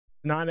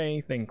Not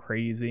anything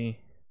crazy.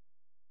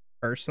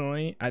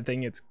 Personally, I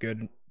think it's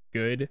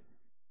good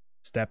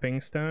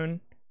stepping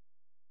stone.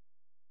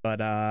 But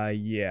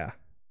yeah.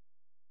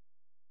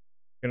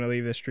 Gonna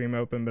leave the stream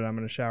open, but I'm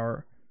gonna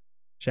shower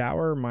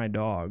my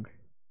dog.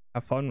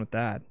 Have fun with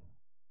that.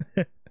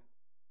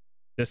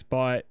 Just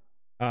bought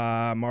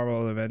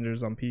Marvel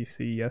Avengers on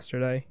PC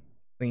yesterday.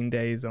 Clean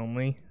days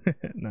only.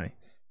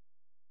 Nice.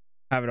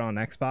 Have it on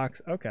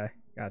Xbox. Okay,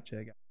 gotcha.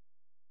 Is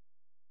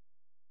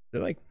it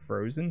like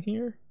frozen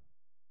here?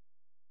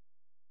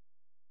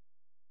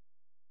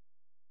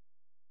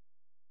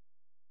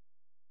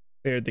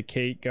 Cleared the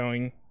Kate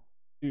going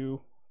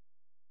to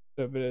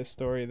a bit of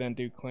story, then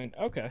do Clint.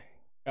 Okay,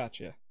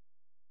 gotcha.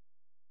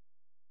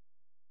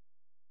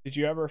 Did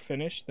you ever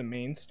finish the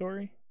main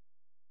story?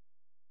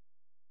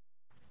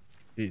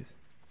 Jeez.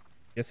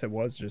 Guess it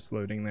was just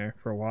loading there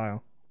for a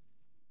while.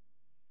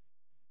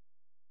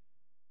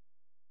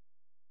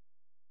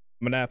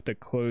 I'm gonna have to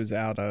close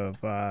out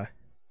of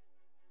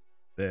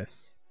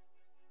this.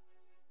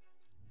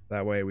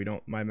 That way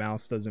my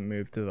mouse doesn't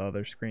move to the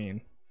other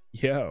screen.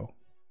 Yo.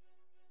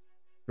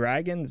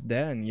 Dragon's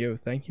Den. Yo,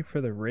 thank you for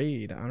the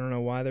raid. I don't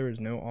know why there was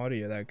no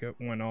audio that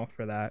went off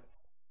for that.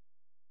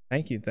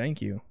 Thank you,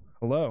 thank you.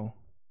 Hello.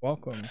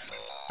 Welcome.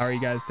 How are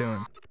you guys doing?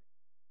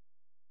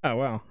 Oh,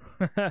 wow.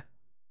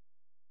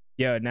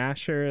 Yo,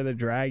 Nasher the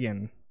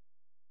Dragon.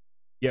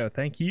 Yo,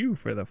 thank you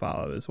for the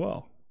follow as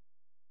well.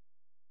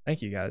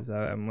 Thank you guys.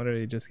 I'm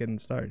literally just getting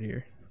started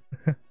here.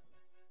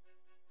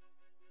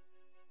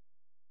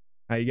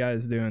 How you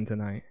guys doing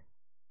tonight?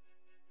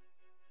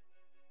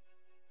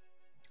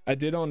 I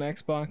did on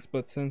Xbox,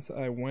 but since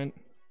I left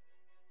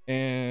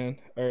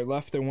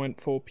and went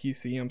full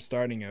PC, I'm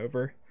starting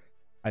over.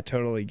 I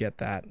totally get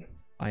that.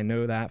 I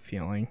know that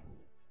feeling.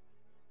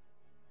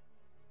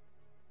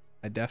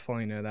 I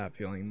definitely know that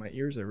feeling. My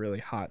ears are really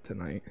hot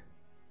tonight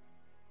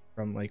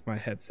from like my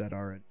headset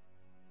already.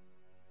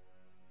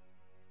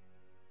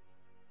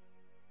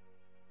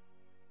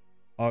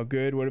 All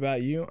good. What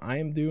about you? I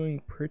am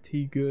doing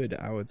pretty good,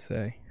 I would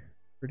say.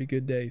 Pretty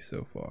good day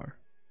so far.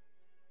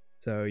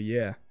 So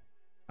yeah,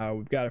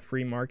 we've got a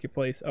free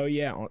marketplace. Oh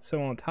yeah,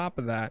 so on top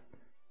of that,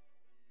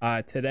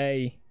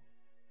 today,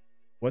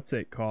 what's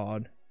it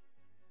called?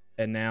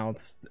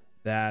 Announced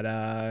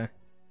that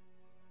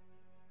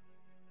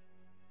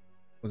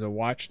was it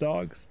Watch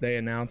Dogs? They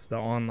announced the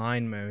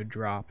online mode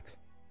dropped.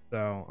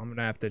 So I'm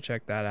gonna have to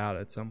check that out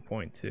at some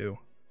point too.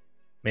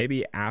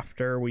 Maybe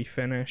after we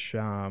finish,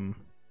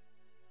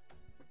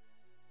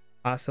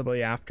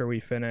 possibly after we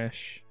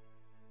finish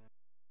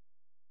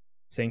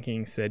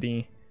Sinking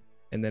City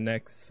in the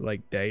next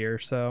like day or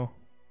so.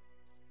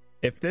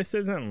 If this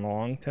isn't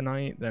long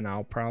tonight, then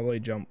I'll probably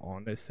jump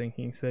on this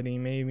Sinking City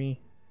maybe.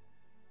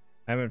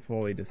 I haven't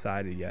fully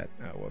decided yet.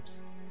 Oh,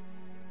 whoops.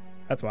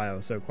 That's why I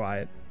was so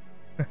quiet.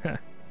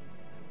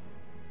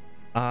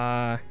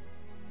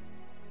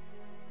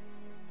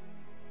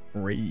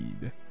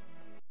 Raid.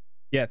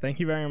 Yeah, thank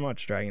you very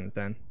much, Dragon's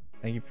Den.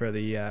 Thank you for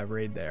the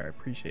raid there. I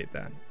appreciate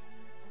that.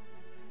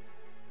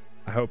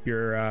 I hope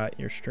your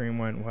stream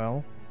went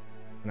well,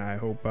 and I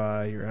hope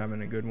you're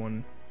having a good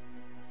one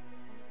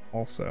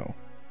also.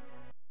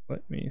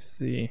 Let me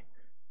see.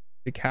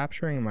 The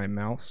capturing my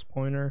mouse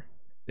pointer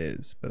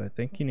is, but I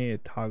think you need to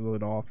toggle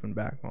it off and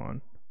back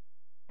on.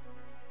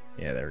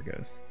 Yeah, there it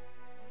goes.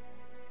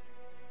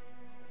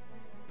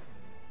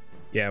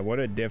 Yeah, what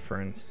a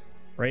difference.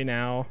 Right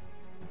now,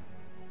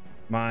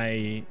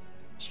 my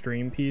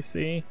stream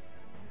PC,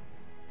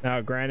 now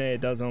granted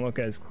it doesn't look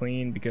as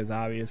clean because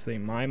obviously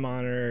my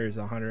monitor is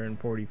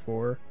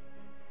 144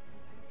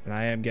 and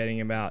I am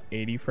getting about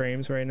 80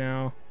 frames right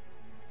now,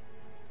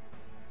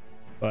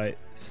 but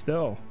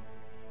still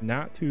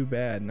not too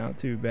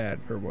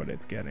bad for what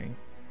it's getting.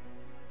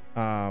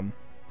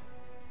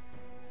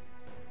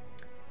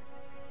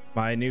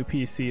 My new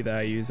PC that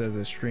I use as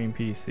a stream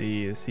PC,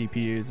 the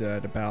CPU is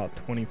at about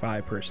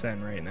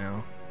 25% right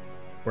now,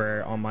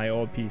 where on my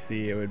old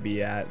PC it would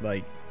be at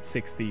like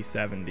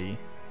 60-70.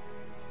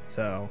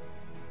 So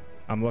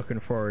I'm looking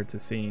forward to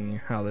seeing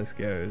how this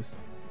goes.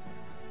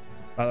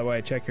 By the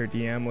way, check your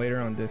DM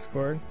later on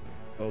Discord.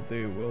 Will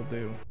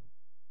do.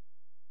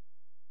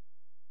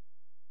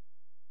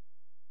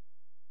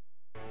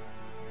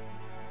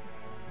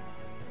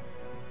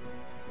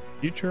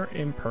 Future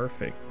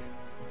Imperfect.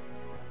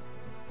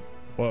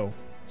 Whoa,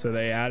 so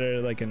they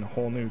added like a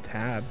whole new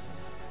tab.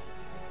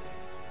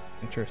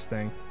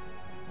 Interesting.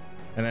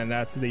 And then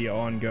that's the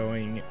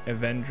ongoing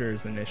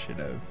Avengers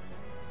initiative.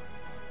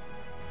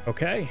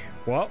 Okay,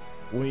 well,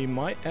 we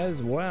might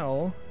as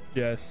well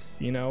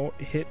just, you know,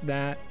 hit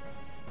that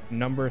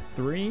number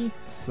 3,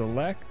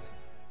 select,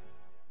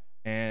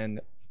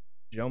 and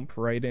jump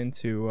right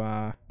into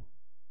I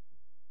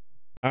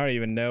don't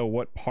even know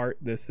what part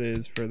this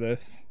is for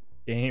this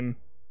game.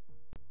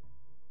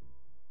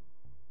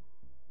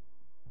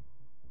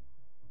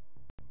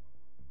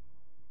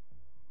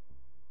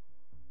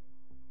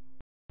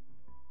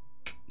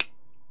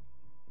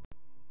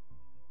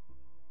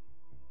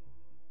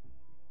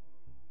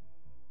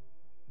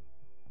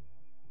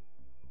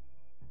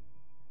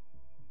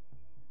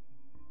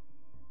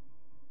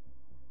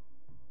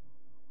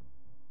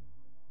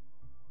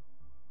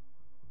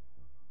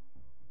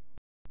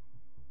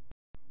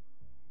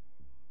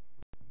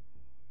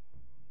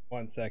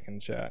 1 second,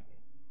 chat.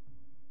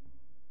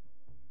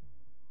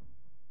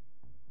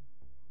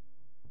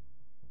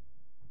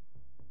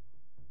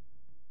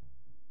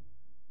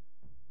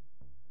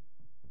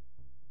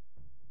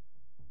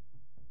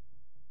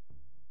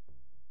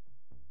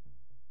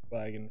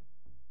 Lagging.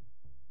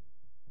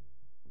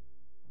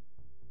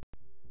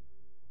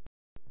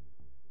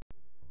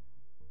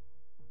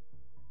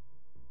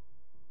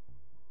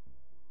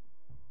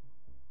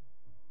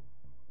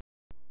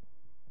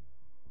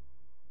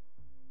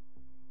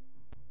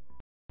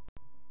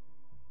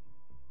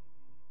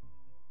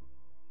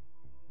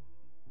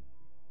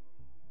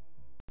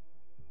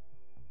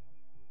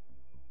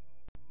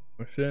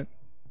 Oh shit.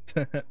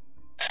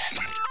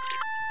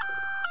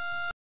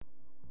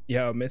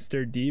 Yo,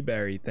 Mr.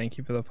 D-Berry, thank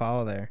you for the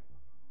follow there.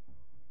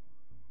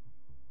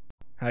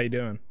 How you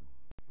doing?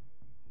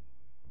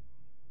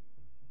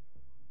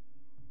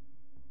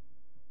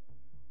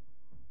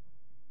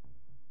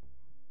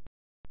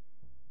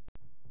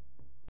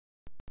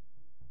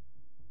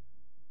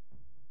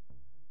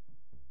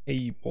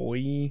 Hey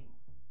boy.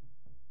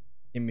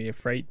 Give me a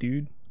fright,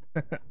 dude.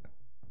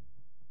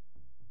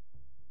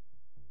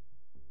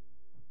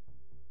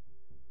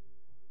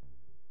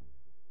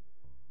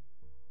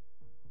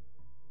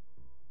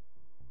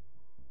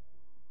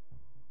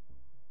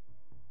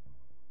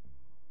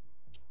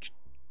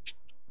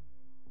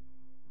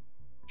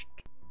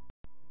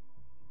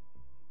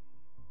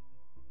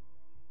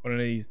 One of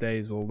these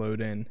days we'll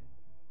load in.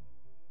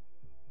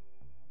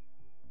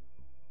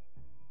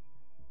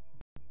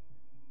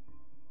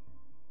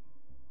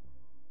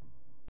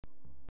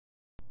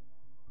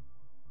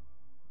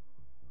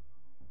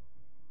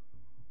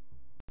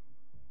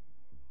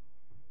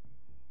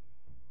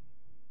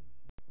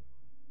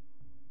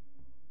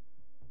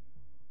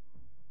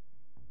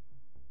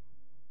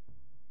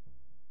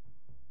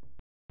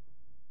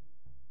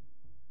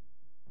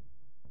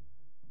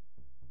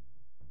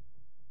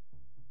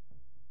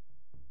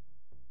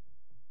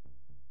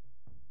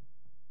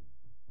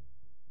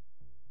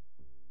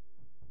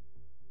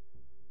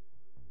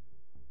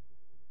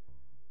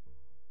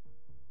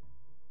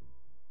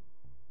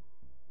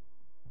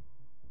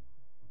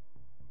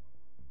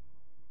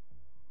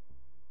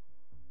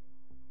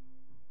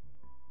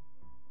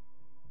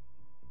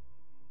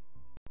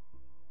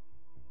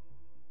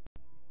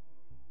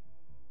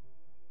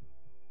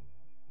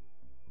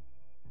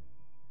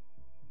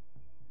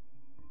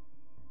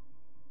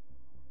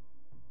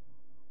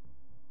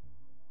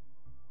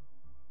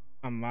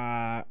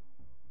 I'm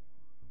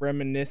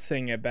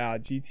reminiscing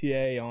about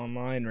GTA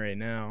Online right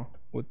now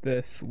with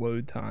this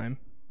load time.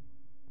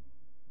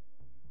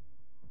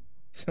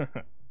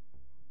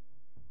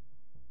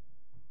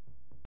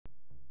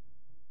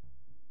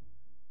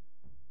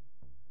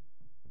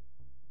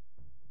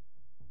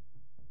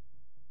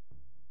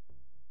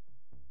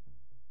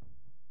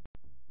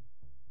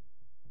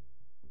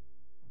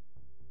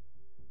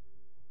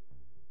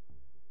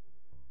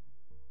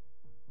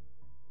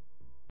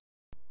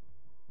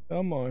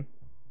 Come on.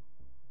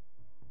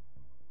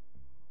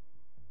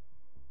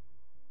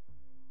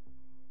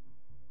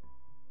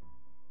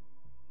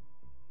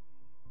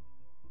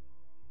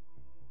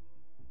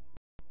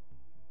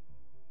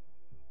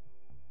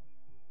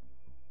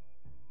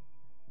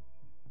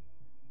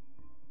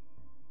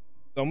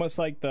 It's almost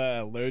like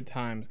the load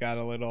times got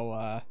a little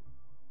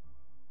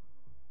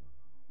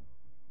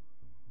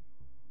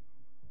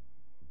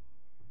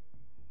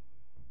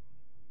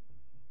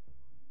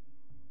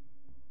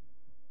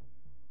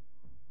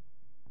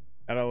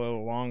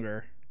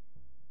longer.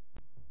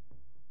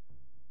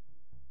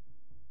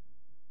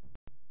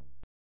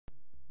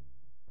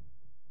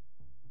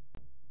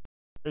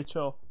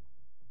 Rachel.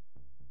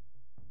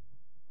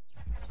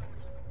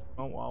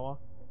 Oh, Wawa.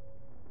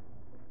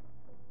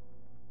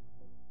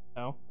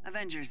 No.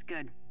 Avengers,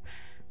 good.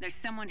 There's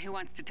someone who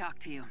wants to talk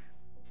to you.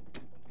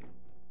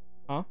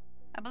 Huh?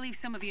 I believe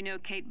some of you know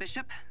Kate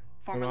Bishop,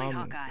 formerly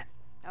Hawkeye.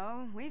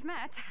 Oh, we've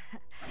met.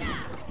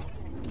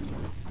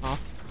 Huh?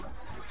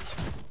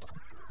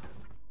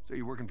 So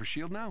you're working for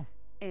S.H.I.E.L.D. now?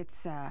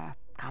 It's,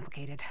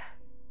 complicated.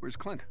 Where's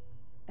Clint?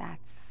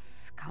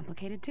 That's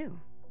complicated, too.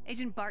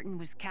 Agent Barton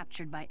was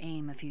captured by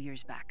AIM a few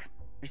years back.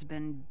 There's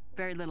been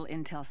very little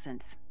intel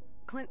since.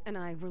 Clint and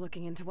I were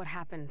looking into what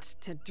happened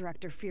to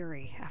Director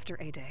Fury after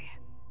A-Day.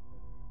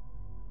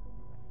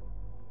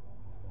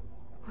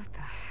 What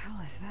the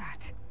hell is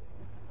that?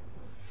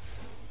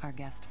 Our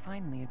guest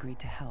finally agreed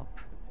to help.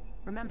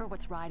 Remember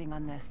what's riding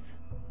on this.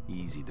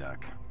 Easy,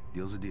 Doc.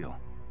 Deal's a deal.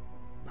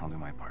 I'll do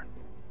my part.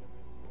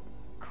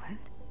 Clint?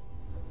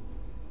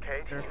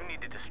 Kate, you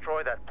need to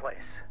destroy that place.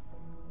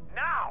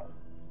 Now!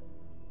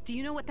 Do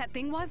you know what that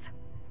thing was?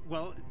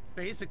 Well,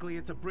 basically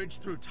it's a bridge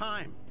through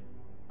time.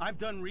 I've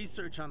done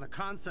research on the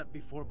concept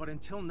before, but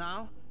until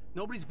now,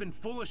 nobody's been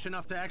foolish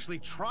enough to actually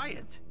try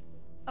it.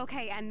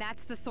 Okay, and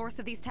that's the source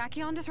of these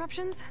tachyon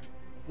disruptions?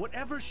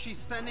 Whatever she's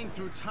sending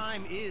through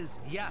time is,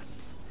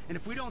 yes. And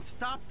if we don't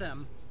stop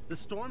them, the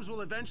storms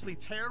will eventually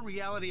tear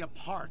reality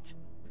apart.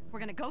 We're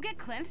gonna go get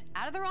Clint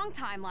out of the wrong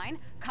timeline,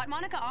 cut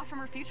Monica off from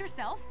her future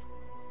self?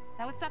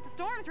 That would stop the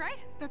storms,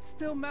 right? That's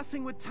still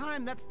messing with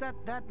time.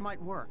 That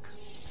might work.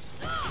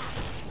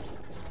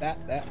 That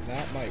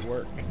might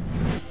work.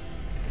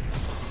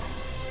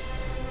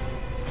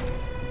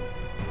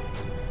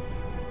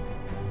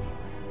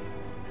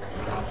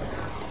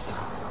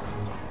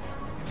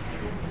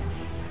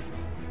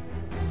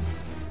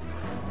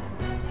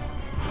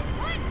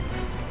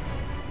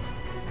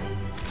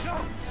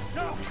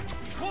 No!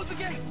 Close the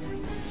gate!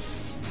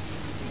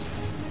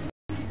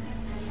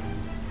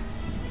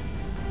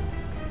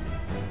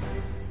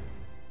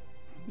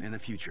 In the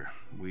future,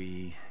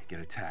 we get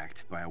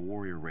attacked by a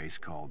warrior race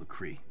called the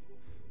Kree.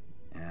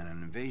 And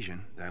an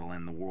invasion that'll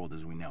end the world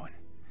as we know it.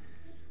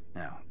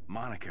 Now,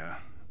 Monica,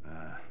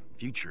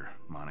 future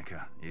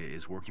Monica,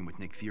 is working with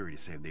Nick Fury to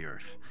save the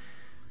Earth.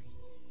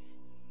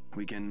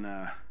 We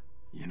can,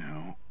 you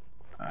know,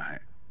 oh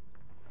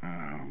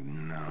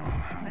no.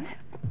 Clint?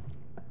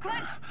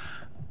 Clint!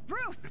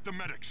 Bruce! Get the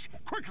medics,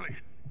 quickly!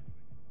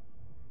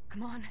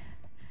 Come on.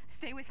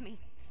 Stay with me.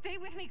 Stay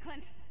with me,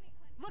 Clint.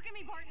 Look at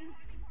me, Barton.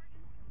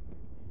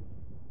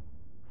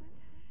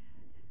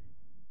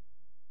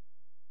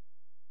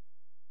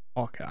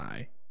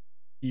 Hawkeye.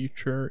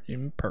 Future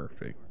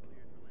Imperfect.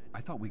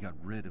 I thought we got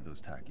rid of those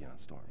tachyon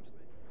storms.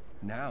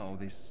 Now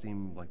they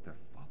seem like they're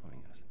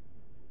following us.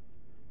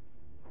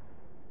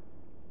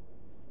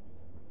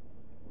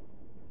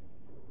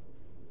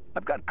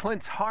 I've got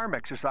Clint's harm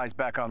exercise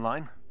back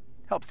online.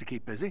 Helps to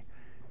keep busy.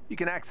 You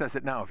can access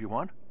it now if you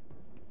want.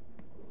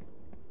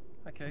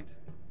 Hi, Kate.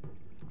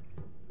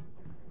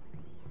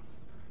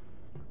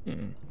 We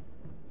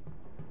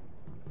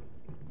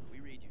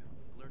read you.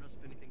 Alert us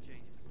if anything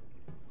changes.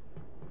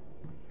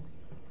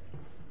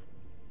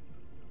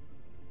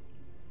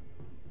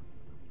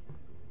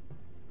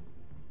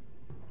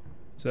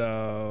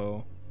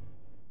 So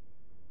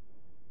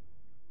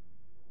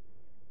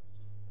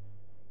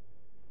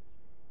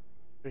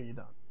are you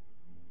done?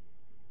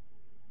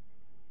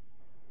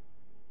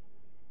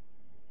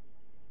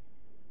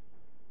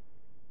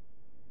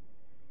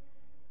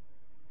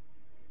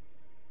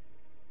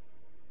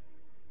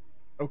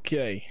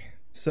 Okay,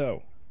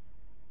 so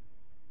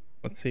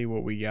let's see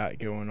what we got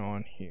going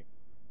on here.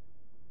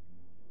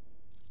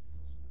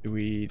 Do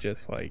we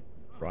just like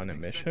run a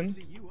mission,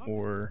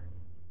 or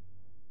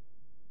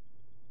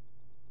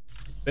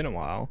it's been a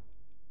while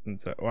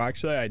since well,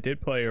 actually I did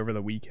play over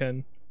the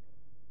weekend.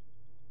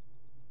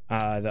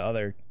 I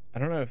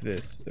don't know if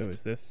it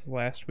was this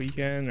last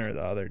weekend or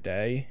the other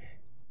day,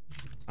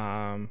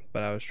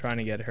 but I was trying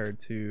to get her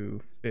to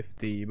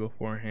 50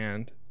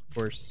 beforehand. Of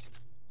course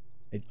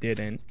I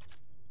didn't,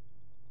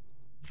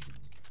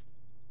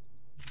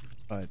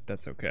 but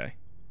that's okay.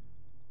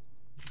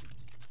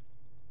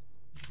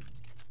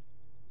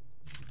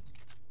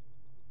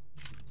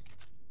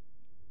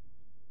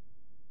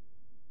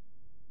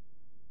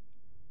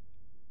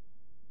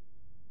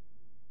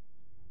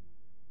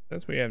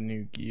 Says we have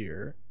new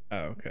gear.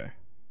 Oh, okay.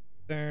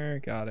 There,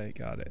 got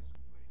it.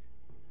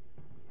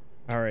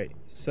 All right,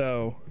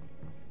 so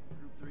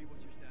Group 3,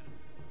 what's your status?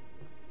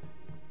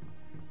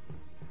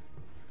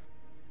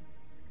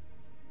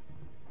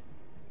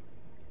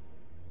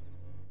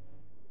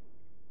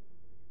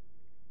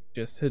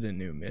 just hit a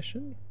new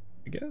mission,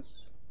 I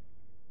guess.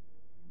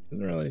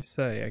 Doesn't really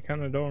say. I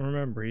kind of don't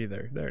remember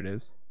either. There it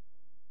is.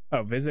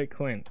 Oh, visit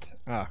Clint.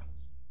 Ah.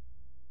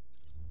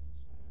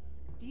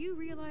 Do you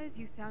realize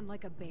you sound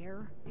like a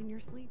bear in your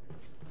sleep?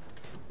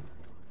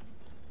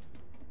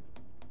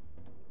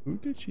 Who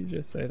did she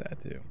just say that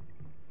to?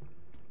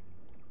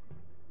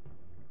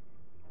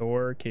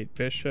 Thor, Kate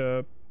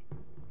Bishop,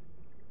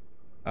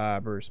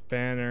 Bruce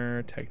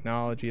Banner,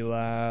 Technology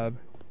Lab.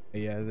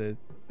 Yeah, the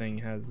thing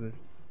has a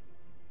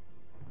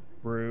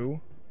crew.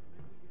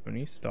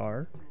 Tony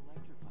Stark.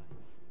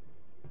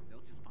 They'll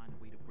just find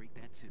a way to break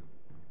that too.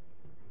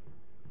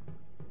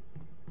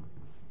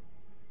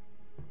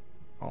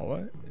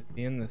 Paula, is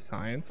he in the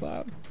science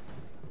lab?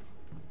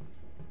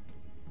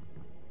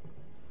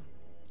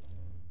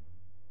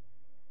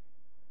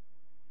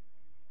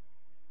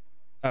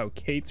 Oh,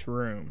 Kate's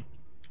room.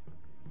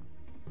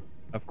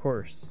 Of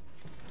course.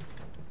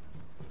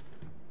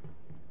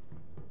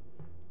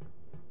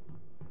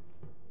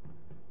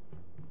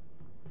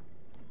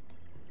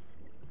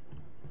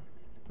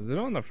 Was it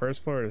on the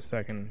first floor or the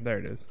second? There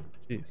it is.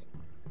 Jeez.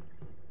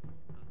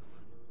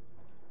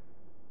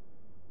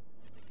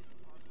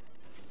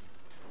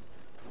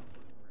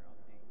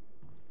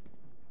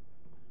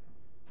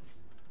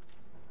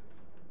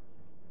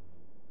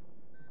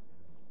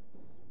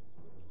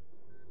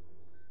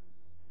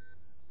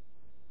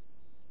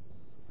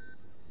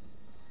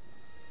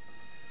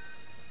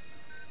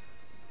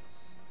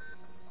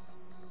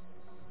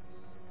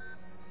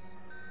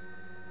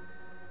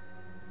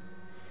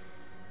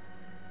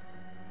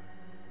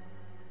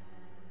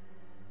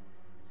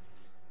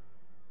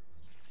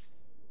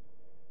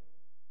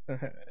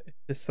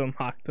 Just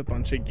unlocked a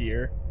bunch of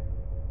gear,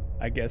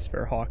 I guess,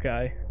 for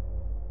Hawkeye.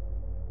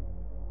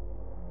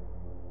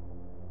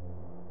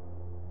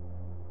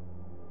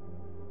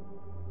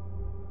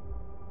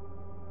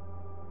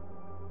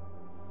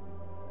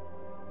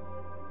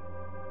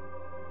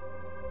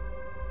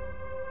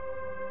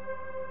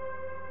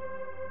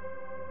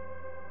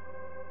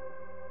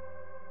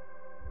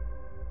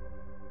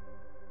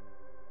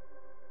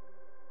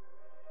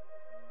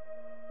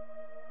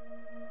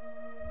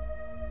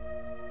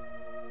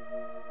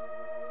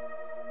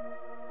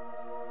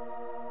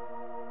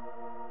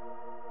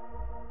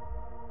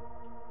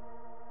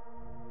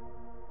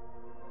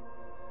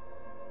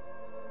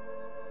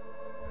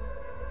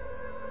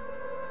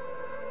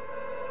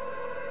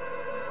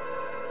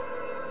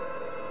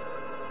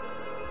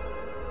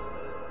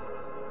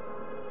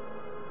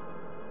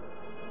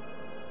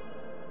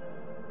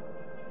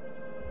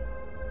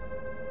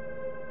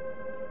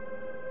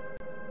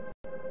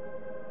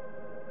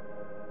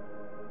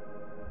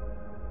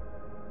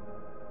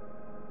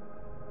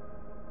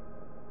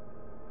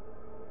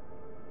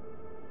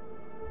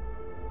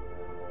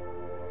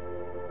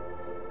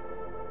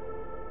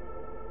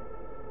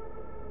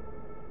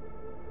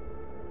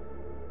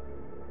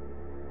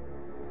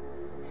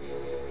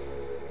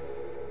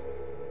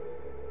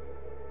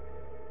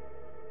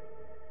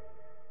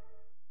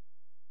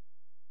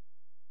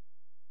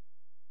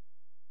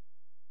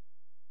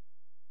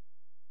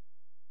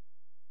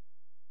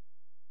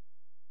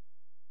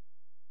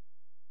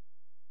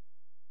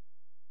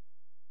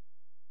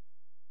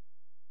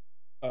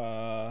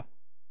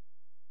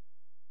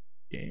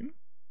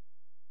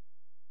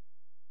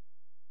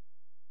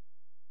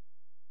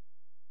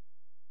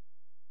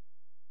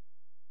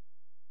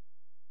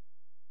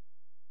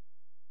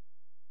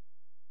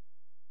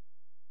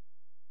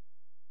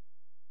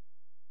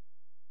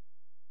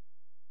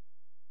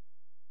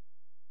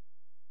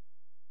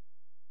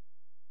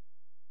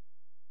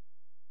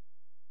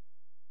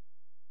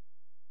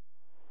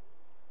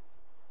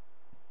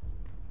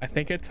 I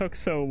think it took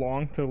so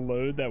long to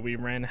load that we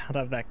ran out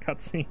of that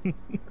cutscene.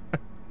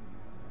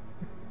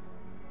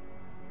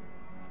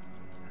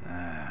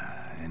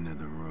 End of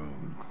the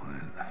road,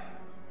 Clint.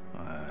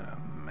 What a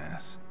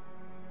mess.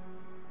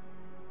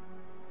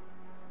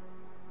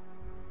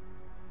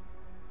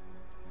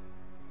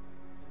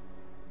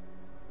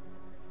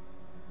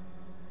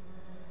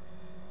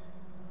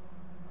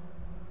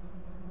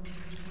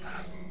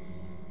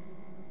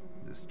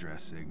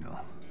 Distress signal.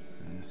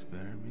 This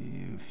better be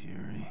you,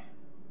 Fury.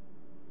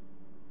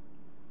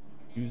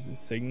 Use the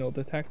signal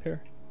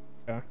detector.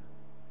 Yeah.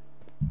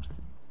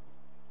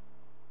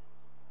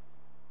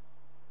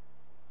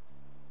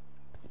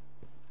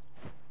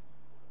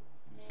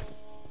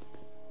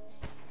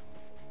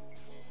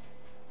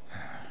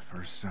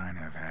 First sign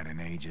I've had in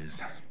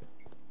ages.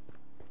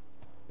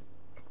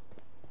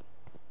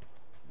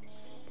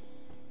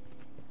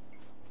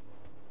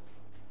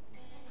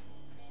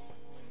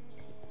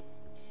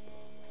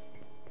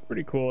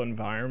 Pretty cool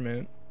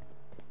environment.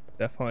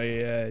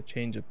 Definitely a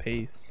change of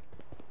pace.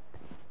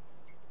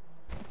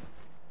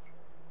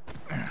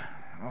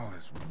 All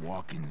this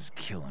walking's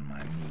killing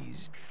my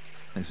knees.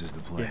 This is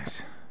the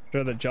place.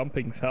 Sure, the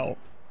jumping's help.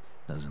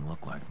 Doesn't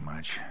look like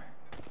much.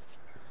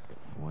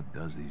 What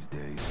does these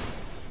days?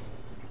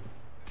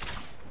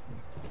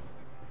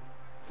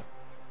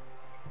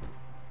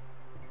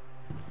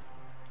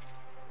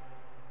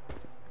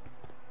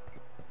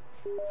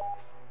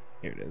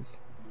 Here it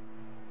is.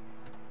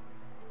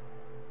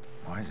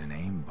 Why is an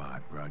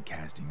aimbot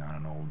broadcasting on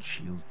an old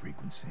shield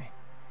frequency?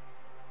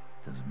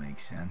 Doesn't make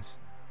sense.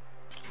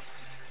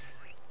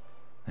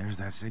 There's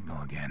that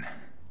signal again.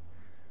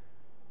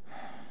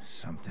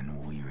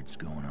 Something weird's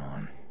going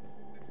on.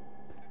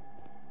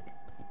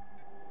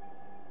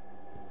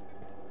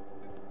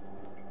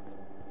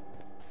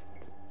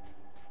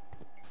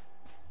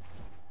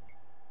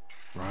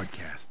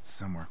 Broadcast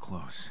somewhere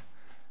close.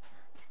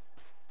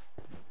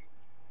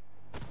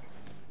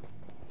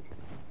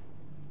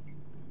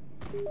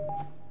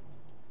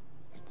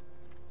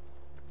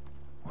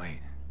 Wait.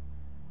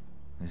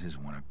 This is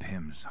one of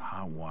Pym's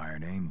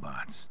hot-wired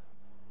aimbots.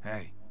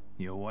 Hey,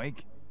 you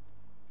awake?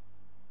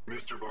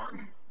 Mr.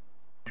 Barton,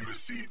 you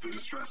received the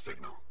distress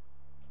signal.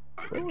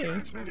 I've been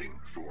transmitting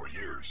for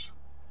years.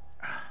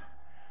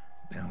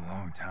 Been a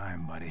long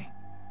time, buddy.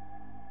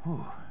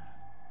 Whew.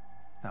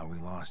 Thought we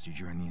lost you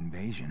during the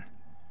invasion.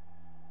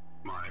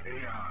 My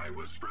AI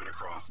was spread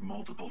across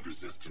multiple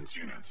resistance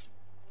units.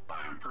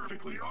 I am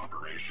perfectly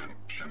operation.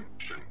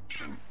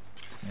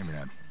 Maybe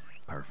not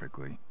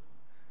perfectly.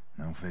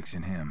 No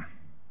fixing him.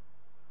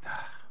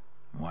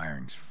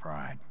 Wiring's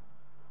fried.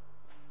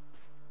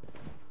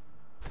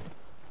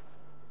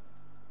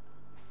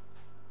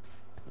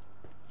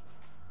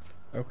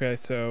 Okay,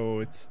 so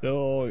it's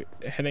still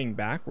heading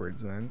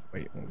backwards then.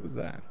 Wait, what was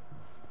that?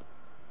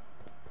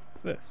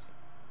 This.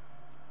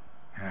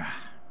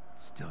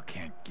 Still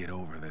can't get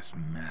over this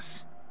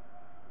mess.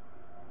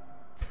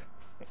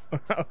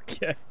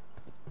 Okay.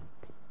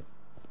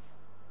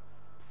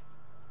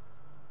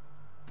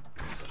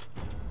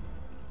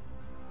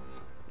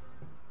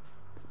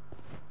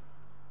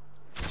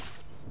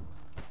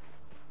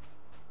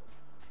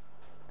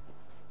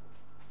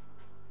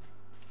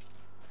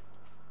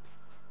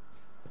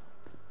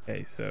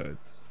 Okay, so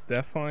it's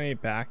definitely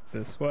back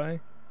this way.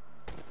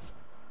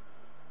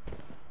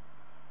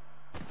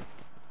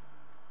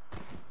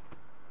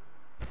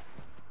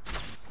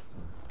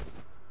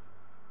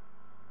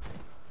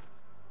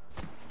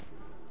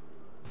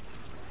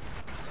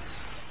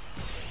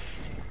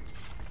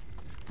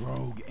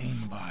 Rogue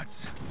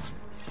aimbots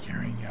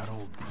carrying out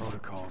old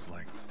protocols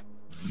like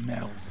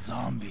metal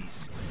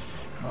zombies.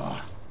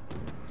 Ugh.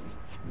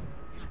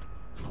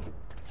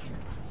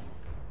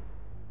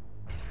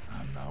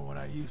 I'm not what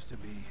I used to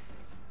be,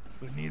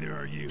 but neither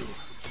are you.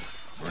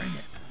 Bring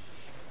it.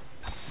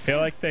 I feel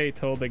like they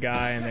told the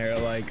guy and they're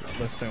like,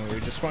 listen, we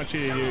just want you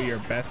to do your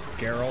best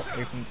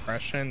Geralt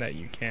impression that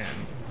you can.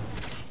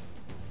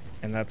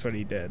 And that's what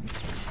he did.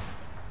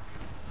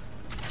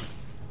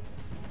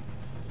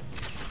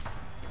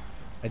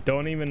 I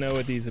don't even know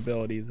what these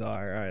abilities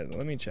are. All right,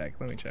 let me check.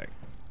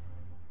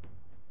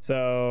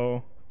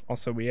 So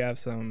also we have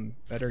some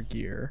better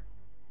gear.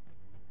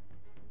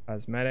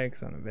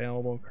 Cosmetics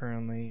unavailable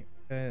currently.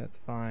 Okay, that's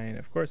fine.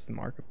 Of course the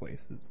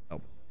marketplace is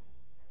available.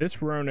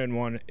 This Ronin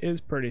one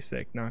is pretty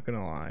sick, not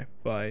gonna lie,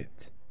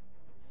 but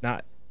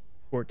not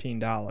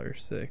 $14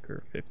 sick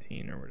or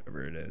 15 or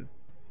whatever it is.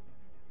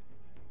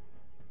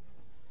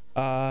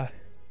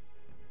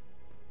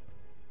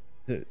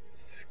 The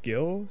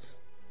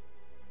skills?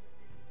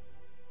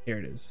 Here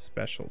it is,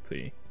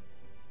 specialty.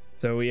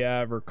 So we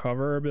have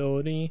recover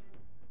ability,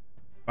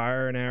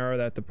 fire an arrow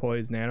that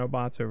deploys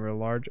nanobots over a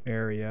large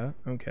area.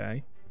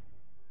 Okay.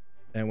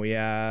 And we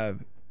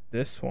have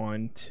this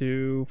one,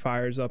 2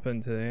 fires up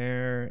into the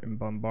air in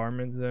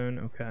bombardment zone.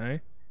 Okay.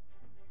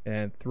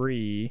 And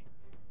 3,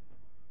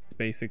 it's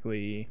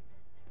basically,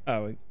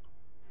 oh,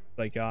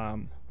 like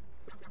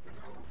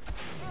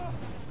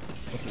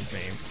what's his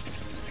name?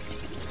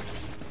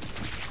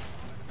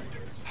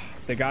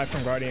 The guy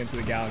from Guardians of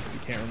the Galaxy,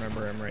 can't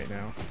remember him right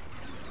now.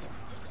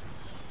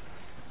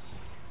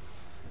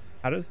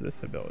 How does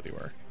this ability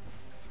work?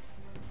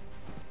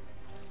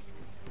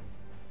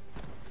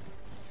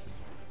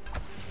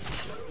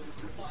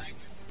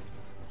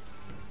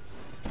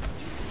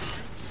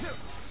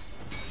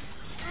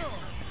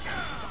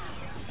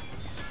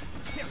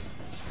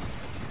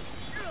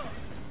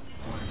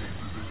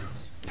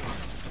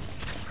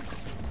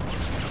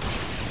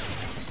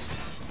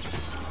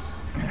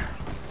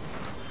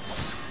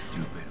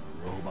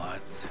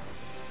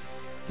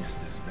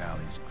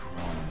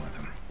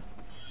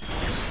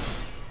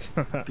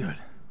 Good.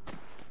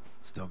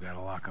 Still got a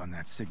lock on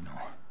that signal.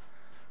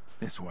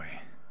 This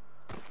way.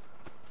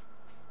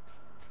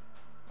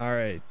 All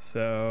right,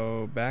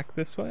 so back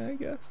this way, I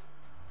guess.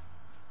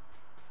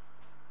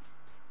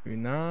 Do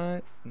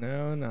not.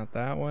 No, not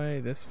that way.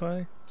 This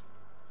way.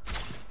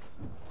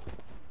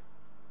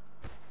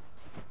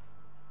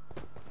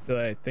 But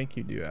I think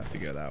you do have to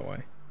go that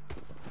way.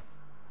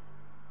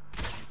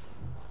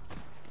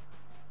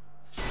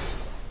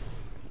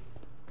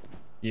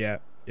 Yeah.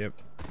 Yep.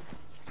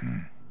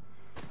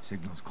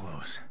 Signal's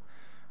close.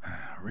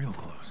 Real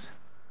close.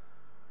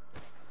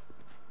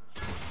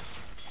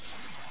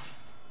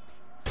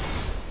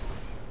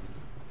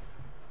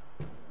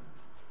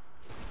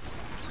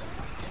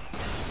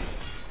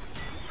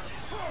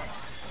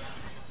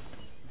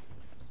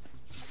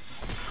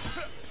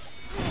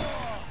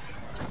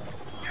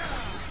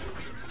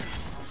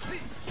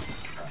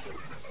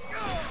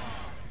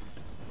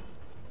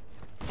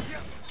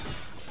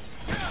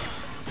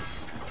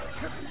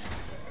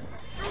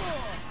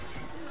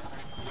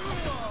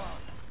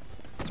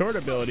 Sword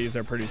abilities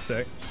are pretty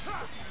sick.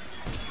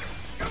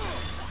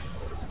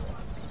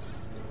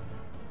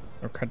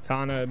 Or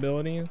katana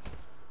abilities.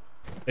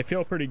 They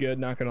feel pretty good,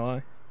 not gonna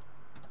lie.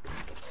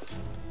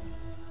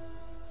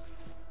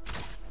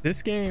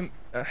 This game,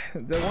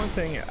 the one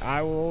thing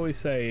I will always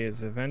say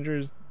is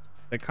Avengers,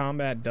 the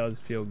combat does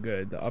feel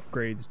good. The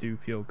upgrades do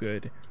feel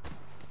good.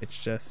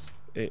 It's just,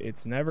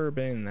 it's never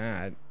been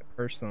that,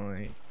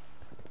 personally.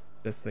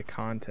 Just the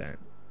content.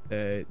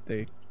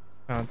 The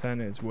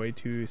content is way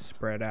too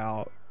spread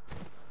out.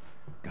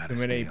 Too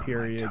many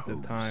periods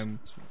of time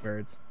where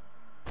it's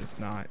just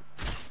not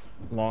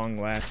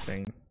long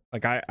lasting.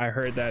 Like I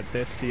heard that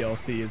this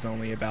DLC is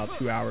only about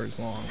 2 hours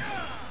long,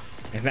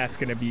 and that's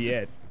gonna be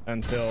it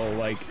until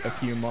like a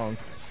few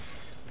months,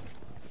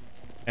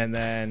 and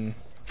then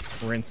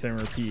rinse and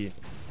repeat.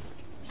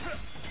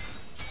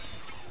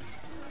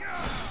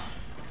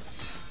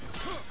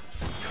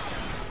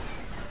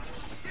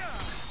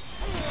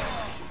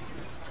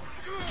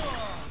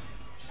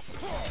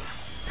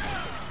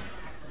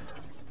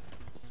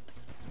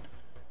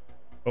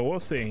 But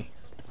we'll see.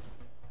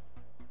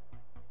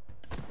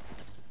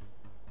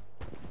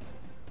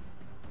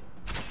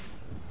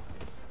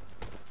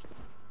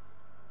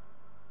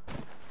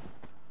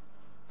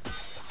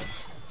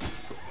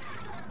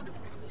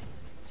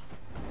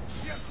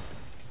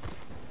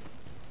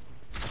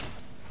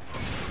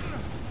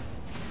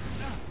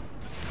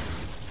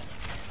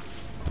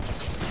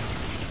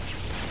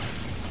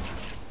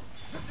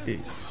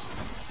 Peace.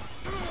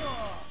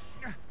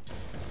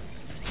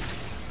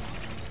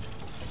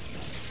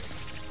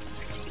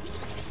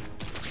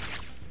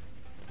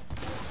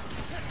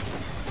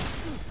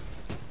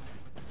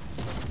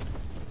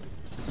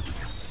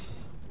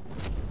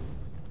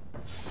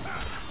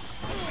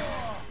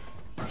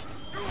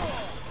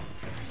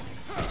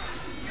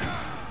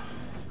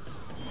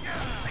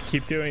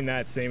 Keep doing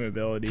that same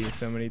ability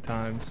so many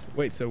times.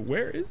 Wait, so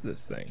where is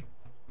this thing?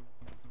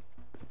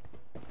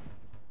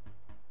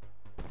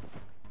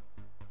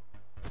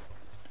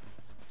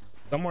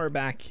 Somewhere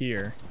back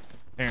here,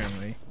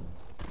 apparently.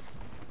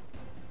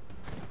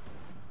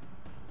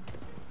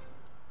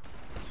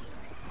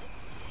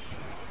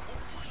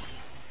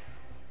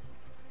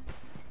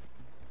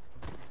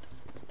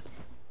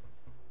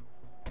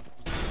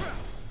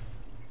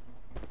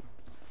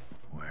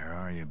 Where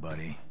are you,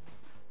 buddy?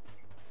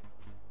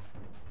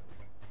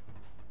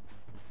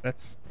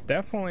 That's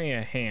definitely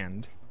a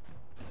hand.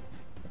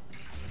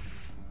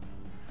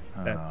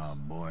 Oh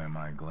boy, am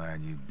I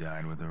glad you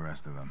died with the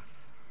rest of them.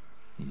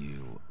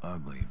 You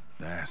ugly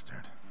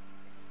bastard.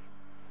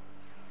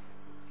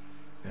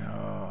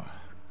 Oh,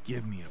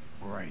 give me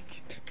a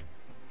break.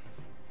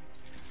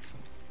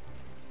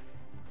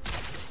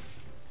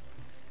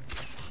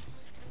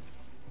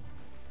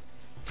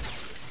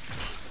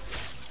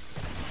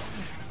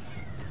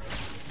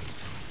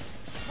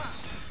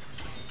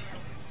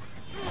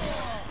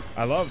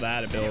 I love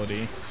that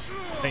ability. I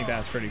think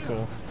that's pretty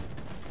cool.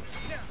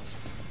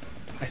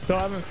 I still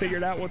haven't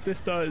figured out what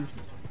this does.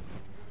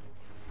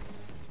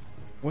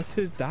 What's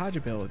his dodge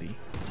ability?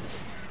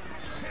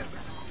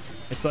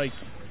 It's like...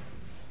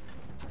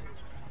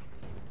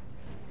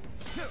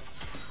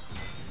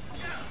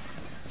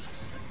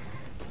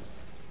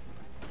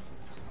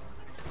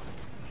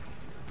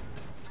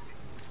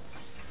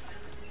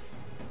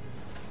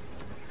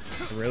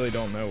 I really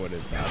don't know what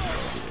his dodge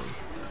ability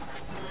is.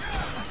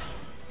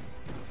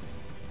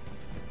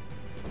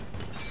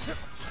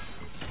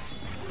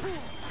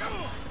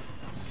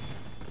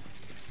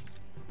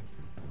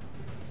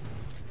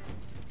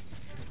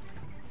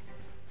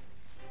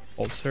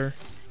 repulsor.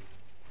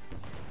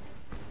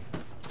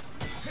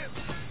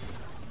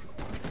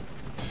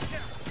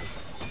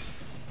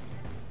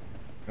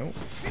 Nope.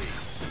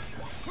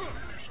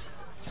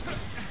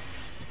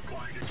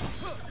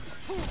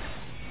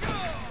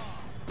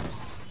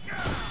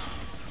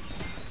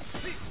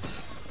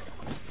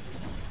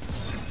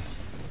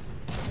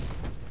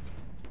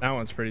 That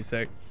one's pretty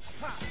sick.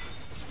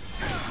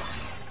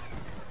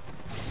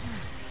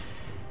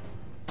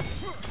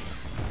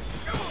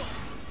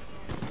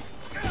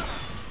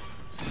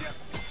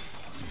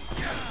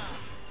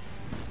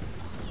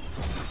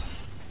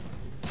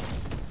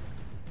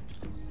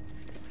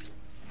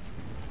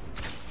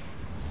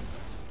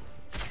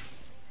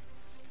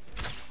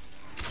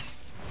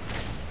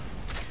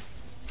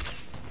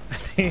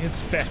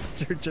 It's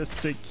faster just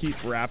to keep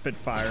rapid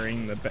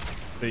firing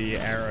the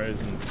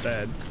arrows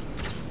instead.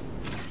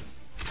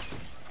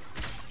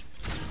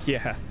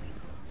 Yeah.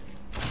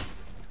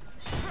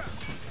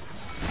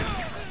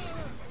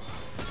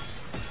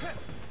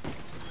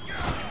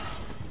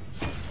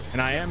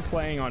 And I am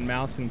playing on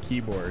mouse and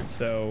keyboard,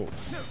 so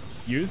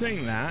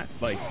using that,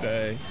 like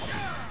the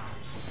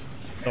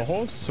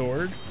whole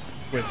sword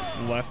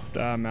with left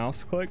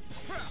mouse click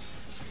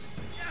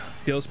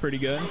feels pretty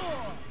good.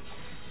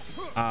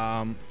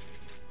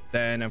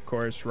 Then of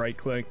course right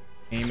click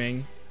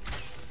aiming,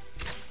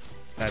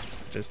 that's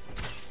just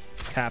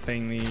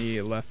tapping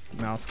the left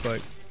mouse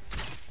click,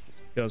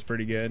 feels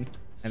pretty good.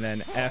 And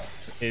then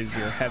F is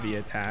your heavy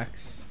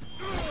attacks,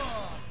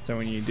 so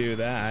when you do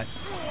that,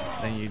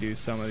 then you do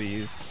some of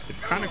these. It's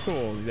kind of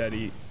cool that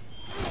he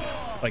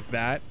like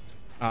that.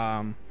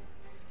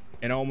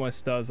 It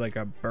almost does like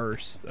a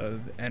burst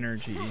of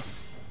energy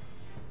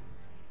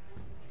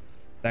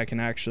that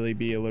can actually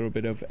be a little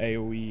bit of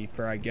AoE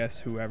for, I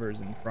guess, whoever's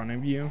in front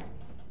of you.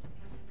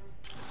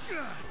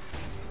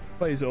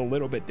 Plays a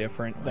little bit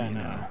different than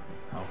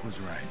Hulk was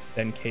right.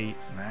 Than Kate.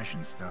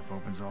 Smashing stuff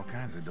opens all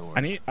kinds of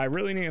doors. I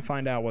really need to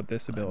find out what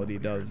this ability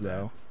does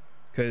though,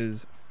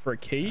 because for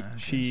Kate,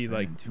 she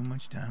like too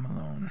much time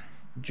alone.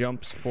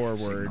 Jumps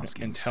forward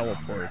and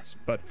teleports,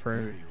 but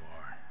for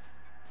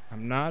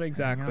I'm not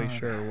exactly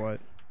sure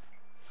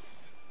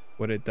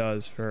what it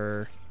does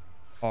for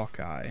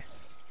Hawkeye.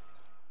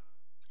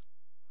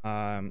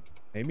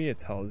 Maybe it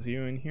tells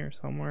you in here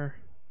somewhere.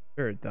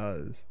 Sure it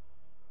does.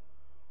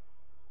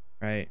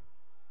 Right.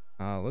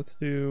 Let's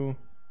do,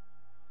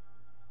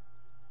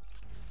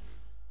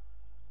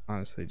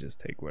 honestly, just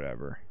take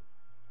whatever.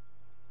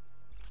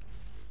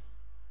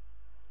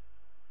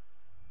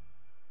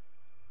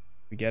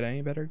 We get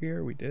any better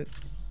gear? We did.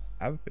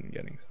 I've been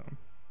getting some.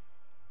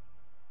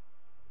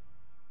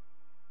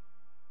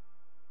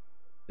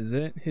 Is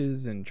it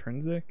his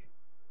intrinsic?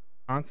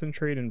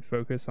 Concentrate and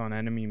focus on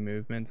enemy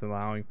movements,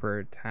 allowing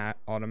for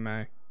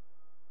automatic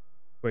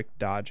quick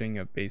dodging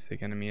of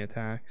basic enemy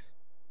attacks.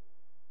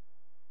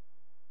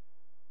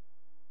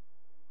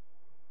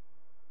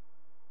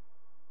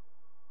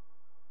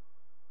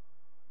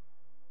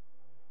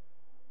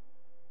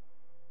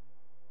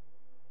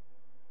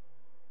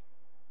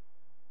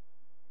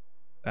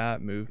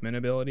 That movement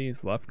ability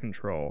is left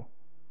control.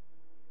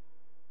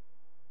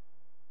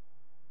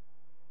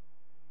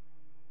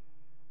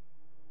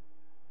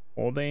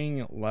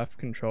 Holding left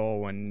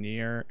control when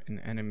near an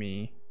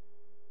enemy.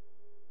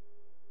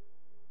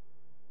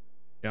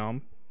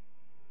 Jump.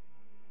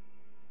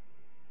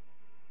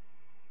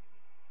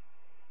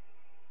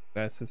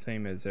 That's the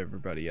same as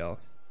everybody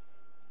else.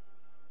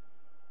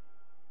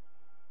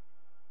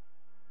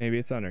 Maybe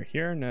it's under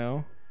here?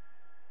 No.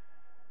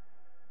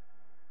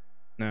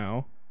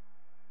 No.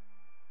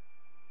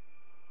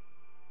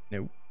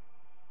 Nope.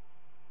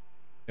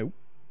 Nope.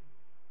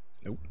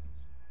 Nope.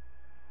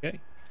 Okay.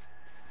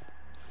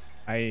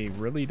 I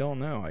really don't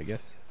know, I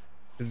guess.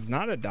 This is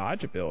not a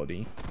dodge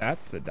ability.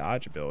 That's the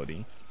dodge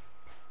ability.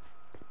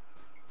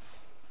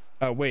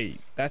 Oh,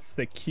 wait. That's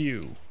the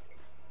Q.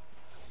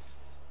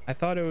 I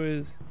thought it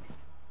was...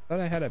 I thought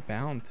I had it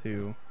bound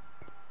to.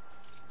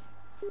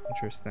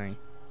 Interesting.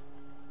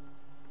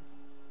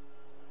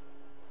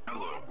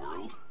 Hello,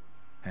 world.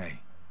 Hey,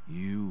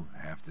 you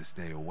have to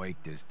stay awake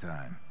this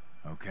time,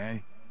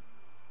 okay?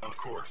 Of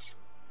course.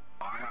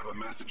 I have a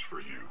message for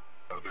you,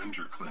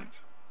 Avenger Clint.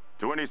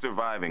 To any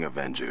surviving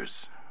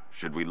Avengers,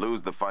 should we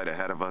lose the fight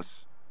ahead of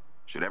us,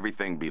 should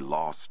everything be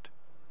lost,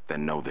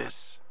 then know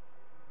this.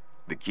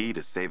 The key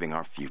to saving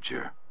our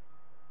future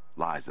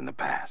lies in the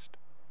past.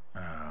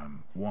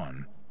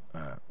 One,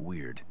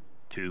 weird.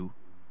 Two,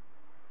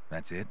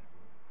 that's it?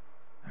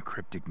 A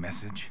cryptic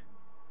message?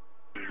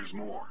 There's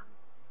more.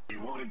 He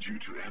wanted you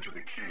to enter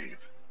the cave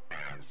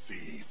and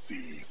see.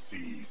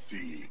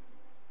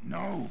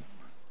 No.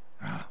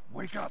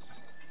 Wake up.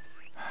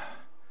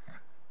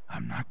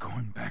 I'm not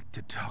going back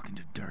to talking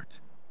to dirt.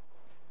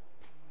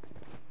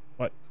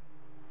 What?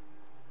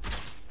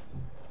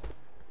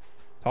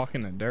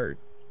 Talking to dirt?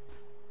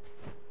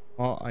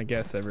 Well, I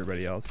guess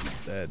everybody else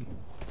is dead.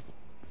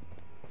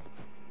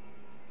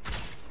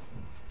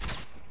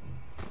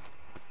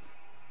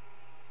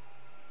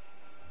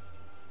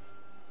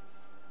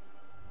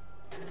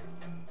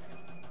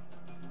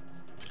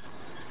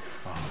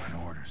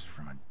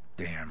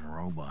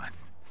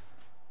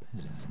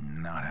 This is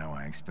not how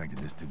I expected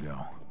this to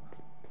go.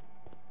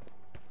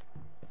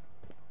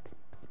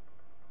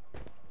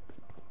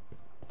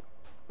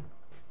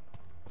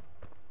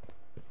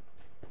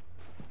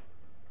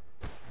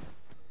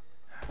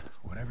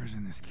 Whatever's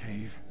in this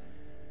cave,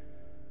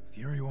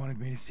 Fury wanted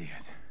me to see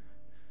it.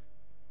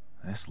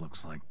 This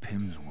looks like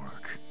Pym's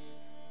work.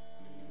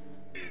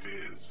 It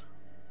is.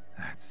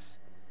 That's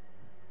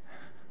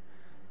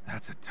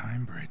a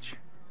time bridge.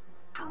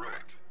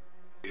 Correct.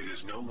 It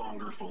is no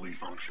longer fully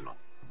functional,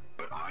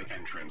 but I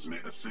can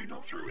transmit a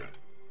signal through it.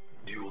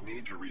 You will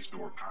need to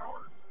restore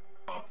power.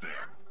 Up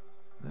there.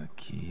 The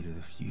key to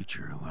the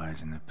future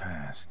lies in the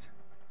past.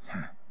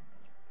 Huh.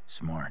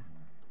 Smart.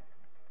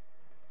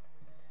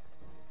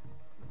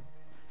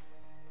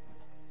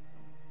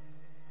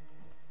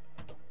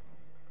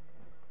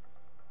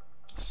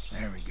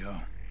 There we go.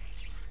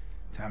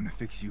 Time to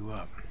fix you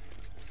up.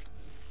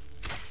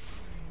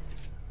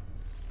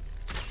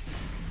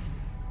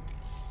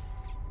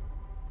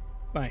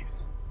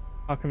 Nice.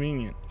 How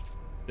convenient.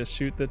 Just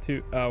shoot the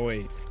two. Oh,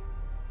 wait.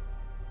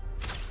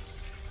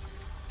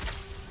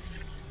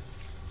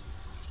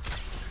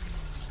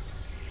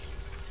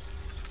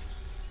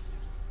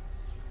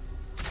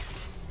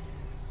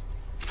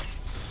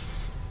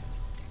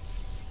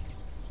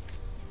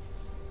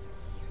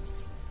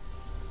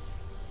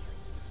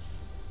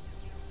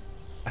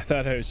 I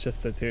thought it was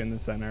just the two in the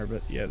center,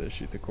 but yeah, they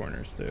shoot the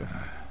corners too.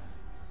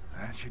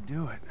 That should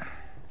do it.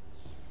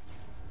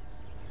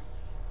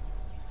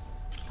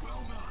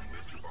 Well done,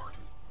 Mr.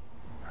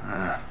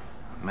 Barton.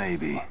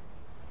 Maybe.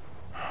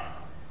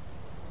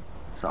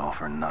 It's all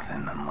for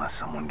nothing unless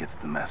someone gets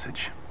the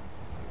message.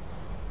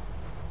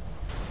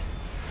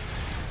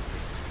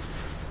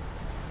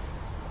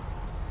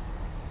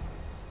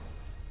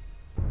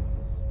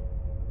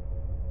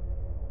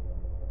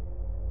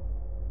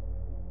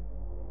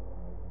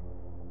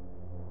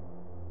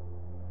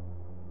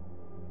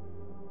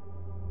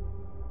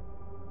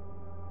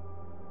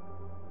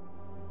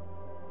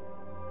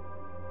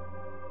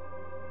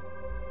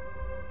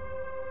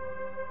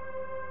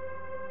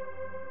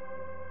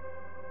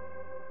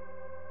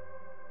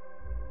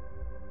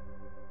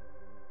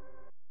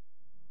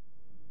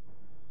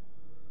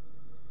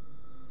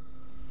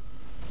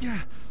 Yeah.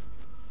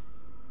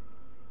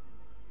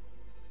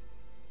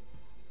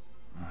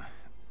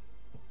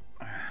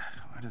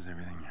 Why does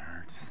everything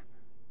hurt?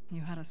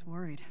 You had us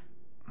worried.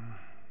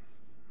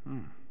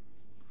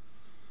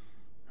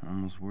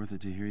 Almost worth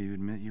it to hear you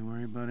admit you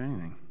worry about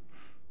anything.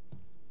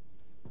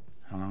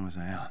 How long was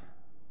I out?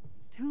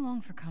 Too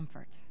long for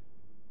comfort.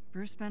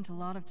 Bruce spent a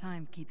lot of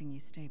time keeping you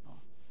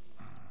stable.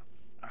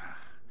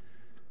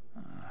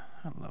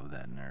 I love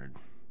that nerd.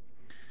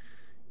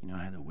 You know,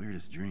 I had the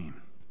weirdest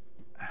dream.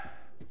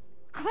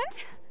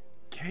 Clint?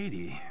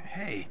 Katie,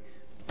 hey.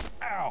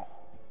 Ow!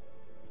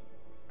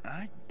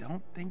 I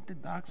don't think the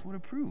docs would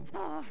approve.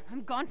 Oh,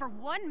 I'm gone for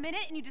 1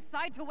 minute and you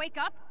decide to wake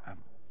up?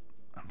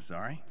 I'm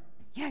sorry?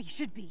 Yeah, you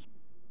should be.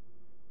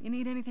 You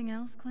need anything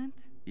else, Clint?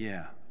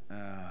 Yeah,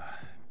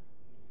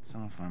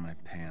 someone find my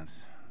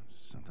pants.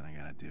 Something I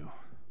gotta do.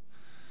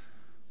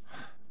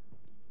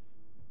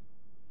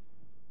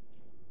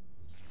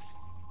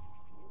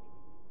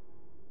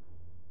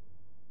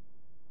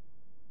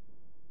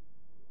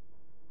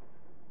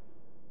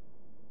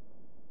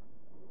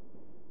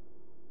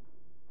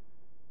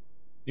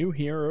 New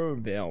hero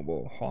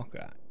available,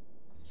 Hawkeye.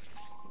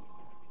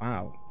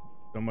 Wow,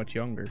 so much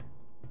younger.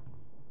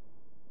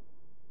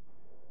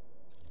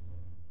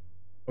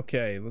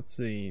 Okay, let's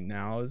see.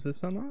 Now is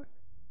this unlocked?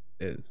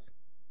 It is.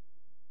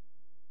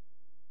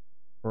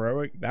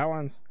 Heroic, that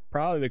one's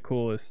probably the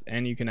coolest,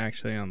 and you can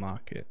actually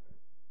unlock it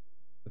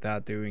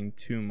without doing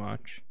too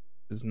much,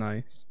 which is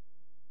nice.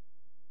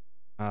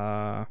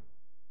 Biker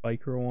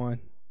one.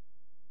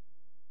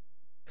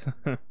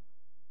 Kind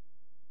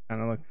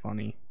of look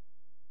funny.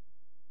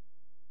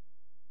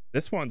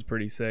 This one's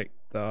pretty sick.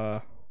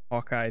 The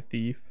Hawkeye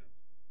Thief.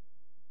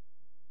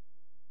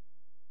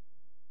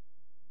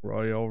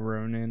 Royal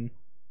Ronin.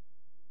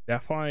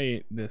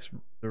 Definitely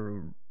the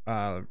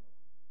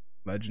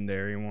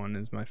legendary one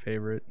is my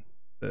favorite.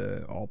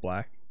 The all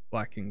black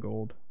and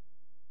gold.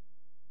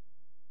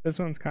 This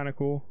one's kind of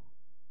cool.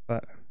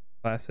 But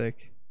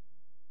classic.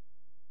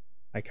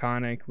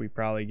 Iconic, we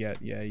probably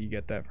get, yeah, you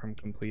get that from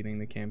completing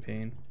the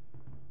campaign.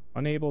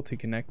 Unable to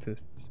connect to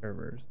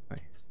servers.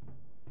 Nice.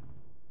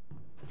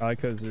 Probably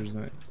because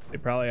they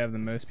probably have the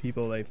most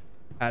people they've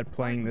had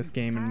playing this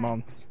game in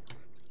months.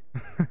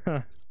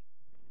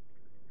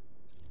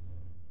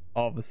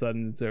 All of a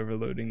sudden it's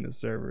overloading the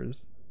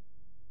servers.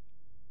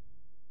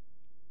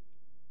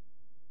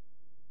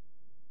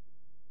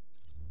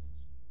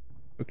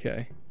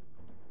 Okay.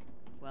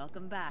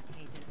 Welcome back,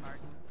 Agent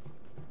Martin.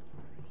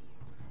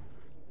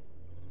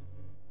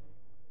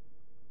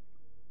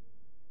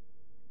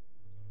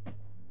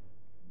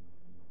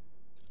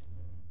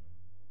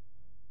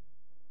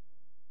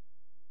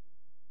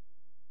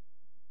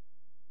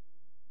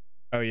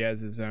 Oh, he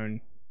has his own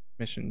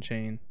mission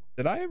chain.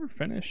 Did I ever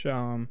finish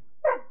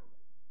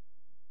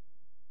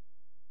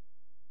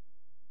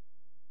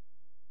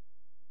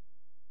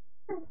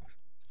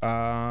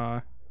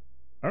I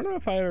don't know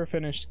if I ever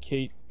finished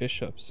Kate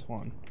Bishop's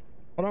one.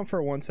 Hold on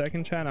for 1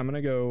 second, chat. I'm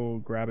gonna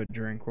go grab a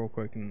drink real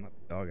quick and let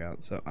the dog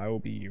out, so I will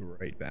be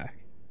right back.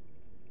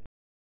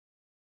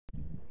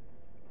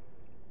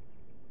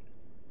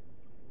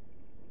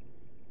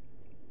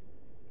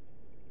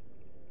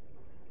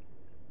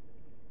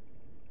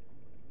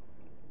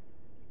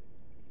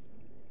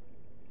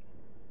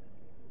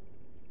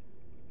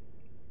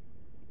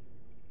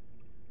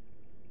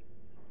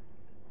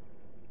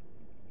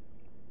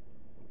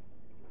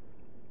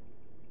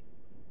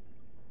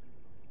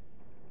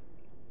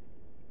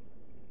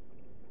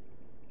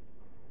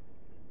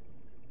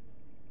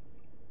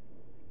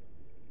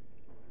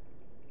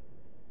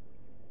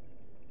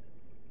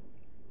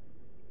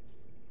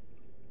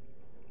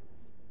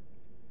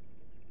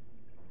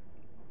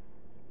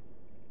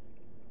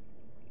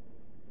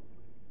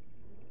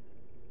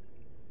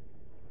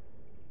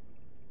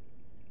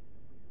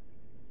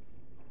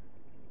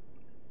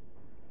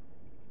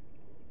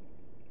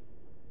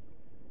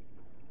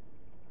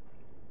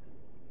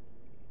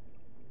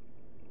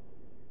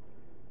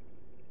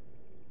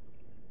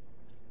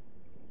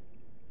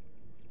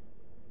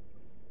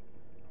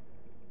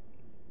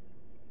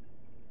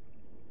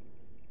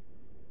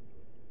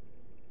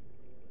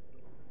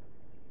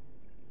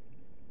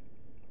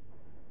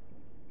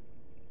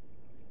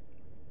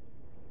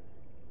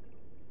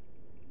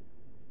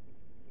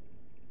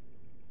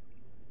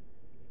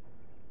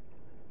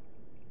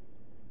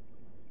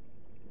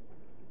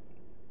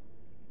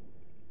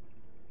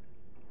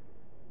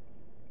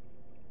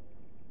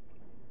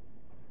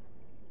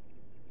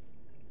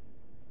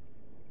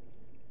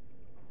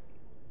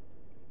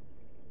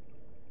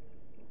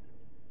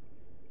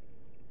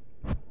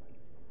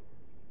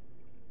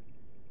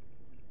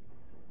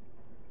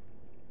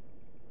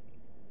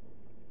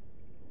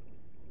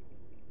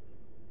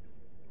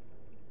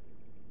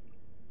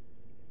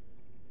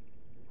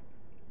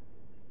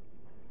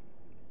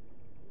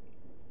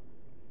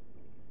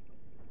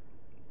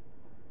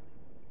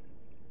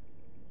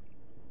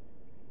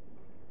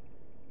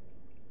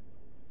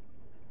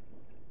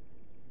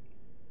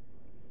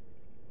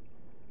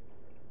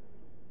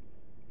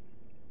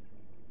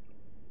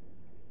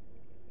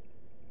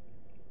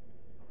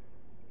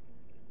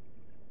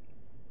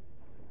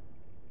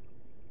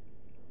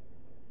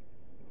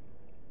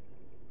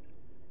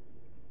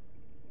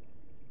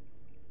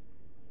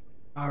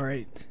 All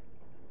right,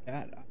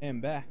 Chat, I am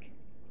back.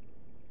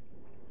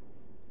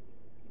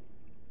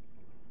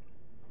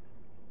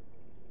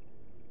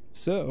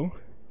 So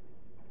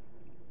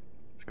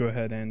let's go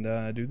ahead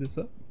and do this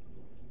up.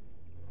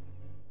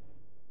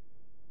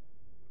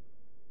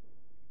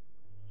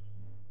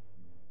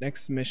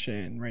 Next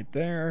mission right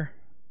there.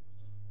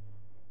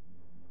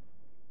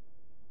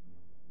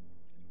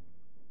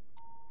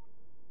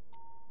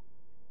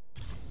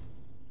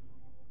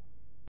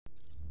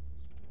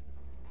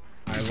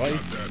 My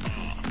life.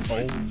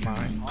 Oh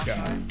my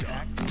god.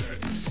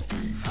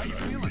 How you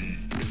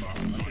feeling?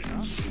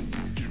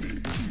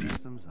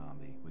 Some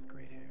zombie with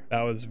great hair.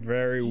 That was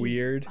very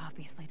weird.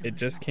 Obviously It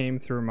just came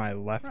through my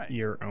left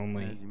ear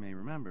only. As you may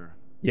remember,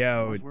 I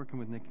Yo, was working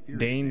with Nick Fury.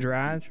 Dane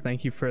Draz,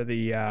 thank you for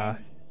the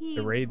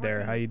raid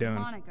there. How you doing?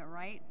 Monica,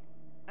 right?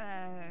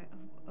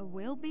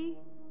 Will be?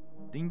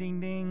 Ding ding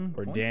ding.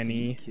 Or Points to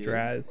Danny you, kid.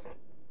 Draz.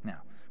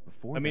 Now,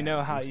 before Let me that,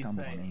 know how we you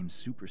stumbled say on it. AIM's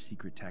super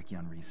secret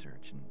tachyon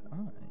research, and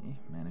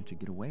I managed to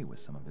get away with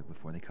some of it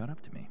before they caught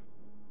up to me.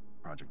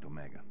 Project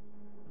Omega.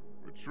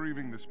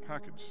 Retrieving this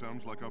package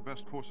sounds like our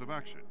best course of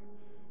action.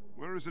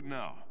 Where is it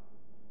now?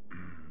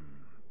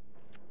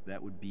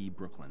 That would be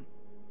Brooklyn.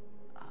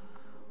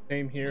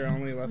 Same here,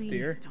 only left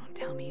ear. Please don't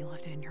tell me you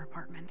left it in your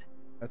apartment.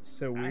 That's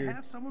so weird. I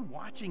have someone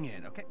watching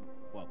it, okay?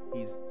 Well,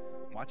 he's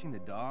watching the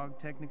dog,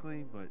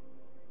 technically, but...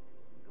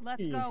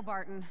 Let's go,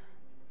 Barton.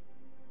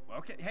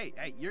 Okay, hey,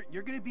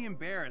 you're gonna be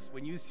embarrassed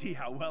when you see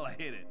how well I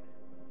hit it.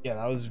 Yeah,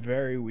 that was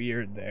very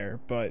weird there,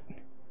 but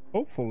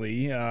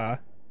hopefully,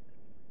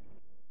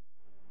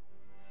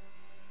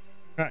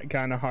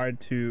 kind of hard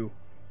to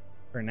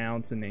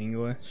pronounce in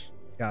English.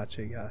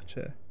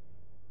 Gotcha.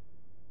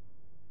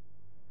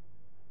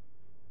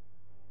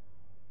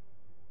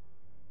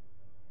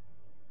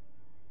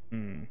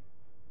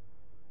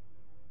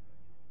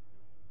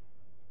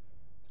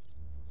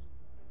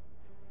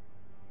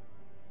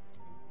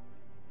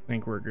 I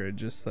think we're good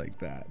just like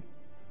that.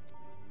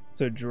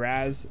 So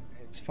Draz,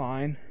 it's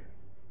fine.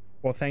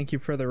 Well, thank you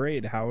for the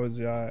raid. How was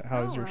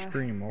your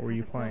stream? What were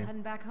you playing?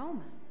 Heading back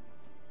home.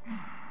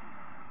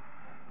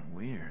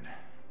 Weird.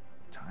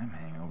 Time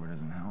hangover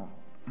doesn't help.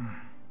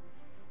 I'm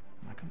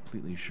not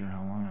completely sure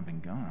how long I've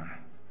been gone.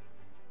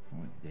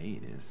 Or what day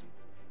it is.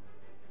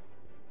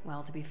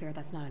 Well, to be fair,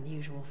 that's not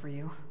unusual for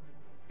you.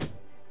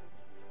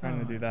 Trying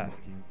to do that.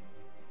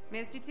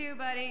 Missed you too,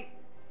 buddy.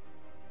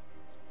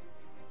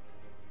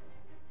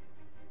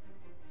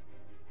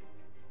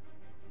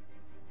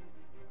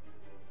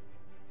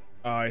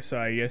 Oh, so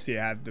I guess you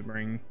had to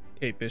bring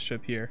Kate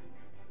Bishop here.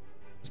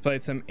 Just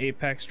played some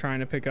Apex trying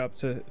to pick up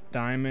to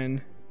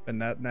Diamond, but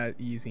not that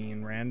easy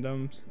in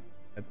randoms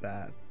at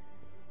that.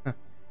 Huh.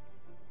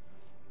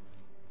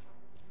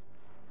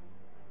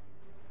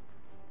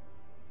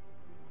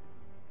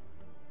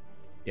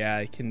 Yeah,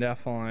 I can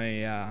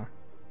definitely, I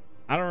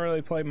don't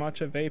really play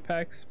much of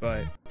Apex,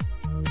 but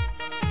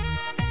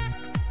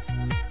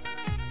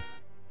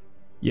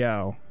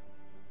yo,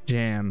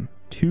 Jam,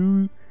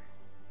 two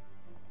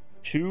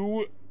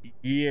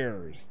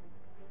years.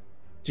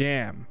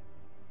 Jam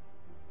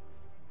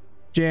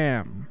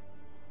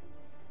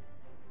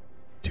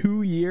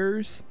 2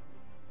 years,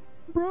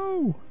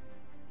 bro.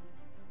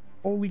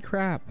 Holy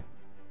crap.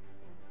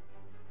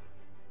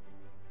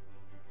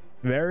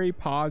 Very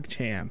pog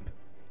champ.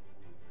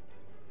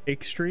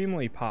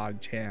 Extremely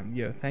pog champ.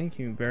 Yo, thank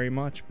you very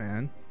much,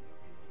 man.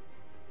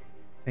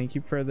 Thank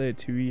you for the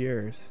 2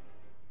 years.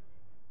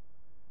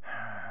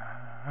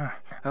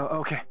 Oh,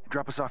 okay.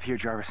 Drop us off here,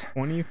 Jarvis.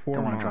 24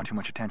 Don't want to months. draw too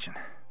much attention.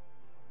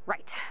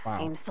 Right.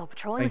 Wow. AIM's still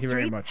patrolling Thank the you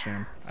very streets. much,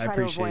 Sam. Let's I try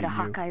appreciate to avoid a you.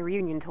 Hawkeye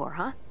reunion tour,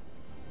 huh?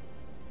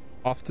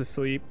 Off to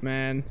sleep,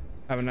 man.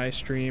 Have a nice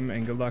stream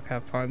and good luck.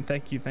 Have fun.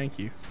 Thank you. Thank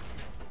you.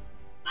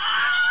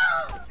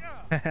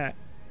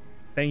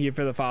 Thank you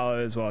for the follow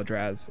as well,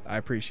 Draz. I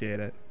appreciate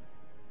it.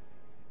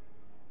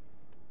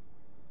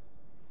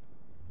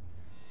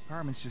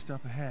 Apartment's just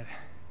up ahead.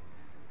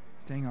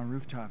 Staying on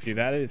rooftops. Dude,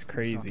 that is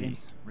crazy.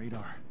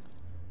 Radar.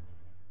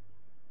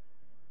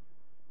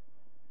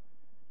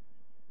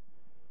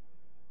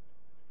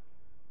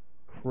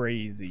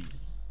 Crazy.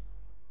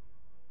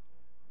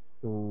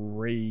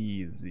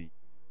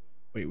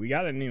 Wait, we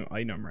got a new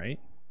item, right?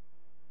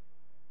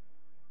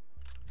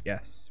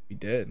 Yes, we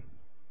did.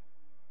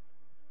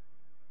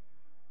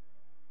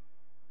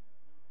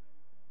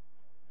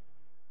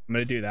 I'm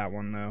gonna do that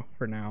one though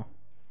for now.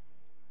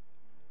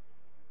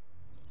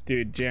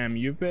 Dude, Jam,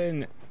 you've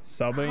been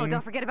subbing. Oh,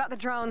 don't forget about the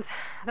drones.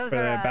 Those for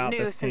are about new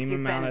the since same you've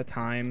amount been, of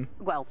time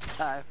well,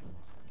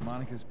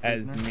 Monica's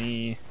as prisoner.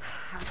 me.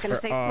 I was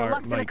gonna say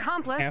reluctant like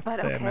accomplice, half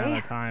but the amount okay.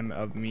 of time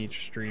of me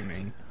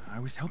streaming. I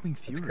was helping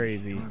Fury. It's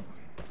crazy. Or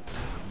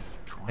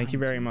Thank you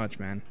very trying to. much,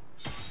 man.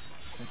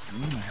 That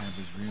dream I had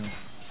was real.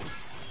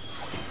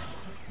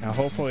 Now,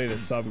 hopefully, the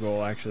sub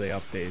goal actually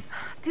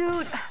updates.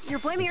 Dude, you're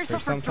blaming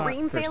yourself for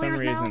dream for some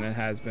failures reason, now? it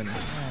has been I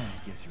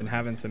guess been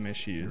having some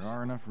issues. There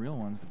are enough real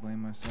ones to blame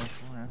myself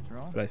for, after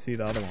all. But I see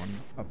the other one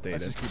Let's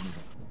updated. just keep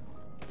moving.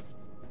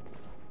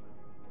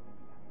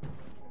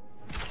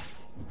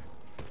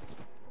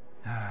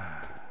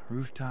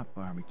 Rooftop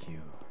barbecue.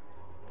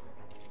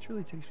 This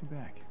really takes me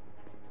back.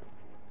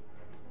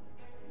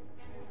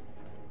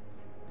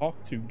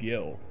 Talk to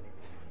Gil.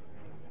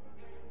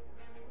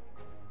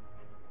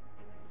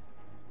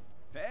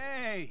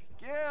 Hey,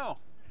 Gil!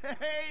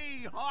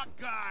 Hey,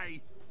 Hawkeye!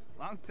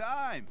 Long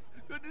time.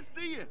 Good to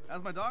see you.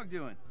 How's my dog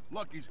doing?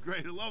 Lucky's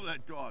great. I love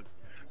that dog.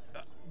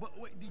 But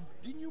wait,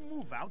 didn't you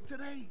move out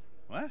today?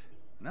 What?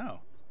 No.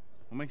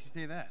 What makes you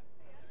say that?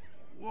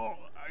 Well,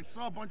 I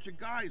saw a bunch of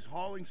guys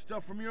hauling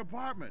stuff from your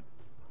apartment.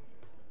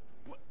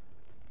 What?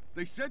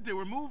 They said they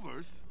were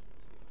movers.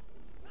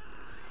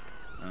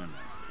 Oh, no.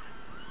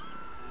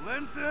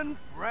 Linton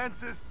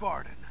Francis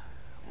Barton.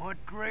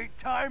 What great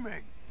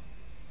timing.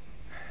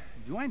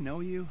 Do I know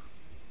you?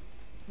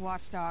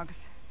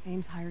 Watchdogs.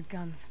 AIM's hired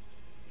guns.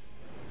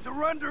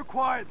 Surrender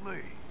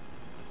quietly,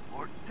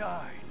 or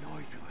die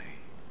noisily.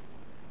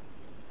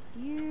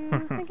 You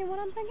thinking what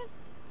I'm thinking?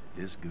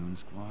 This goon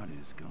squad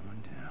is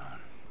going down.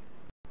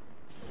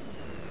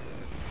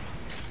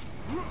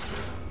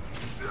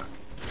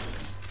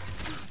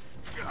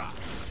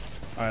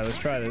 Alright, let's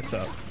try this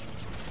up.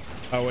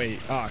 Oh, wait.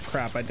 Oh,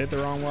 crap. I did the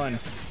wrong one.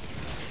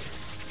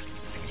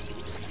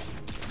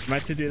 I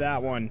meant to do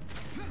that one.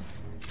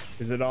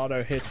 Because it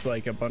auto hits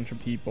like a bunch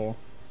of people.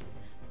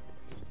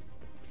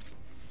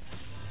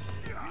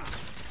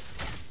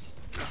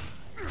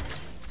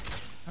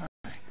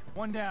 Alright,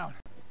 one down.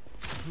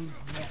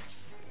 Who's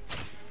next?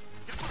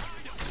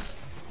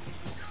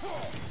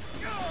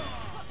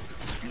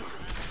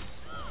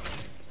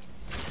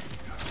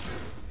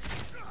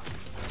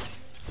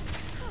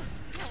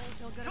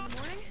 Feel good in the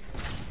morning?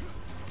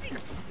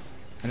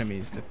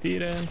 Enemies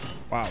defeated.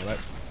 Wow, that...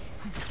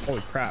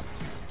 Holy crap.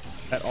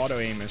 That auto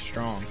aim is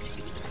strong.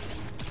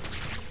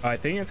 I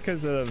think it's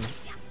because of...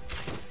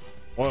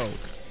 Whoa.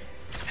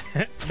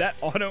 That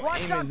auto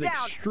aim is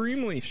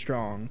extremely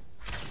strong.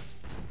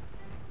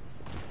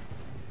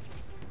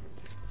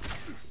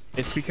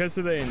 It's because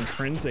of the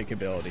intrinsic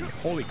ability.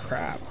 Holy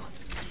crap.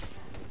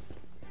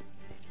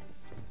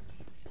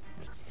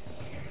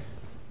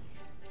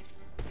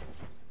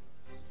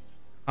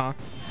 Huh?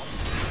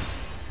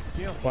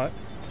 Gil, What?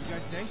 you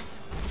guys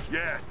safe?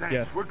 Yeah, thanks.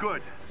 Yes. We're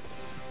good.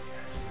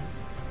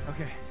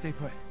 Okay, stay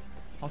put.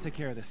 I'll take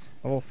care of this.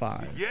 Level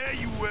 5. Yeah,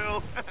 you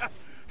will.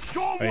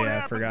 Show 'em Oh what yeah, I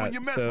happens forgot. when you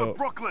mess So with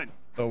Brooklyn.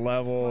 the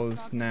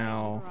levels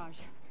now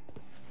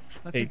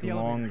Let's take the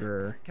elevator.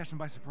 longer Catch them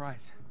by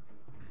surprise.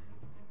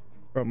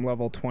 from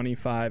level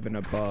 25 and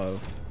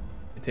above.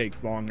 It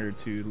takes longer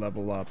to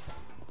level up.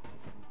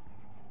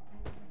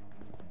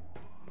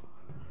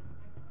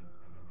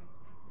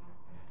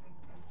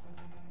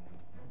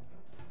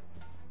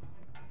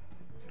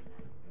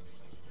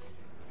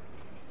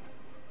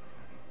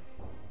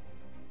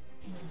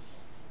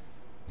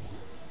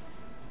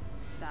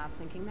 Stop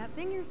thinking that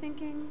thing you're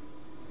thinking.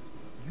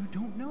 You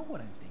don't know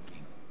what I'm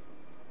thinking.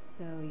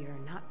 So you're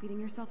not beating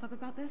yourself up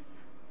about this?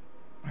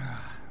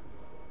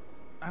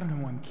 I don't know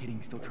who I'm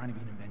kidding, still trying to be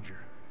an Avenger.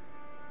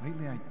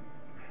 Lately, I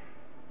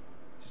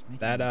just make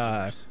that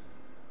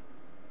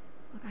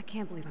Look, I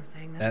can't believe I'm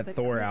saying this. that but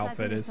Thor criticizing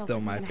outfit is yourself still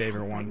isn't my gonna favorite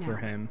help one right for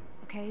now. him.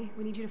 Okay,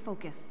 we need you to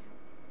focus.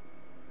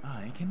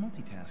 I can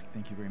multitask,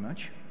 thank you very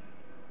much.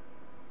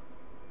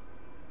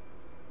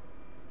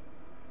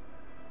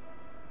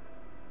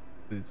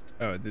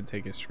 Oh, it did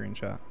take a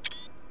screenshot.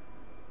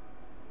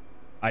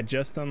 I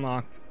just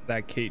unlocked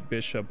that Kate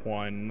Bishop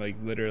one,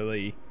 like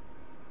literally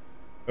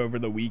over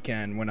the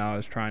weekend when I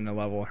was trying to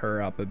level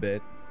her up a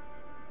bit.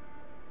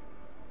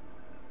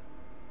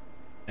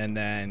 And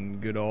then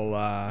good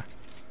old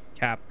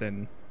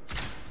Captain,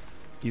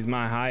 he's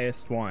my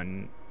highest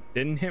one.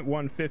 Didn't hit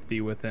 150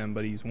 with him,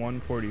 but he's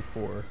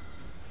 144.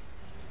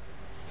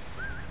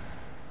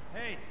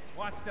 Hey,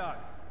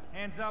 watchdogs,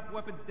 hands up,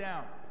 weapons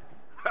down.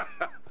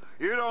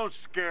 You don't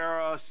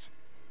scare us.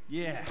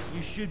 Yeah,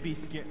 you should be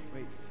scared.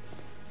 Wait,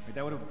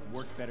 that would have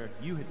worked better if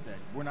you had said,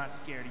 we're not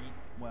scared of you.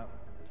 Well,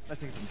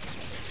 let's take it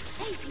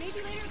from Hey,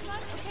 maybe later as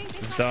much, okay?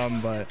 It's dumb,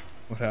 but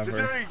whatever.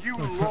 Today you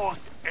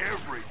lost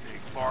everything,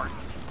 Martin.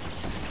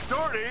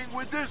 Starting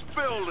with this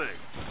building.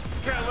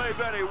 Can't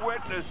leave any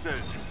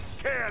witnesses,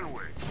 can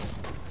we?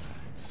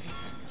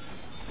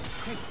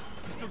 Hey,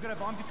 you still good at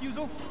bomb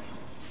defusal?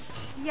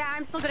 Yeah,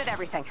 I'm still good at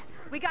everything.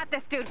 We got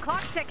this, dude.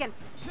 Clock's ticking.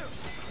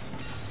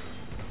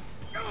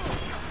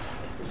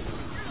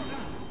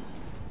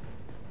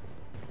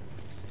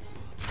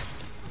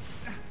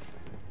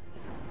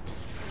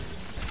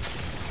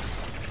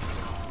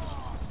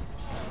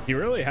 He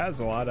really has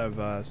a lot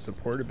of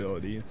support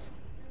abilities.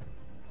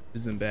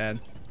 Isn't bad.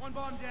 One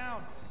bomb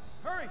down.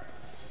 Hurry!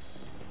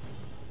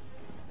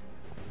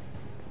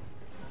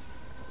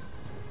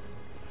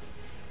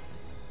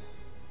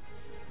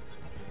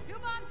 Two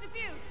bombs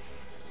defused.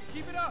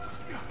 Keep it up.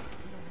 We don't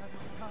have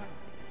much time.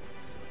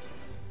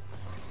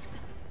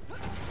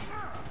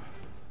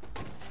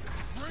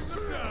 Bring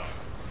them down.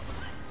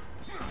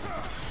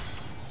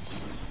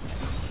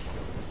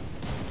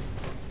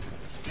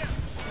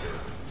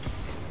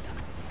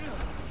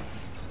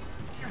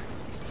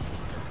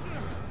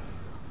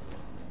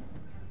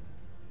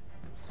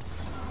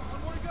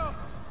 One more to go.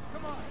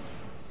 Come on.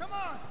 Come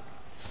on.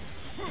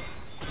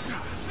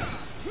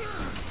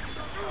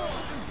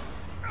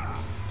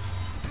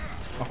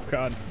 Oh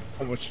god,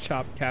 almost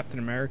chopped Captain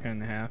America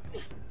in half.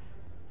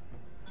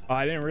 Oh,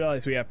 I didn't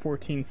realize we have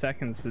 14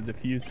 seconds to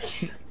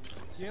defuse.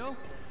 Gil? You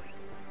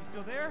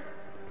still there?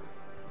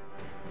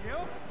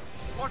 Gil?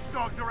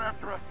 Watchdogs are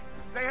after us.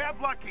 They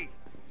have Lucky.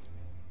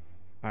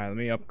 Alright, let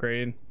me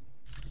upgrade.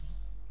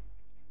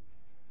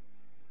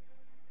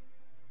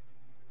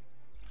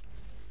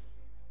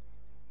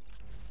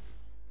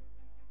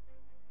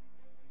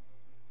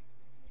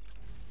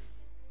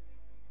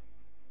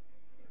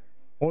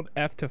 Hold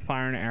F to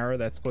fire an arrow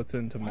that splits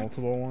into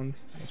multiple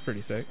ones. That's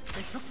pretty sick.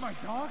 They took my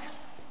dog?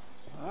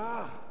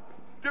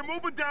 They're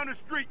moving down the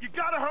street. You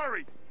gotta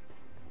hurry.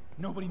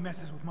 Nobody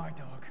messes with my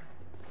dog.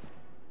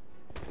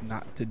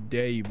 Not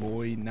today,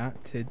 boy.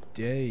 Not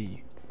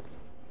today.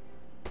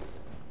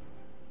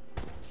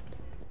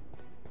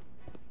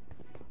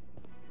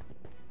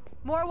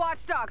 More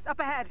watchdogs up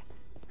ahead.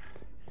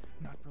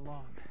 Not for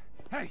long.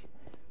 Hey,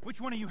 which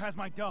one of you has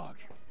my dog?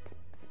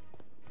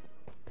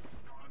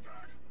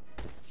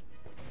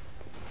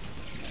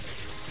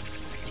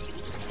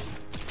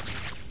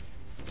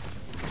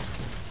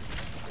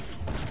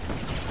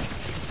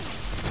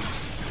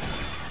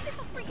 There's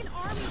a freaking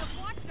army of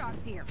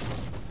watchdogs here.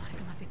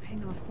 Monica must be paying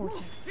them a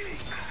fortune.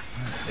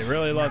 They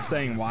really love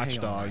saying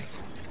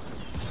watchdogs.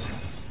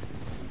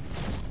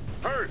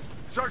 Hey,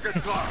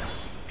 circus clock.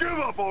 Give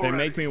up already. They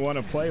make me want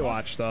to play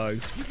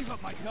watchdogs. You give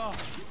up my dog.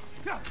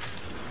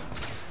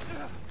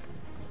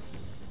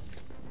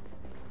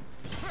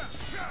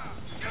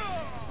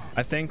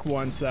 I think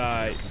once,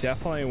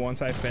 definitely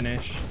once I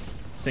finish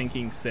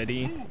Sinking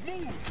City,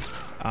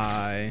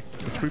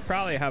 which we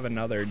probably have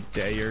another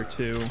day or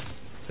two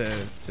to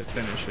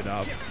finish it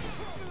up.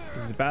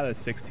 This is about a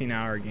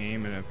 16-hour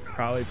game, and I've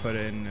probably put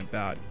in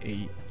about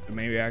 8, so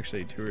maybe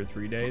actually 2 or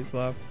 3 days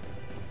left.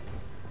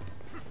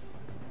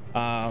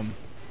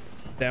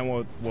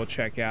 Then we'll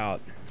check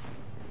out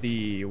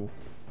the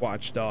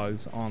Watch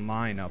Dogs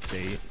Online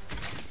update,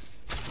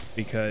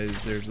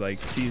 because there's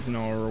like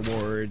seasonal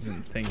rewards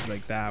and things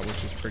like that,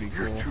 which is pretty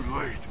cool. You're too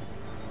late.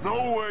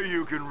 No way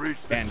you can reach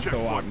the And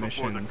co-op checkpoint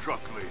before the missions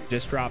truck leaves.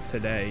 just dropped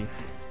today.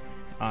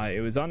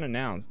 It was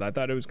unannounced. I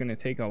thought it was going to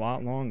take a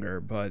lot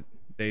longer, but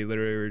they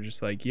literally were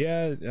just like,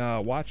 yeah,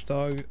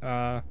 Watchdog, it's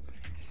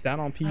out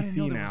on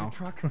PC now. Was a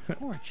truck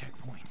or a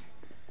checkpoint.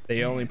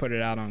 They only put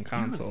it out on You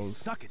consoles, really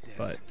suck at this.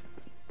 but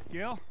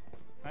Gil,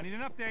 I need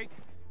an update.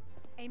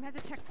 AIM has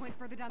a checkpoint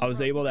further down I the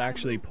was road. able We to gotta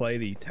actually move. play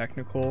the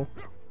technical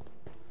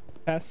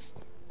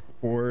test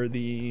for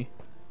the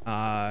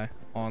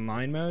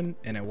online mode,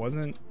 and it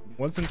wasn't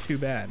too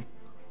bad.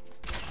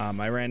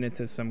 I ran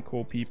into some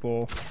cool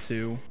people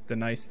too. The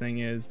nice thing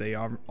is they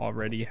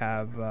already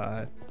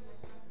have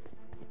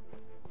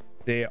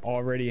they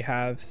already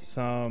have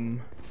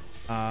some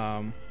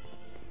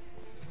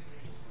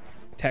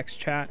text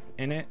chat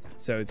in it,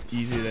 so it's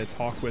easy to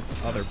talk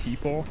with other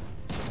people,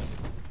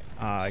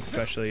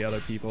 especially other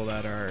people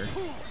that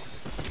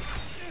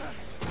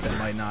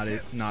might not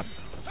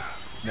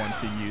want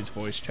to use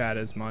voice chat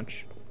as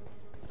much.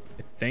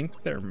 I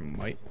think there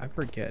might, I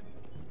forget.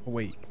 Oh,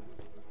 wait,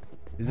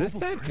 is this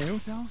that new?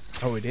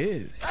 Oh, it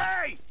is.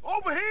 Hey,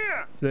 over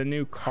here! It's the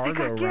new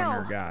cargo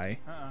runner guy.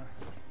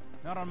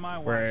 Not on my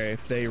watch. Where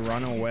if they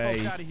run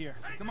away, Out of here.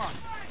 Come on.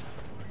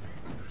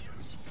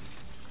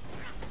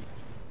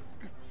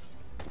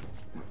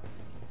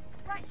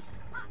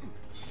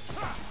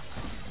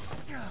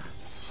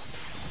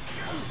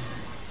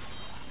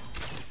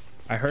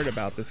 I heard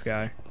about this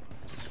guy.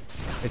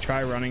 They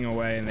try running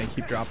away and they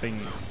keep dropping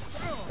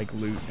like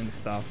loot and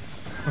stuff.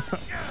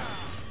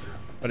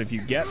 But if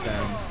you get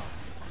them,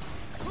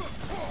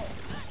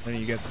 then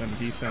you get some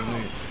decent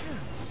loot.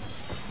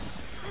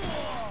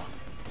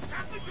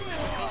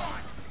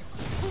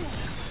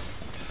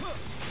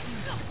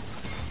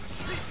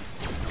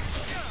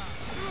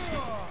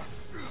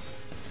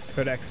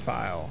 Codex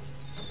file.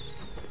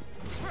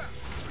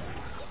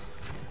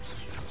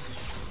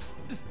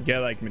 Get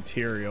like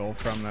material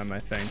from them, I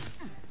think.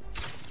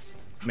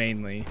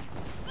 Mainly.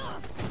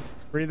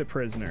 Free the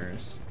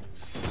prisoners.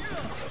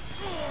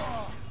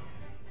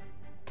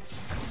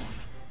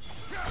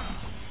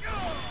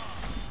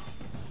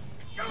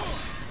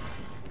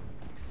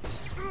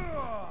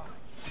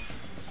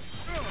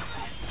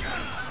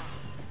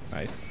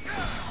 Nice.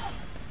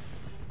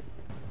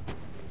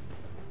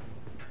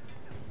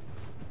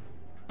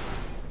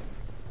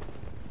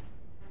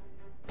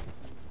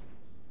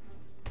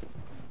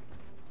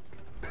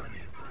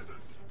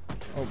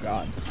 Oh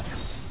God.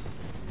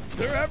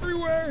 They're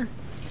everywhere.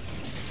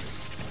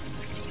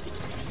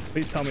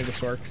 Please tell me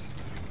this works.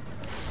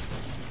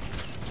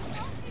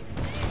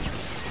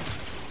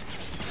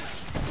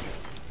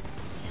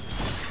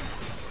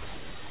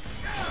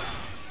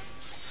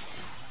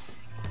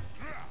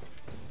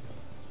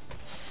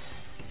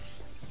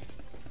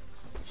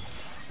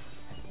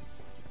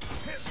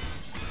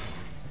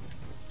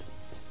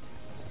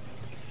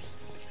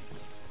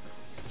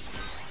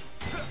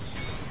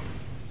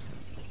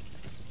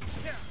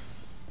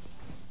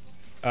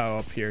 Oh,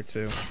 up here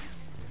too.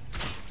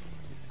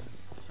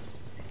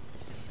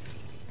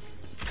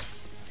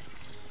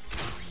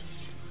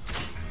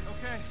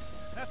 Okay,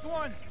 that's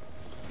one.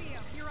 Theo,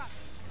 you're up.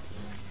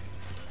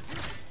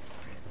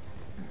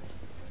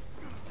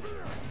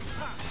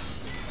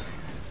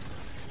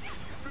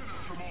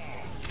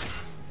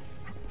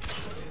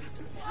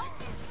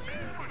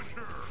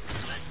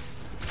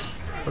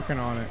 Working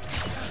on it.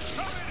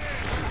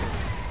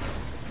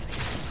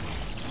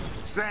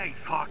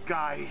 Thanks,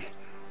 Hawkeye.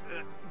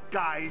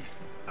 Guys.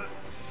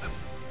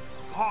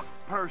 Hawk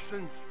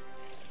persons.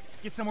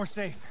 Get somewhere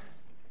safe.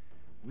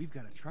 We've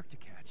got a truck to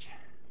catch.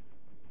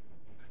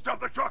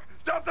 Stop the truck!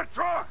 Stop the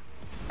truck!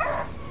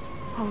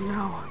 Oh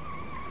no.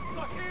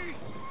 Lucky!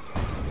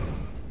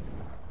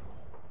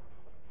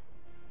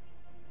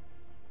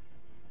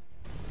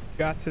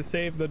 Got to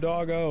save the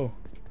doggo.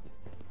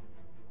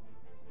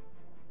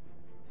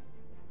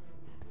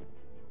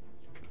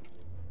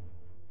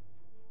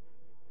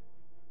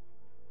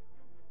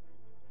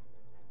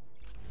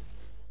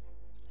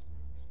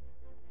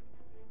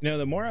 You know,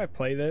 the more I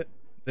play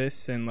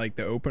this in like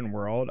the open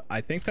world,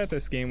 I think that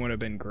this game would have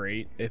been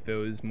great if it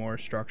was more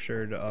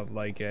structured of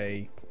like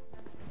a,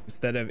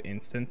 instead of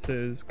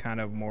instances, kind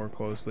of more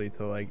closely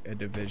to like a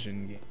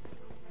Division game,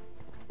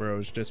 where it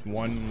was just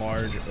one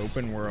large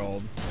open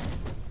world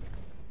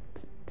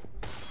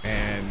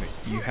and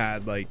you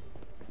had like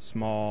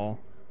small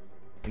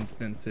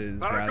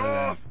instances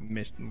rather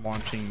than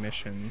launching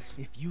missions.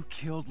 If you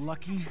killed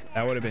Lucky,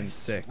 that would have been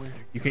sick.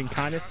 You can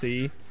kind of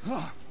see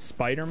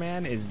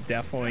Spider-Man is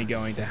definitely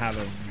going to have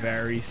a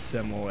very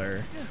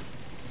similar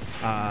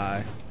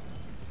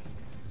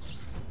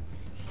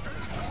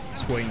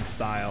swing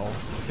style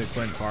to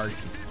Clint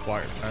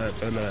Barton.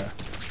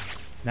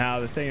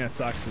 Now the thing that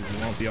sucks is it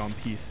won't be on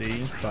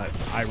PC, but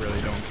I really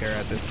don't care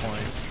at this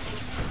point.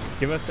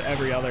 Give us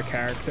every other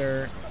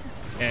character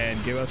and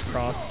give us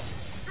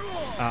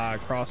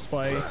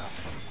crossplay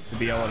to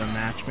be able to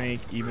matchmake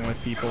even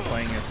with people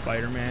playing as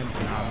Spider-Man,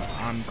 and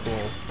I'm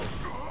cool.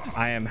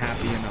 I am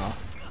happy enough.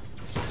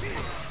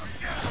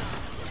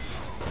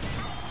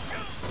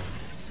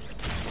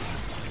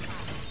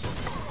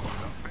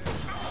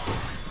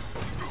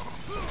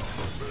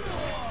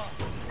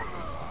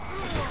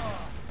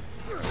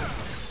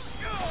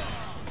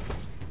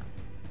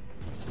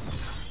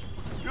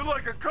 You're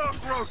like a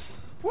cockroach!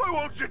 Why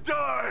won't you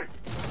die?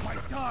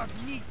 my dog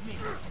needs me.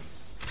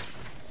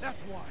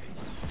 That's why.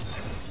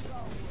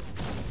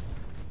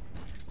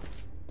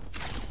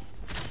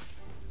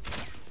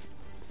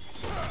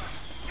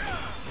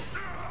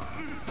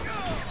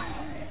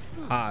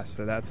 Ah,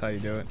 so that's how you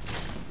do it.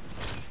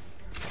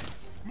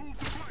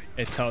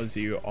 It tells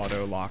you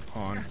auto lock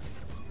on.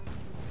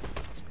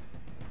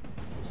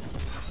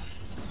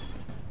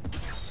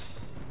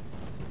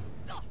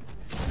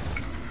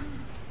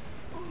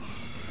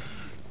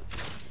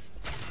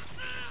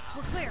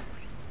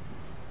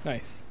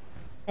 Nice.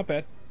 Not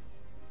bad.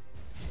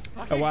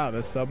 Oh wow,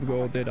 the sub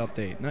goal did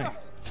update.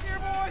 Nice. Here,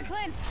 boy!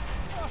 Clint!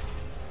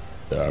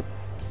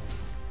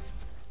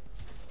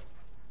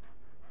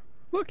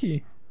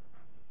 Lucky.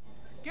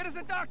 Get us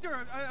a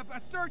doctor,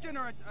 a surgeon,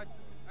 or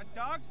a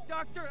dog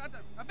doctor,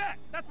 a vet.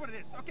 That's what it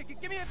is. Okay,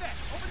 give me a vet.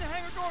 Open the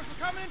hangar doors.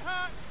 We're coming in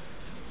hot.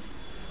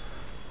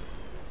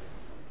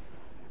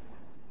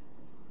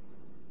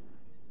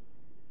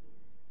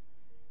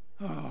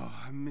 Oh,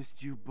 I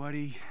missed you,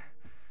 buddy.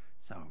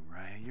 It's all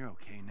right. You're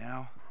okay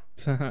now.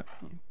 You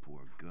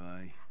poor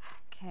guy.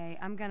 Okay,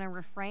 I'm gonna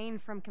refrain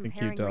from Thank you,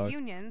 comparing dog.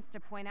 reunions to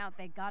point out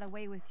they got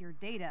away with your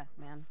data,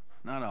 man.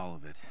 Not all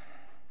of it.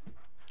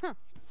 Huh.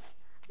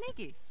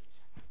 Sneaky.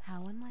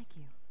 How unlike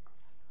you.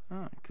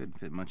 Oh, I couldn't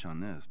fit much on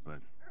this, but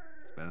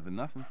it's better than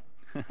nothing.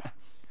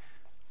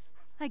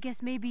 I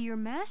guess maybe your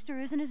master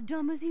isn't as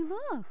dumb as he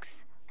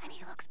looks. And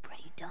he looks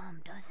pretty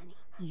dumb, doesn't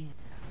he?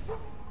 Yeah.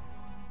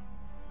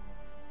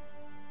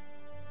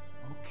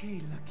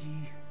 Okay,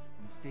 Lucky.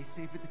 You stay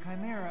safe at the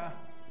Chimera.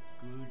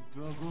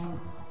 Good doggo.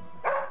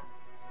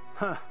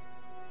 Huh.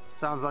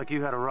 Sounds like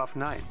you had a rough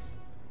night.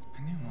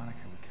 I knew Monica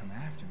would come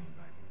after me,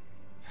 but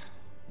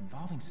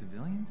involving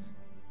civilians?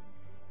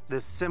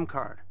 This SIM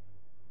card.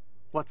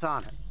 What's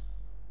on it?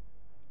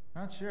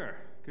 Not sure.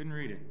 Couldn't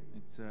read it.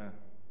 It's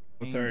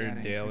What's aimed our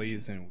at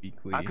dailies and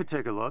weekly? I could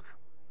take a look.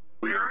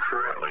 We are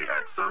currently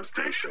at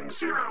substation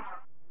 0.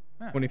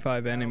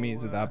 25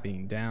 enemies without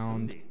being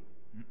downed.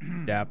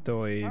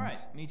 Adaptoids. All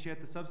right, meet you at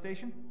the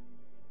substation.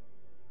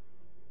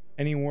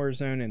 Any war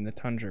zone in the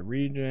tundra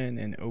region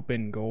and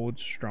open gold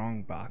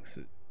strong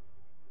boxes.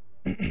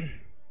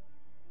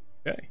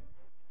 Okay.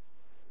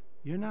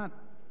 You're not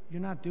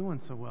doing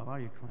so well, are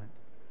you, Clint?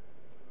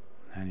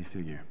 How do you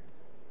figure?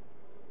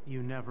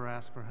 You never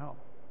ask for help.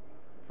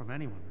 From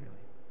anyone, really.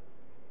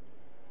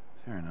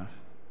 Fair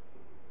enough.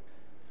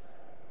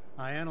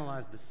 I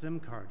analyzed the SIM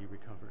card you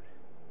recovered.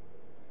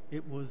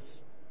 It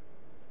was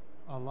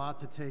a lot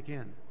to take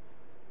in.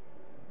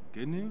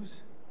 Good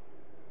news?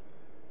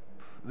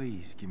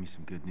 Please give me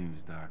some good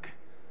news, Doc.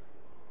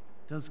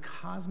 Does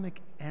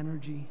cosmic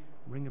energy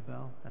ring a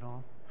bell at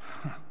all?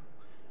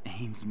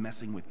 AIM's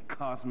messing with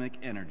cosmic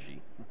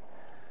energy.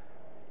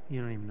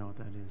 You don't even know what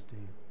that is, do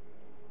you?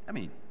 I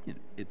mean, you know,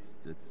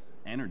 it's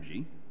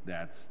energy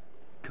that's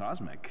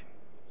cosmic.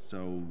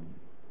 So,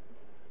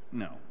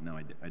 no,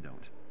 I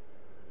don't.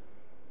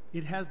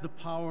 It has the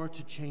power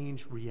to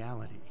change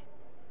reality.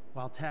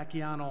 While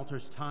tachyon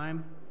alters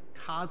time,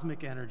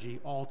 cosmic energy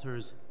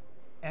alters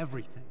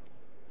everything.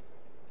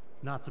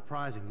 Not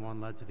surprising, one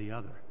led to the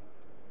other.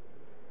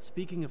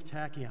 Speaking of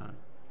tachyon,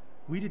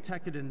 we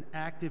detected an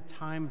active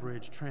time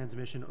bridge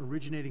transmission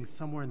originating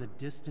somewhere in the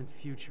distant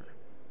future.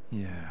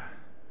 Yeah,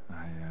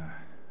 I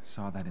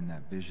saw that in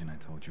that vision I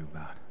told you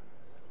about.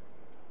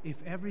 If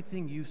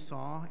everything you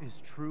saw is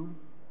true,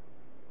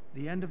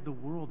 the end of the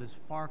world is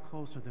far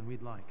closer than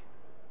we'd like.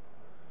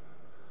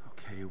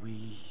 Okay,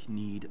 we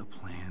need a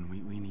plan.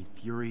 We need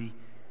fury.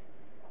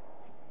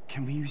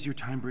 Can we use your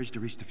time bridge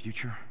to reach the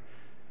future?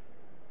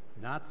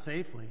 Not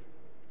safely.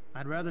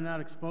 I'd rather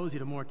not expose you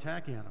to more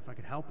tachyon if I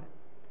could help it.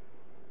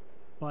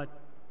 But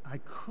I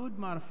could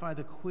modify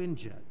the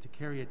Quinjet to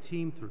carry a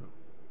team through.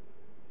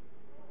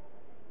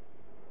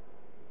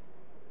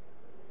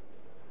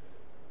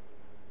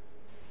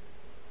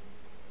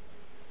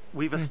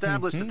 We've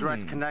established a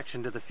direct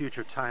connection to the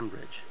future time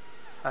bridge.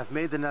 I've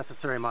made the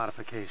necessary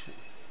modifications.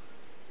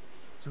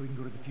 So we can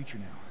go to the future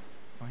now.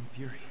 Find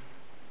Fury.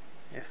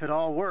 If it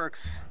all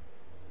works,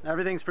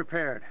 everything's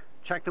prepared.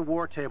 Check the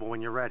war table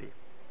when you're ready.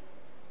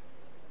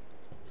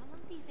 How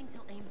long do you think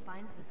till AIM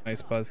finds this?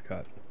 Nice buzz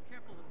cut.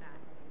 Careful with that.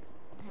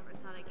 Never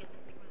thought I'd get to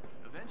take one of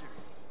these. Avengers.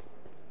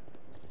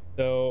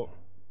 So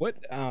what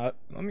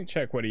let me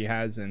check what he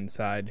has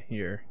inside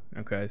here.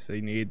 Okay, so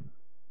you need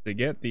to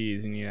get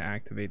these, you need to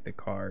activate the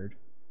card.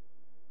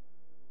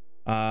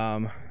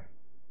 What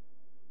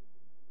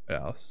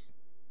else?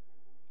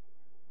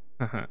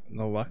 The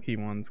lucky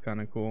one's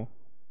kind of cool.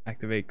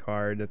 Activate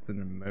card, that's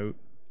an emote.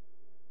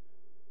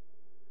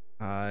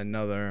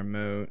 Another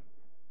emote,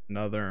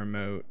 another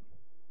emote.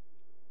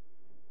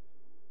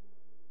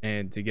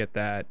 And to get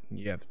that,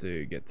 you have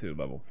to get to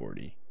level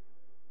 40.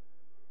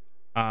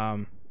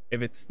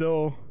 If it's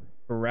still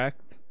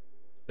correct,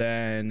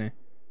 then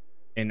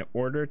in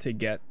order to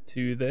get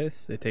to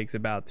this, it takes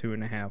about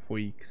 2.5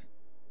 weeks.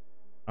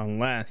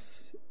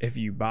 Unless if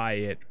you buy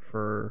it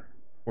for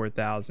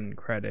 4,000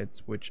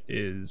 credits, which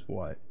is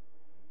what?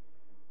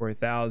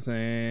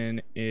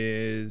 4,000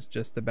 is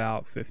just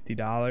about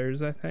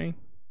 $50, I think.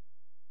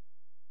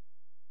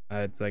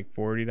 It's like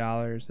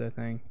 $40, I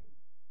think.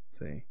 Let's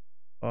see.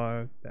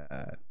 Fuck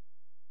that.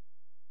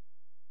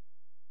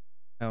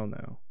 Hell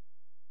no.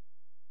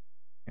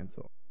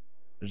 Cancel.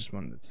 I just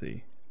wanted to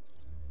see.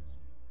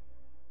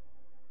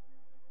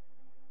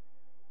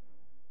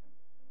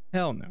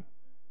 Hell no.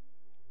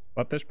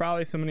 But there's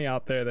probably somebody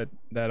out there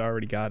that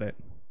already got it.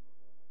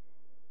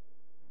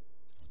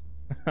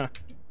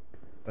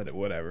 But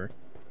whatever.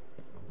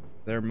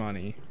 Their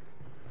money.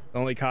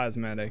 Only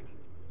cosmetic.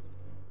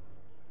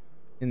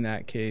 In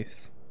that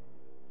case.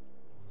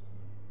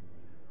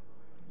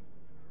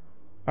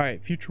 All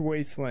right, Future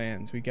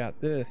Wastelands. We got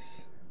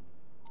this.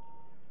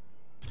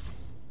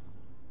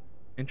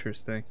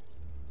 Interesting.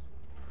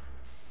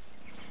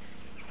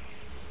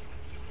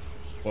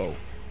 Whoa.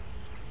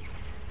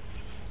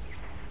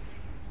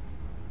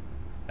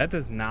 That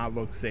does not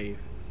look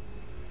safe.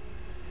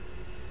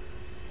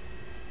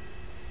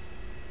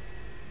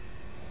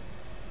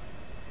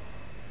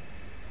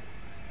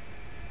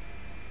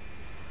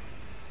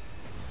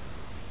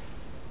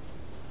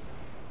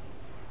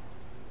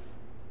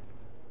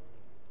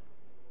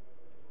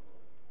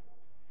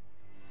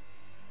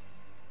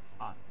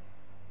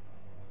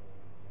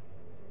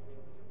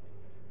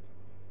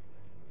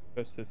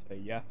 Supposed to say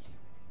yes.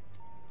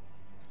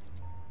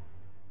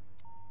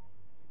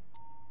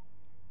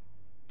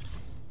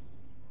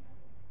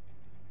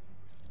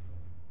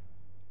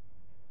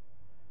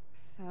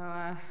 So,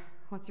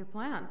 what's your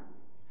plan?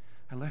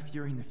 I left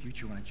Yuri in the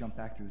future when I jumped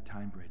back through the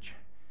time bridge.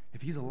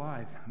 If he's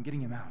alive, I'm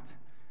getting him out.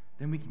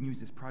 Then we can use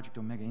this Project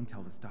Omega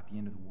intel to stop the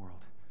end of the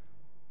world.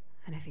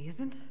 And if he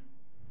isn't?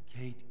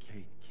 Kate.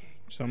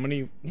 So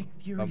many Nick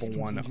Fury's level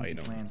 1 contingency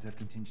items. plans have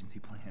contingency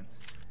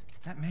plans.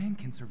 That man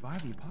can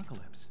survive the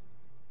apocalypse.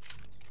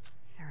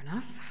 Fair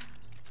enough.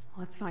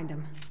 Let's find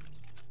him.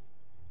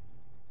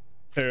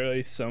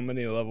 Literally so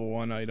many level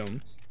 1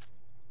 items.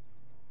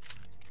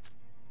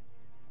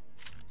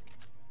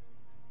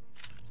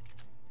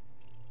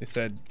 They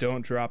said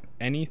don't drop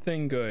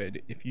anything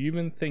good if you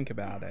even think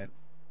about it.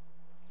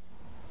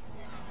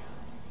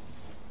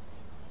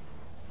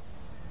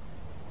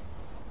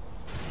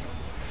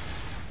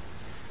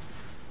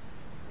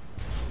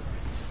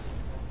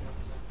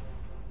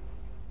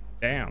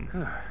 Damn.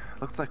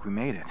 Looks like we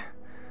made it.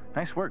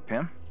 Nice work,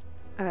 Pim.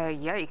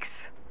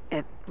 Yikes.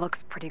 It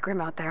looks pretty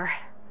grim out there.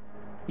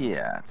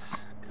 Yeah, it's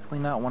definitely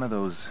not one of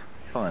those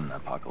fun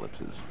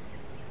apocalypses.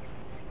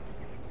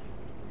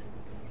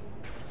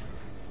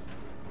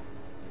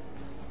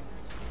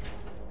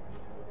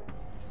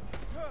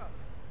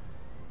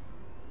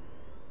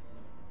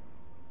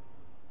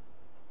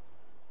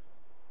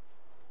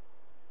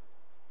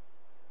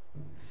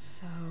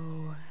 So,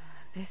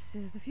 this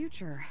is the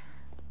future.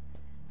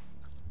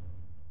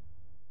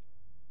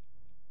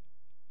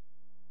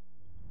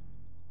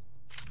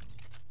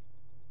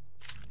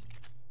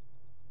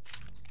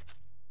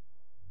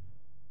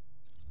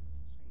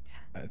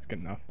 That's good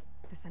enough.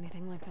 This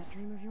anything like that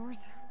dream of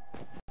yours?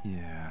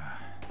 Yeah.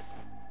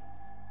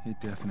 It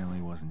definitely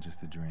wasn't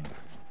just a dream.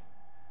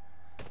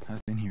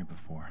 I've been here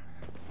before.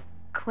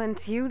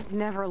 Clint, you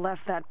never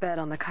left that bed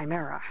on the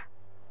Chimera.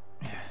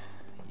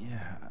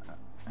 Yeah,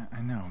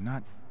 I know.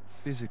 Not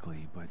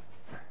physically, but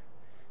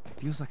it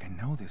feels like I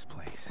know this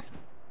place.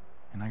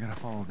 And I gotta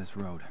follow this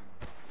road.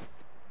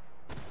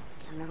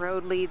 And the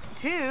road leads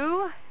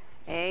to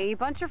a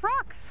bunch of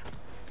rocks.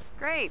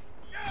 Great.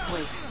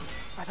 Wait,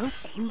 are those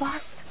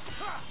aimbots?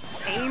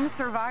 AIM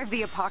survived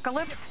the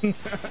apocalypse?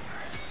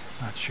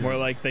 Not sure. More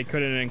like they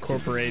couldn't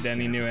incorporate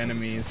any new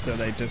enemies, so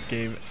they just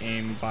gave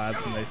AIM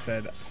bots and they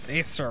said,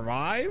 they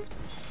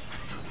survived?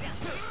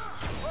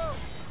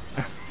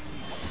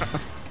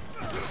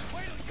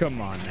 Come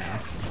on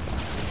now.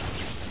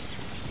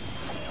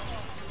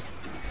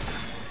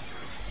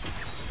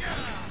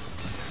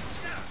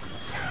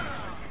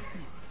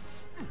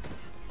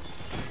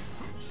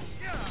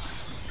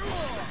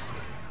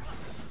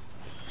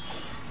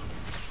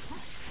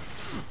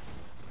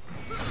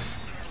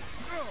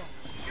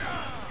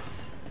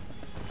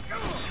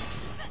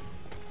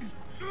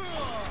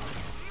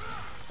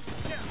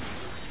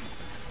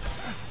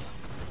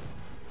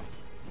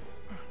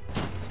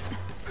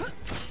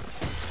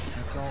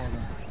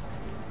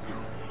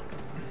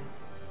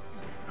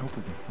 Hope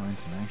we can find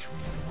some actual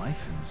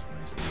life in this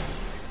place.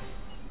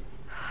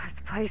 This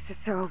place is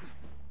so...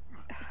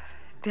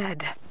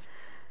 dead.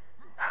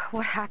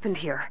 What happened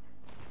here?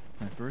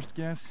 My first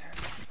guess?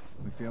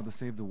 We failed to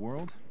save the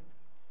world?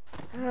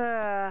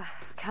 Count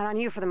on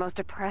you for the most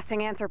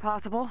depressing answer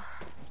possible.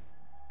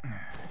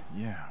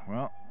 Yeah,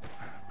 well,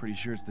 pretty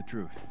sure it's the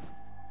truth.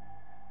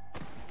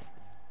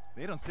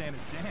 They don't stand a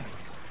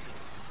chance.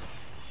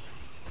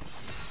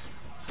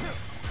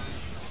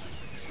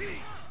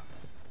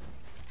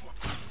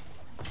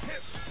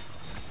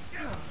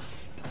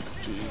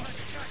 Jeez.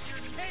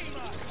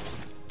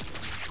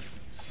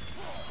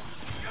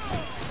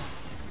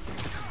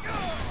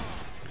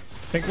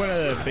 I think one of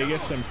the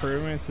biggest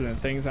improvements and the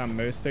things I'm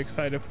most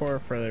excited for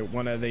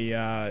one of the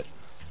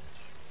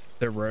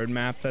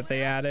roadmap that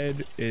they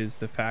added is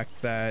the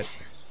fact that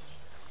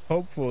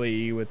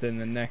hopefully within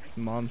the next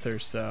month or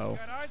so,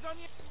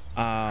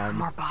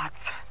 more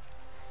bots.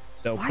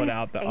 They'll put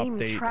out the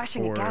update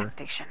trashing a gas for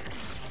station?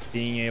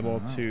 being able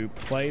to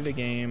play the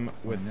game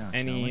with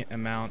any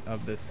amount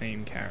of the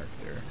same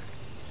character,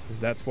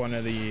 because that's one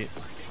of the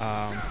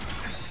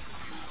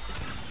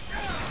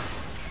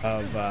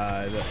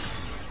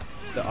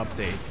the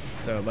updates.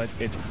 So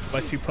it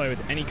lets you play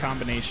with any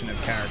combination of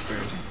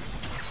characters,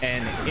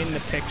 and in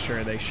the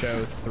picture they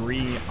show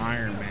 3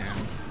 Iron Man.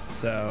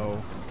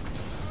 So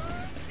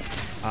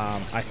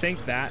I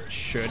think that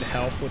should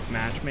help with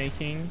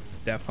matchmaking,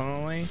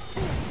 definitely.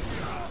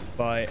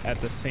 but at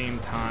the same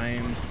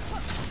time,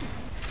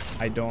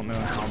 I don't know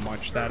how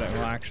much that it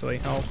will actually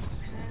help.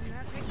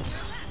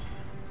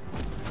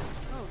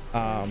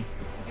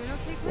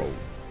 Whoa,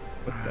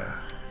 what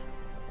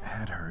the?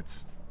 Head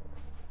hurts.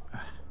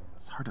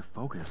 It's hard to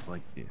focus,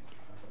 like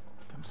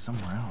I'm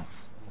somewhere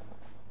else.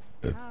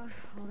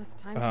 All this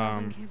time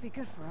traveling can't be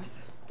good for us.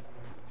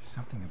 There's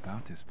something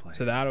about this place.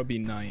 So that'll be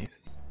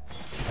nice.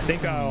 I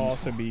think that'll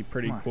also be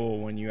pretty cool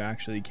when you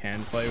actually can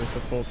play with the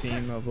full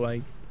team of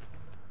like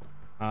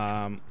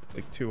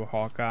 2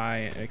 Hawkeye,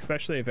 and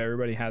especially if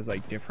everybody has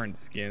like different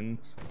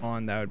skins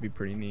on, that would be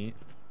pretty neat.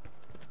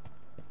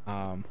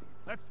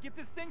 Let's get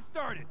this thing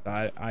started.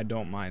 I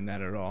don't mind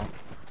that at all.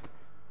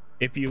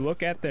 If you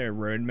look at their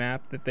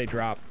roadmap that they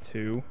dropped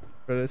too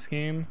for this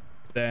game,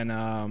 then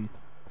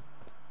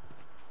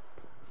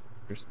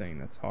interesting,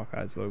 that's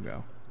Hawkeye's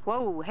logo.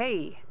 Whoa,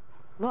 hey,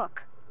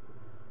 look.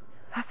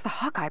 That's the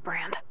Hawkeye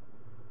brand.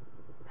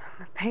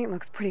 The paint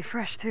looks pretty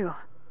fresh too.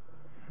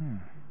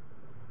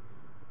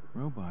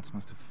 Robots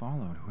must have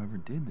followed whoever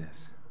did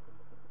this.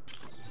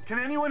 Can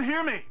anyone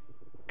hear me?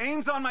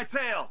 Aim's on my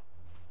tail.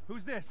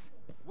 Who's this?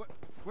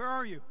 Where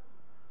are you?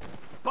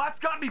 Bot's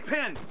got me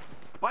pinned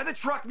by the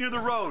truck near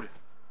the road.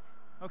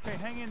 Okay,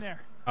 hang in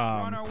there. We're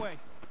on our way.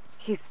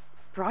 He's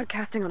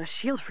broadcasting on a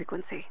shield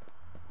frequency.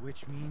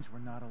 Which means we're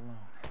not alone.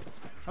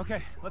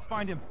 Okay, let's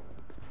find him.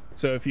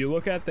 So if you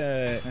look at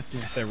the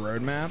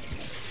roadmap,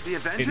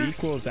 it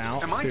equals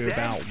out to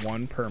about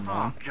 1 per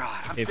month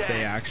if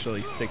they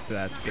actually stick to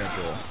that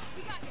schedule.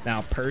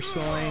 Now,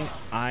 personally,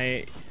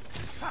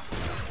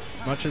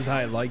 much as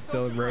I like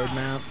the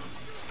roadmap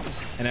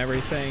and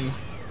everything,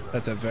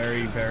 that's a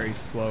very, very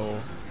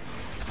slow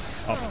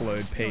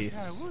upload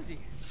pace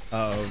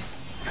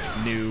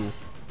of new,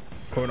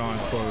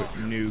 quote-unquote,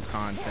 new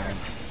content.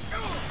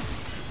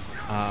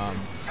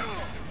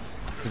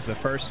 Because the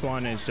first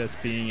one is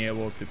just being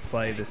able to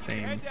play the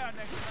same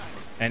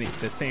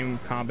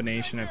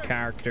combination of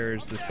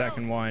characters. The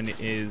second one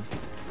is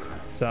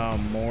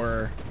some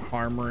more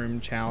harm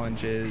room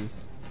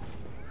challenges.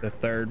 The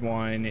third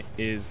one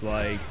is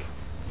like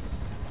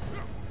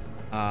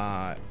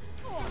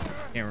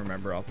can't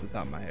remember off the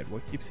top of my head.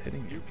 What keeps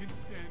hitting me?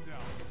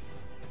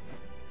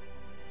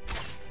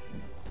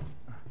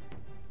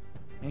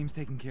 Aim's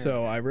taking care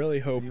So of it. I really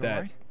hope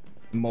that right?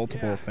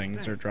 multiple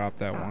things are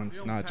dropped at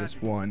once, not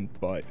just one,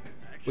 but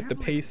with the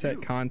pace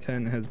that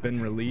content has been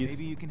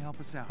released, Maybe you can help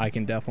us out. I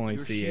can definitely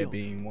Your see it shield,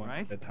 being one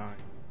right? at a time,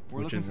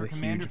 We're which looking is for a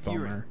Commander huge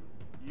Fury. bummer.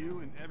 You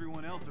and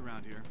everyone else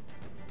around here.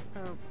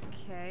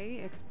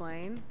 Okay,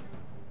 explain.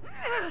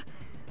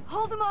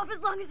 Hold him off as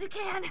long as you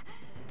can.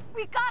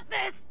 We got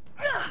this.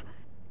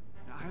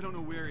 I don't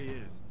know where he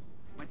is.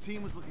 My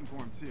team was looking for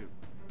him too.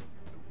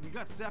 We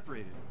got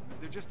separated.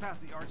 They're just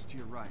past the arch to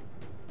your right.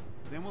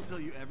 Then we'll tell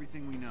you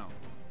everything we know.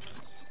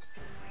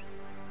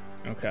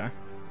 Okay.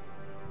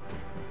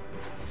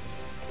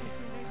 Guess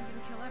the invasion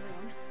didn't kill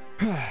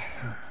everyone.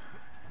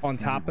 On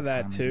top of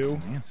that too,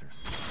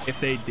 if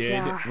they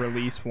did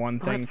release one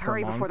thing Let's per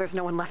hurry before month, there's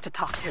no one left to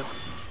talk to.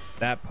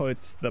 that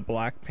puts the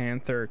Black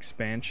Panther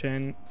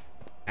expansion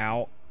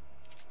out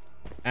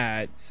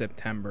at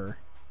September.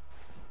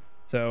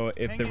 So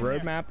if the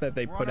roadmap that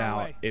they put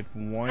out, if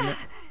one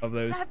of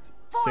those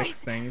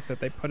 6 things that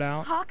they put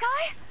out,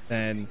 Hawkeye?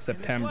 then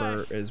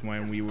September is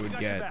when we would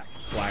get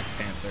Black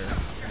Panther.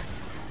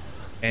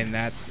 And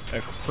that's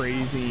a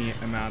crazy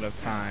amount of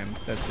time.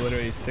 That's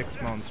literally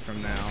 6 months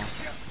from now,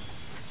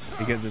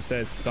 because it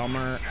says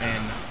summer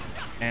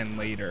and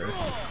later.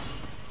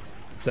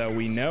 So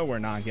we know we're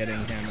not getting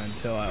him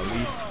until at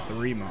least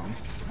 3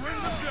 months.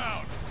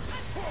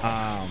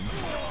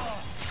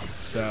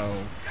 So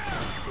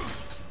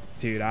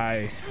dude,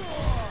 I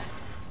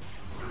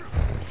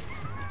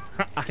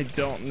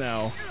don't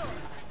know.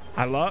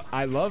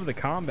 I love the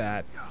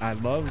combat. I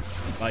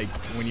love, like,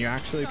 when you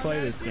actually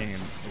play this game,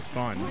 it's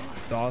fun.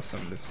 It's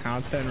awesome. This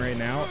content right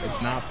now, it's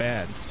not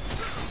bad.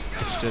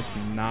 It's just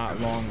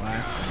not long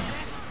lasting,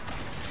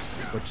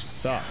 which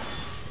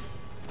sucks.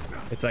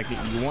 It's like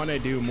you want to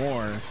do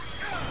more,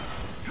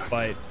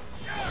 but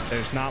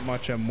there's not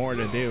much of more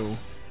to do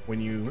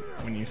when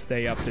you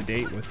stay up to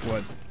date with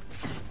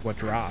what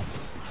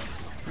drops.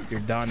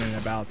 You're done in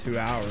about 2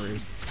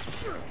 hours,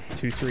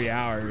 2-3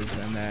 hours,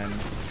 and then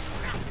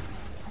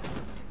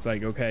it's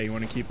like, okay, you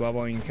want to keep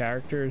leveling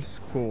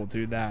characters? Cool,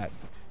 do that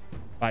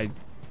by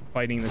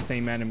fighting the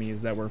same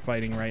enemies that we're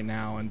fighting right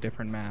now on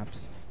different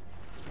maps.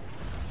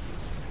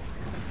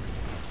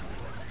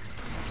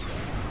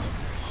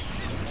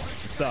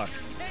 It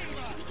sucks.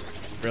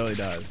 It really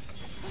does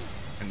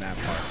in that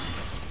part.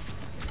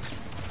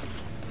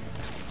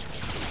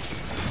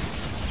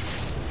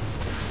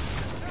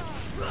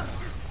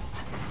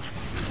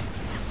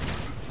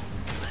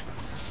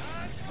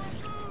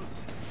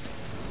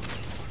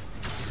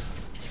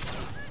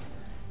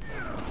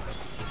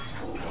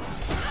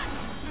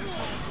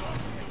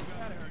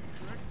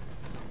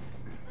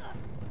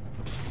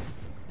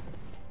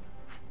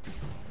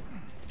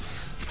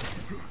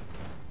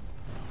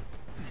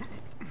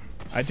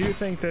 I do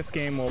think this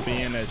game will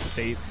be in a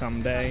state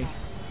someday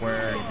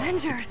where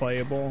Avengers. it's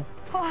playable.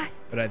 What?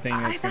 But I think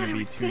it's going to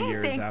be 2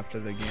 years things. after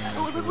the game is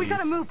Oh, look, we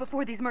gotta released. move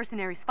before these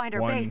mercenaries find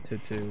our 1 base. to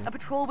 2. A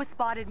patrol was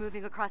spotted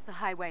moving across the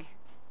highway.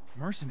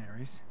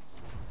 Mercenaries?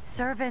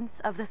 Servants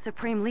of the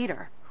Supreme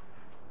Leader.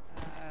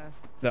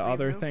 The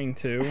other thing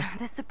too.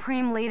 The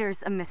Supreme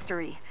Leader's a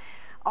mystery.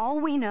 All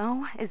we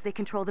know is they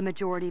control the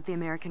majority of the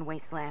American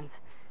wastelands.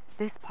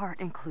 This part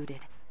included.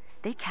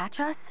 They catch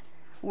us,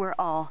 we're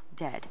all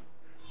dead.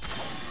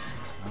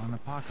 Not an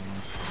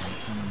apocalypse.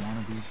 I'm gonna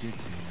want to be a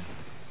dictator.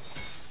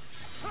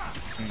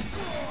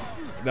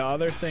 The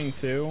other thing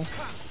too,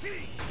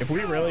 if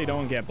we really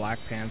don't get Black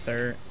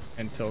Panther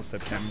until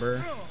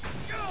September,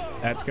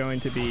 that's going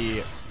to be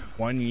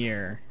 1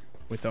 year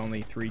with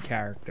only 3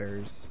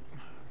 characters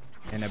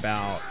and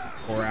about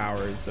 4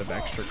 hours of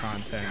extra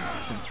content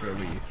since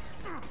release.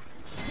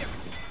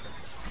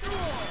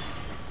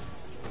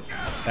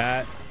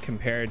 That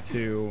compared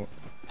to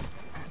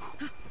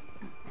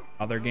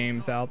other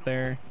games out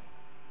there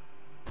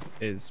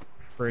is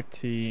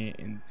pretty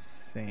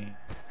insane.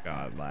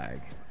 God,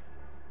 lag.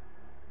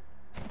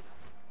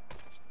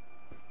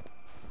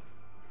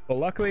 But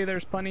luckily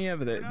there's plenty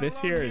of it.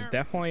 This year is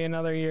definitely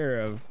another year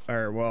of,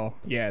 or well,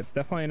 yeah, it's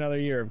definitely another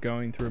year of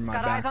going through my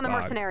Got eyes on the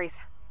backlog mercenaries.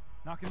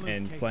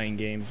 and playing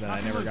games that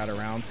I never got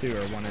around to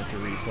or wanted to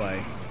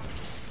replay.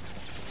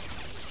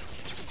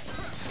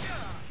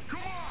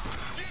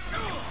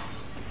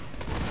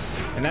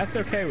 And that's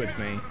okay with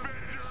me,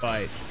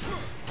 but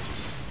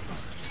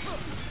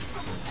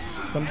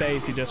some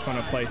days you just want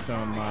to play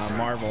some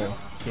Marvel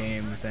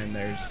games, and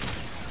then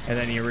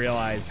you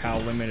realize how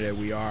limited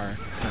we are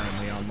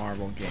currently on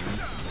Marvel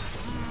games.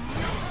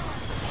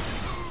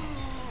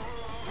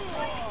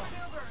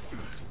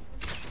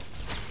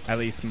 At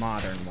least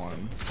modern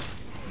ones.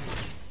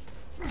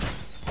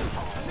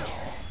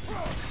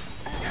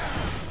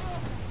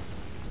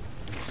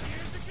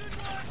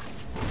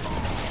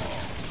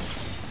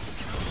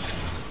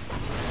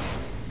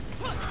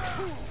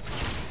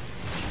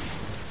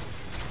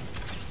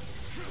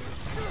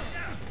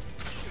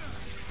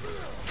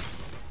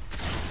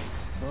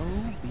 Bow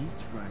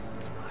beats rifle.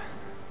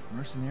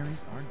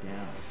 Mercenaries are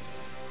down.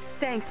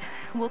 Thanks.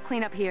 We'll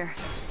clean up here.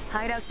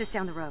 Hideout's just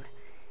down the road.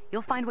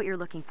 You'll find what you're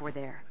looking for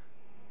there.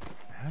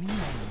 How do you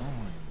know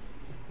I'm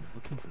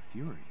looking for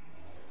Fury?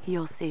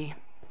 You'll see.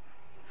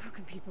 How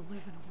can people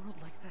live in a world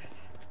like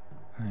this?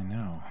 I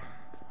know.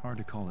 Hard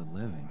to call it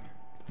living.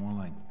 More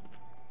like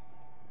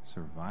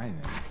surviving.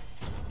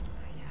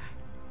 Yeah.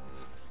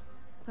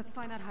 Let's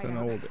find that It's an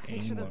hideout. old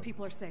Make sure those aim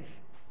people are safe.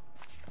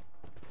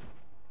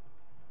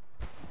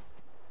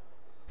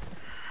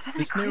 Doesn't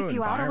This it creep new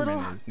you out a little?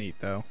 environment is neat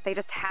though. They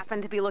just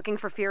happen to be looking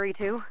for Fury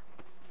too. When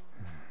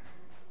it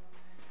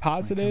comes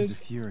Positives,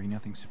 to Fury,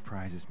 nothing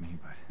surprises me,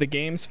 but the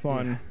game's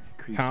fun, yeah, it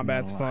creeps me out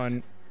combat's a lot.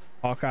 fun,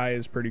 Hawkeye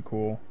is pretty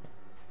cool.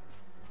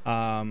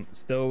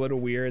 Still a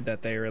little weird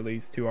that they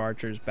released 2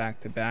 archers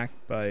back to back,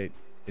 but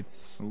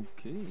it's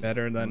okay.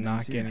 better than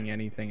not Here. getting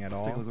anything at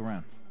Let's take a all. look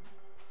around.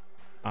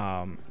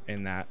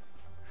 In that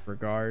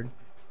regard,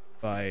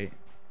 but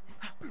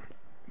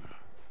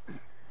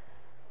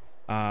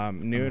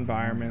new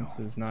environments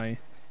is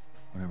nice.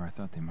 Whatever I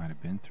thought they might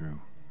have been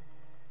through,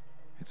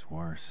 it's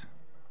worse.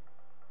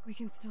 We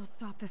can still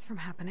stop this from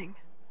happening.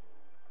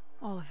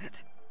 All of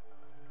it.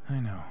 I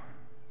know.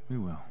 We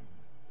will.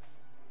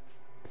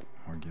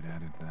 Or get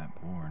added to that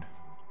board.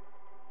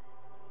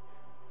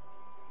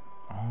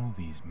 All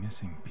these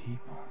missing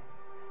people.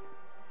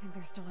 Think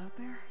they're still out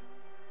there?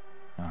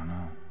 I don't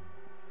know.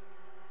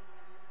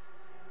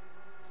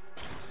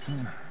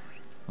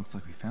 Looks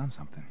like we found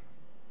something.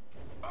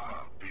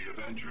 The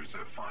Avengers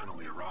have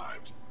finally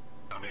arrived.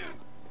 Come in.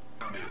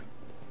 Come in.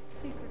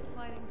 Secret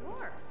sliding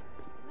door.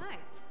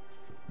 Nice.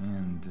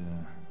 And,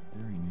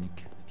 very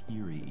Nick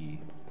Fury-y.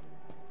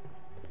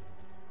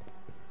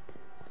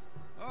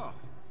 Oh,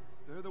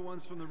 they're the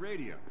ones from the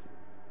radio.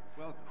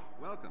 Welcome,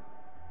 welcome.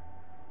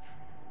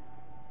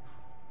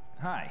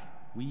 Hi,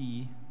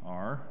 we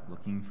are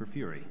looking for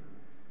Fury.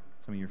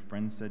 Some of your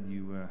friends said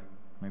you,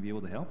 might be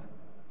able to help?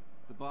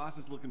 The boss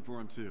is looking for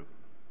him too.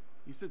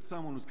 He said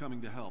someone was coming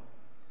to help.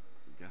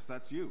 Guess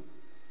that's you.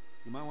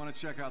 You might want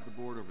to check out the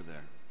board over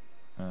there.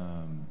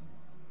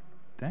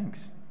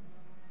 Thanks.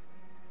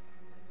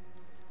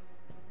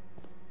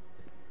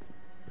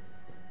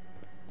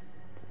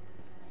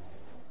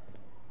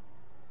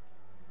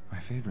 My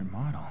favorite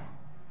model.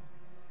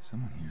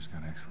 Someone here's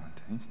got excellent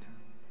taste.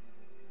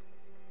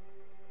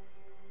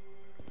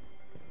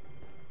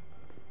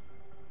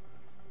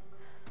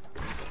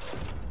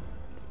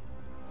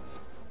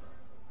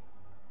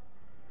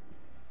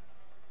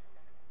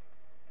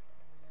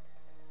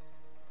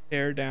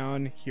 Tear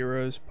down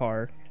Heroes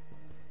Park.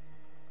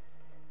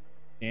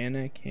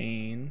 Anna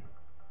Kane.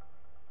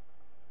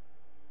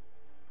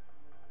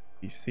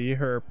 If you see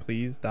her,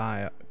 please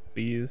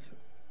please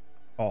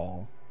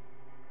call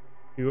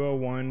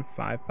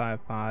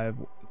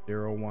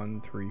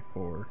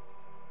 201-555-0134.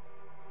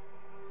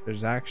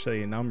 There's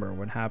actually a number.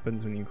 What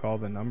happens when you call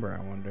the number,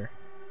 I wonder?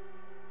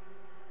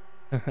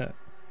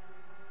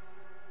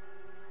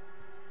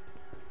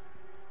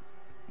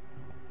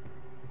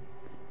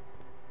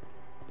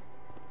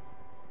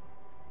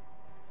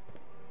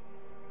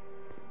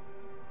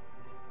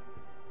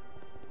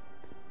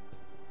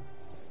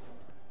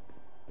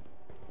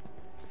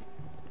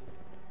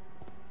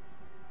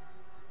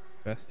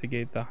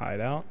 Investigate the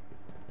hideout.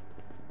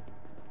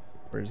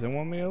 Where does it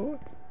want me to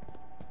look?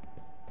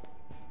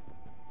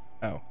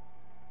 Oh.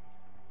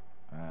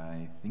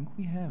 I think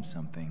we have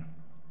something.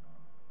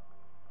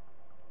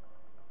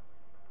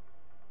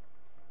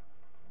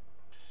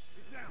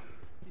 Get down.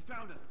 He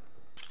found us.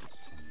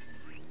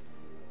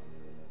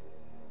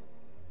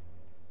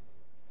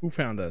 Who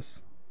found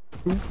us?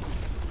 Who?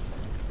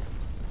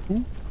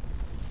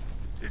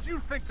 Did you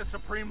think the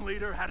Supreme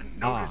Leader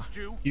hadn't Ah, noticed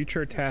you?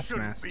 future You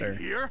Taskmaster. shouldn't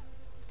be here.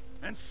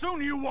 And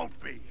soon you won't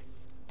be.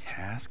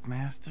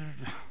 Taskmaster?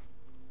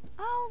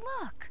 Oh,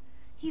 look.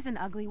 He's an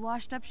ugly,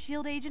 washed-up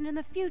S.H.I.E.L.D. agent in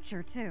the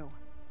future, too.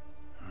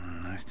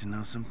 Nice to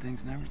know some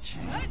things never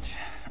change.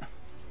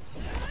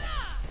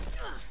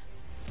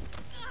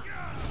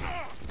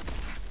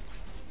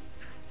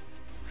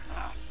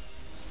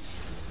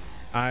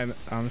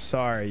 I'm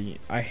sorry.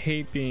 I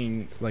hate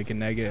being like a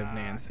negative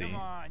Nancy.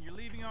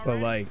 But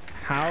like,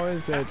 how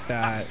is it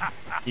that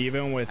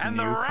even with And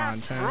new the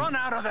rats content, run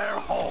out of their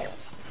hole.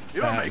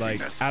 You're that making like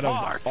this out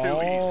far of too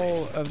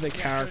all easy. of the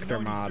character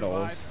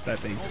models that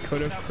they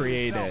could have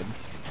created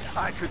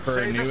I could for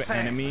a say the new same.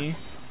 enemy,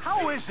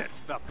 How is it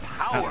the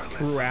powerless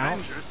throughout-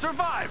 Avengers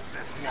survived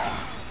this long?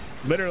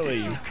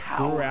 literally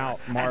Cower throughout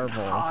and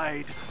Marvel,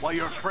 hide while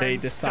your they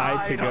friends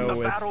decide to died on go the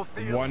with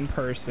battlefield? one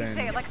person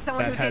Say it like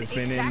someone that who has did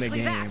been in the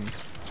exactly that. game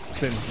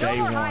since No day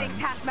more one. hiding,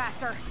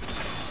 Taskmaster.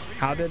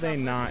 How did they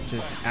not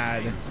just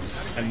add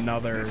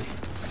another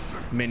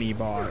mini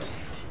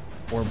boss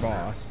or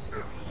boss?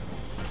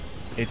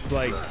 It's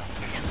like,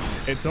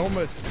 it's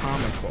almost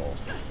comical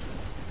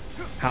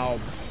how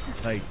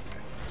bad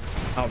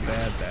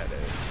that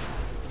is.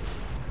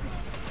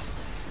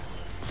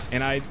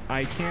 And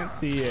I can't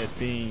see it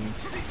being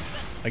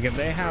like, if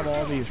they have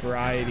all these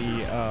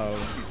variety of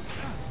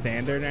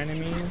standard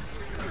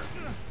enemies,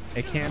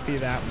 it can't be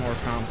that more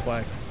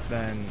complex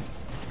than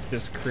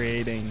just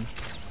creating,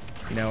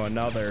 you know,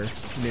 another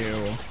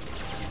new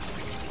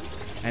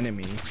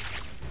enemy,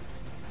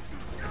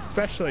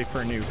 especially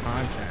for new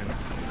content.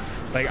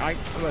 Like,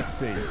 let's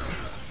see.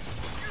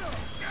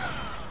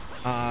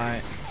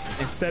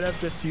 Instead of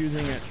just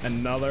using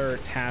another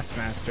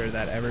Taskmaster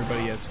that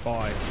everybody has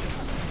fought,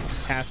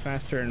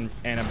 Taskmaster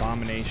and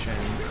Abomination,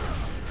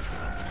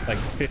 like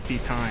 50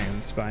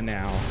 times by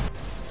now,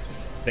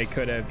 they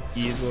could have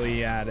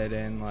easily added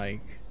in,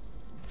 like...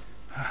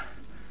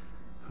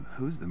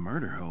 Who's the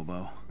murder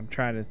hobo? I'm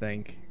trying to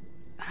think.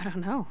 I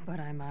don't know,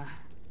 but I'm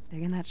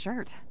digging that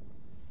shirt.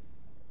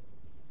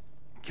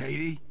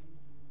 Katie?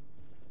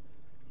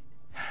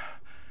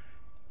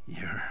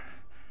 You're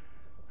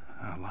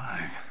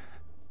alive.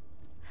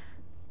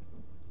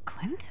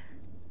 Clint?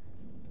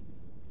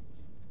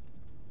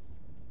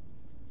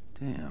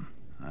 Damn,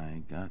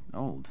 I got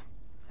old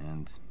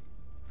and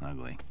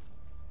ugly.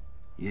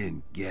 You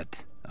didn't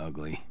get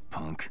ugly,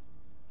 punk.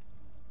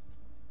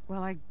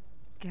 Well, I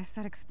guess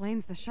that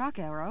explains the shock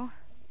arrow.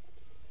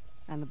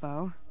 And the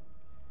bow.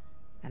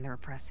 And the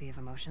repressive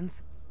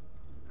emotions.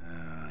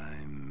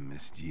 I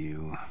missed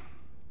you.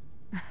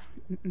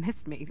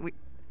 Missed me?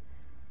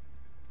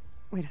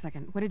 Wait a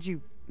second. What did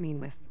you mean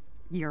with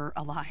you're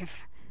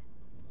alive?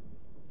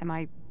 Am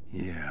I...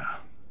 Yeah.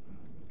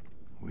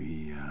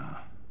 We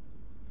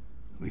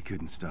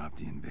couldn't stop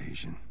the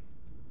invasion.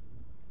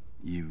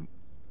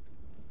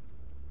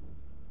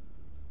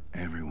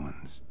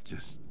 Everyone's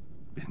just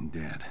been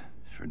dead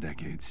for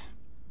decades.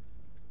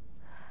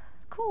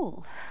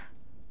 Cool.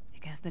 I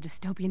guess the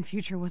dystopian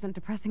future wasn't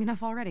depressing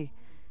enough already.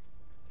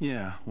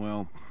 Yeah,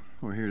 well,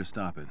 we're here to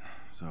stop it.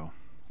 So,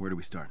 where do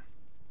we start?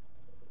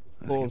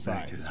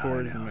 Bullseye,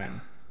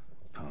 swordsman,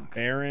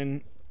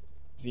 Baron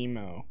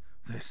Zemo.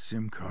 This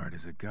SIM card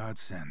is a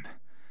godsend.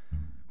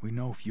 We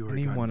know Fury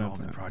Any got one of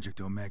involved in them. Project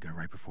Omega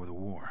right before the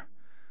war.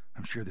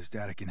 I'm sure this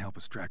data can help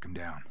us track him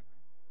down.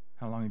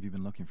 How long have you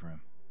been looking for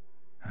him?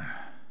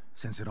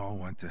 Since it all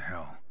went to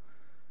hell.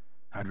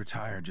 I'd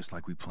retired just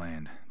like we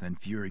planned. Then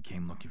Fury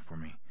came looking for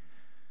me.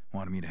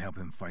 Wanted me to help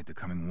him fight the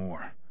coming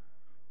war.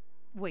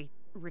 Wait,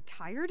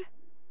 retired?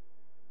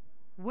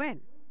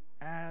 When?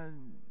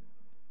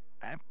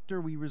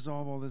 After we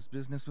resolve all this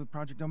business with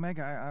Project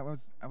Omega, I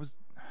was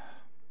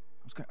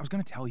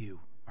gonna tell you,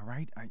 all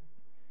right?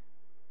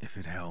 If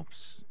it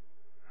helps.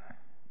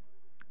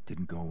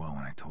 Didn't go well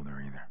when I told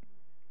her either.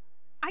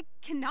 I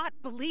cannot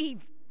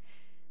believe...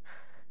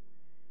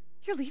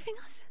 You're leaving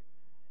us?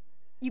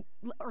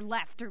 Or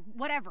left, or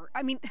whatever.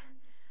 I mean,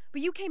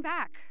 but you came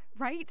back,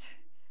 right?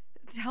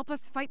 To help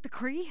us fight the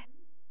Kree?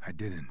 I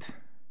didn't.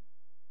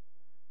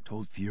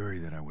 Told Fury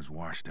that I was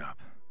washed up.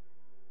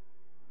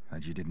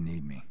 That you didn't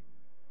need me.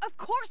 Of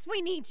course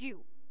we need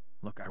you!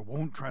 Look, I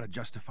won't try to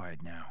justify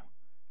it now.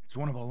 It's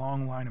one of a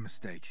long line of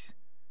mistakes.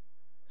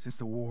 Since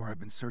the war, I've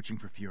been searching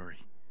for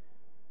Fury.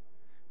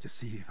 To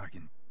see if I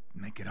can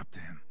make it up to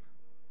him.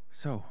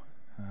 So,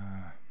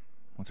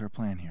 what's our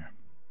plan here?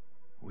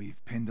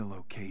 We've pinned a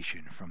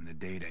location from the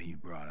data you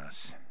brought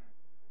us.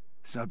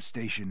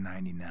 Substation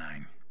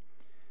 99.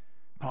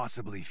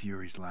 Possibly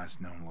Fury's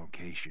last known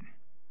location.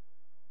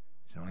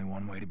 There's only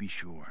one way to be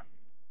sure.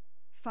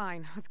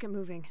 Fine, let's get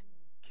moving.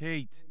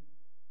 Kate!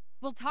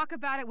 We'll talk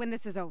about it when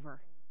this is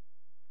over.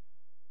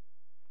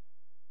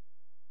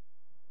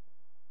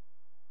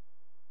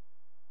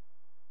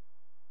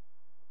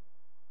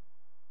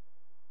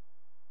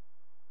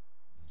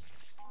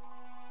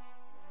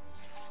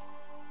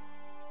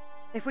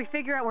 If we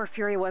figure out where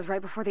Fury was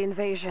right before the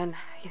invasion,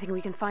 you think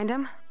we can find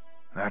him?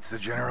 That's the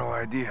general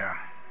idea.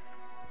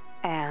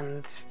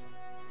 And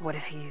what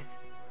if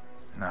he's...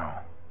 No.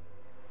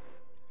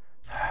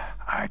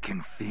 I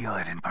can feel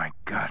it in my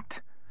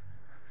gut.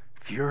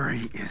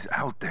 Fury is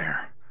out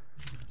there.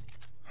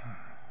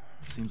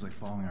 Seems like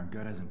following our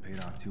gut hasn't paid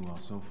off too well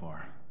so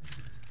far.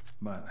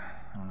 But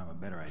I don't have a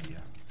better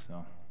idea,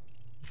 so...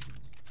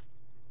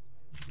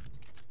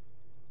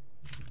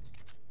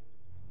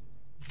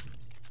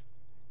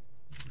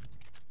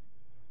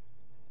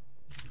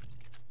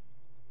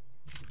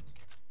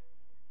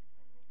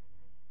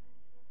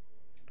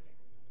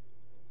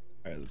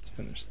 Alright, let's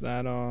finish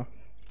that off.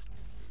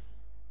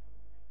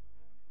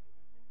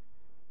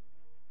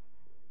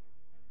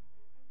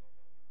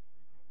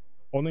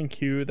 Holding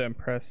Q, then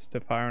press to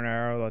fire an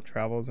arrow that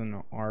travels in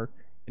an arc,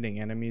 hitting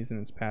enemies in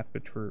its path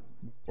before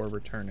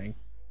returning.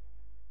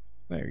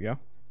 There you go.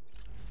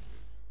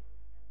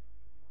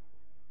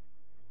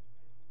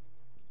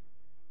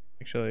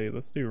 Actually,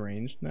 let's do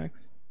ranged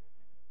next.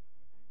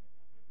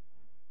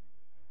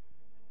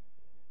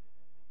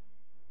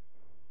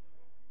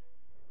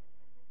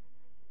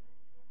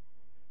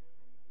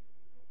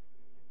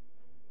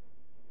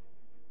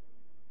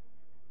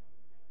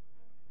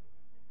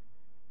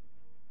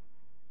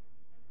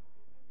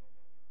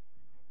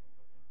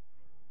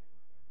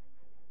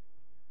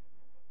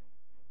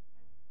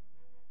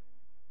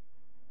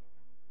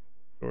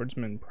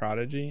 Swordsman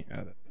Prodigy.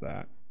 Oh, that's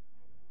that.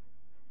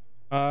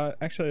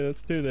 Actually,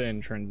 let's do the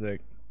intrinsic.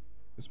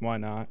 Just why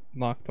not?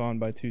 Locked on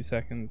by 2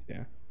 seconds.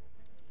 Yeah.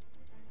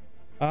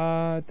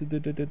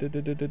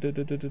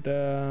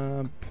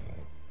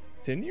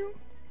 Continue?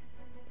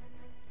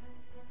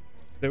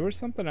 There was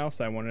something else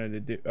I wanted to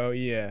do. Oh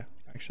yeah,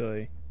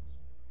 actually.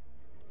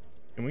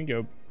 Can we go?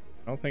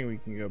 I don't think we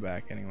can go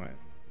back anyway.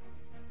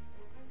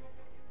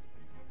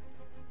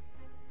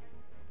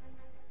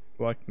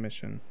 Select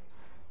mission.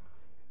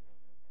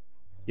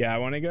 Yeah, I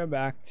want to go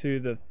back to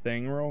the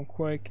thing real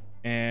quick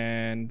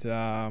and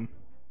to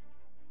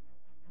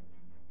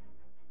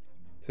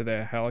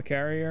the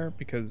helicarrier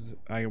because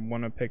I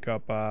want to pick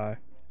up the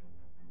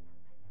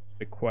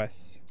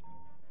quests,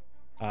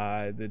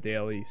 the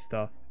daily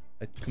stuff.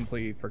 I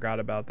completely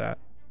forgot about that.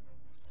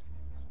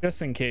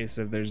 Just in case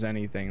if there's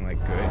anything like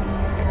good.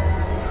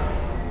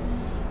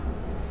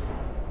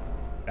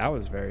 That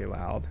was very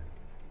loud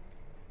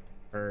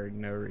for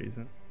no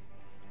reason.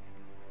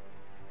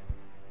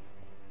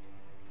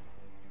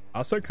 I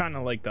also kind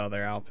of like the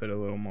other outfit a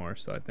little more,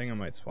 so I think I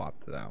might swap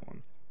to that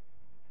one.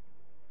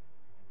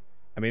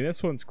 I mean,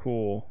 this one's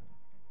cool.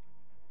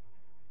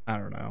 I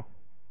don't know.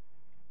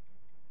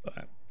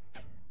 But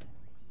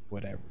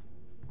whatever.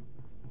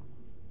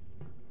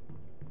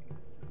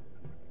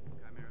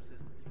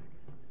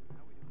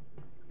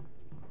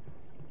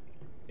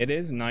 It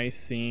is nice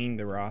seeing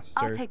the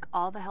roster. I'll take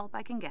all the help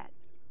I can get.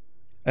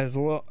 As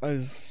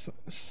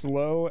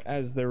slow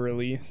as the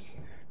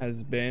release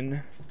has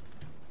been,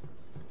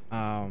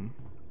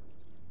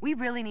 we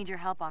really need your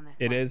help on this.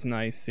 It is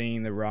nice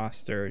seeing the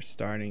roster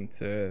starting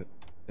to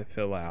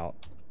fill out.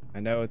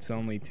 I know it's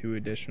only 2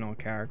 additional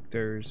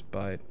characters,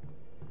 but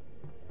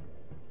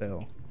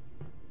still,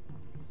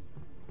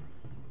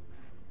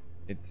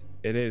 it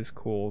is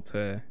cool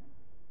to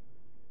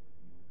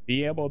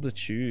be able to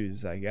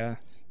choose, I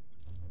guess,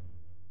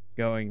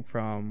 going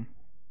from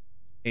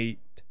 8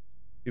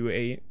 to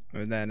 8,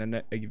 and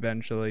then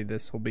eventually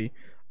this will be.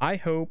 I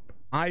hope,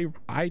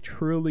 I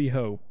truly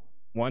hope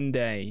one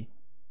day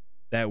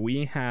that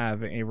we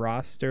have a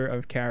roster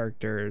of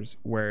characters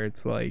where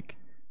it's like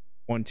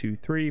 1 2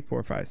 3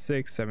 4 5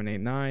 6 7 8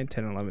 9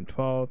 10 11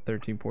 12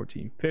 13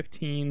 14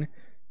 15,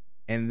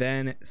 and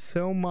then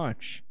so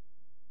much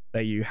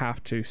that you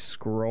have to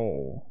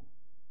scroll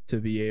to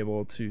be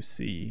able to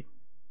see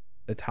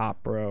the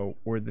top row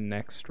or the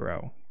next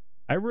row.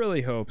 I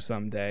really hope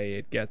someday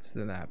it gets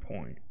to that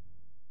point,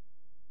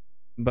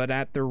 but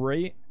at the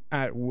rate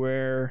at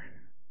where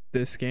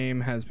this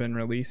game has been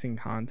releasing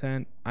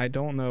content, I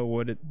don't know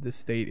what the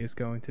state is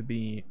going to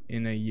be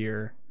in a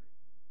year,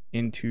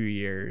 in 2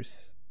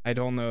 years. I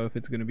don't know if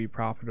it's going to be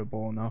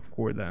profitable enough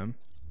for them.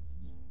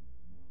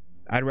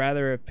 I'd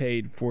rather have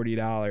paid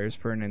 $40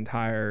 for an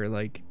entire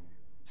like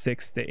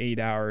 6 to 8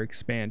 hour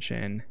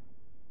expansion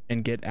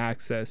and get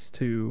access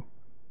to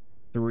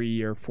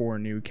 3 or 4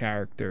 new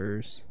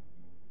characters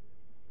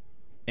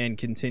and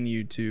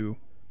continue to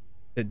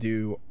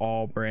do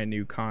all brand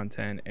new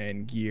content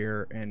and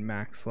gear and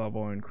max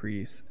level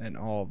increase and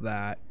all of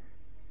that,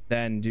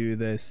 then do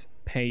this,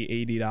 pay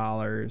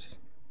 $80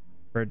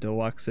 for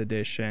deluxe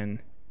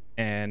edition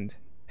and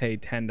pay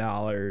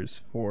 $10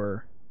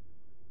 for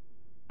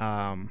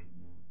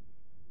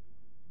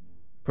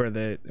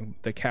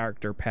the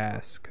character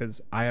pass,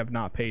 because I have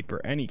not paid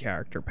for any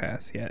character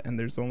pass yet and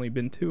there's only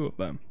been 2 of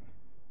them.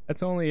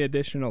 That's only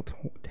additional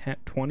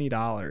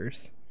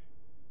 $20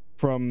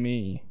 from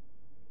me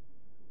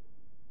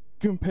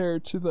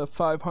compared to the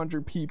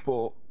 500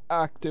 people,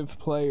 active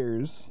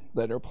players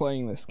that are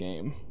playing this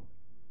game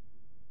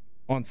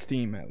on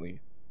Steam, at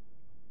least.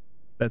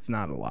 That's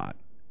not a lot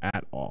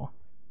at all.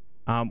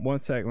 One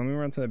sec, let me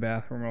run to the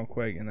bathroom real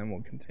quick and then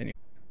we'll continue.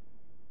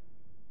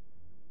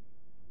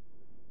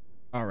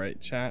 All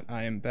right, chat,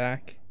 I am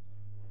back.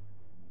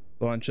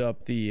 Launch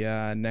up the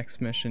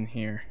next mission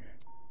here.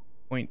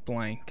 Point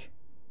blank.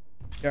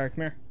 Yara,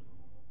 come here.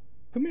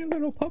 Come here,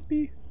 little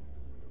puppy.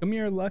 Come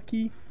here,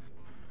 Lucky.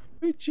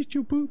 Hey,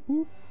 chichu boop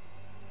boop.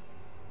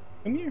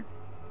 Come here.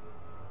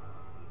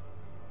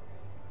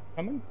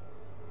 Come on.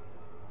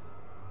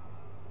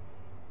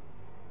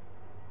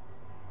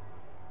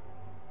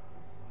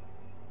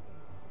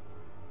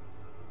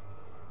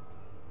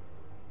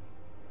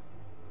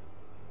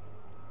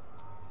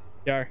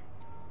 Yar.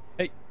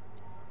 Hey.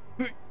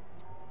 Get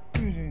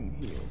in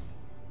here.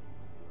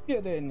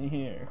 Get in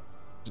here.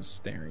 Just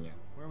staring at.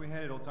 Where are we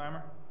headed, old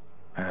timer?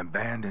 An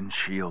abandoned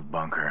shield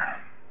bunker.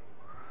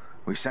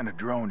 We sent a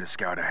drone to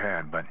scout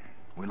ahead, but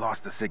we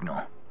lost the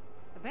signal.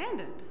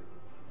 Abandoned?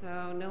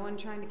 So no one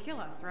trying to kill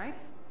us, right?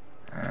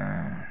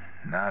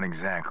 Not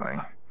exactly.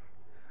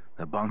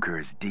 The bunker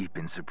is deep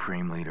in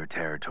Supreme Leader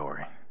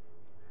territory.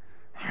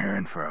 You're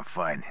in for a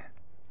fight.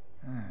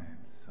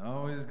 It's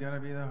always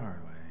gotta be the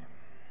hard way.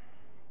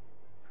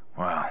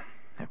 Well,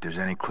 if there's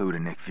any clue to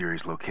Nick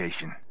Fury's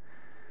location,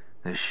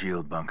 this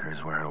shield bunker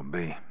is where it'll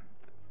be.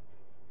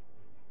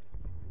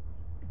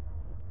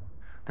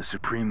 The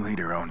Supreme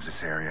Leader owns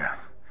this area,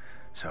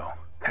 so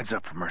heads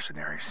up for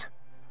mercenaries.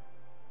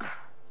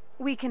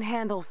 We can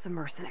handle some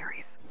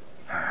mercenaries.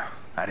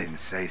 I didn't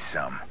say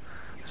some.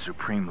 The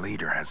Supreme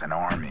Leader has an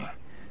army.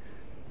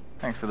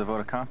 Thanks for the vote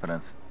of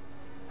confidence.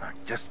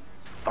 Just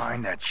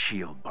find that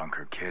shield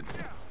bunker, kid.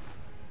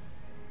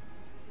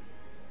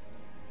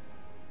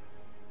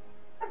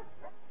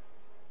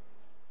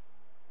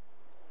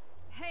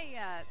 Hey,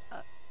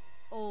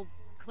 old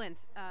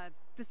Clint,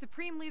 the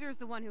Supreme Leader's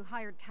the one who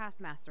hired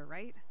Taskmaster,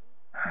 right?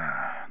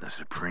 The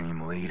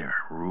Supreme Leader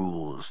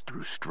rules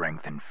through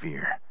strength and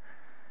fear.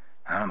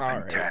 I don't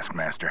think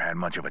Taskmaster had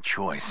much of a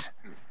choice.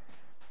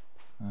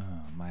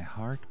 Oh, my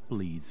heart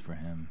bleeds for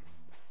him.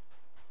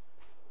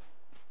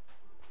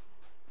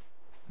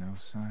 No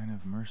sign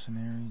of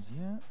mercenaries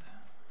yet?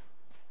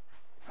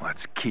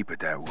 Let's keep it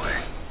that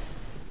way.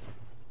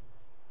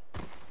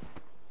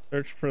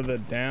 Search for the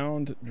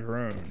downed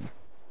drone.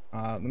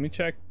 Let me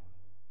check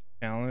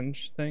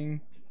challenge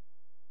thing.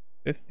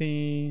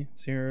 50,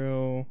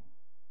 0.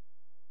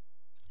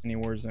 Any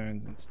war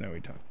zones in snowy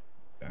time.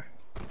 Yeah.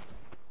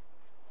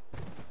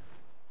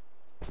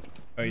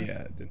 Oh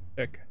yeah, it didn't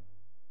check.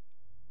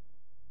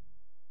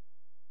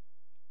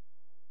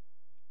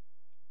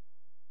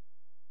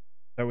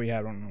 Thought we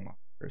had one unlocked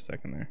for a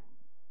second there.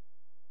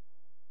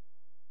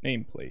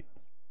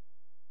 Nameplates.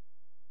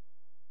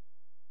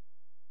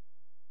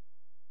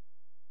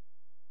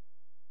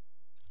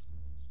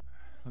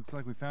 Looks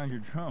like we found your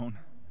drone.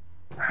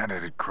 How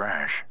did it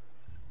crash?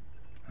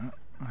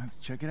 Let's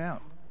check it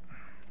out.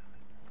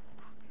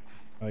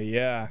 Oh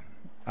yeah.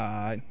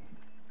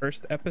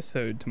 First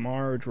episode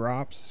tomorrow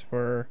drops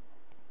for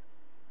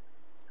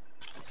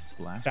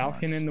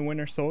Falcon and the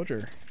Winter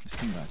Soldier. This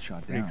thing got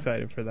shot down. Pretty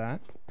excited for that.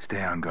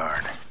 Stay on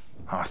guard.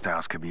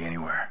 Hostiles could be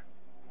anywhere.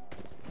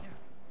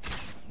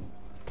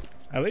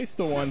 At least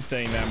the one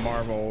thing that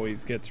Marvel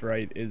always gets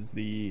right is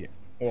the,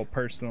 well,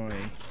 personally,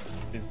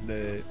 is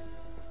the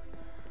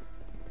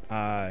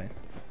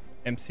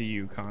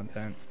MCU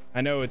content.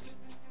 I know it's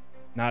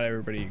not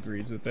everybody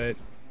agrees with it,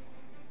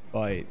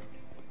 but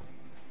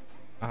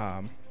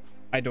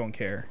I don't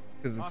care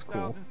because it's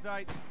cool.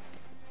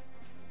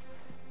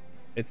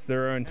 It's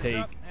their own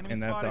take,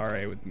 and that's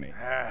alright with me.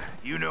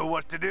 You know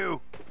what to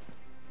do.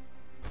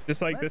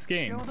 Just like this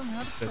game,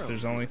 just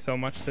there's only so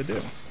much to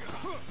do.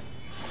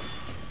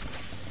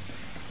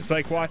 It's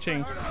like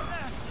watching.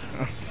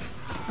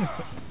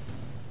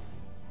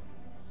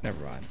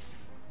 Never mind.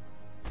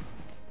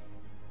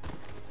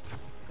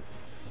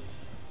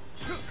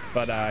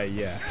 But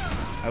yeah,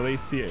 at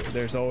least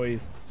there's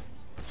always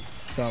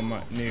some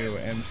new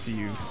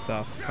MCU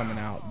stuff coming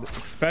out,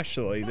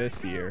 especially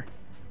this year.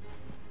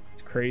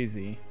 It's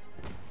crazy.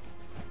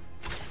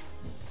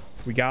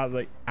 We got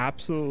like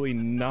absolutely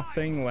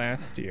nothing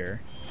last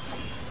year,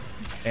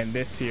 and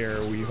this year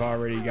we've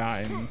already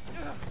gotten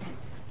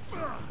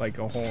like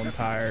a whole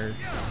entire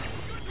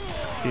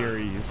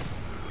series.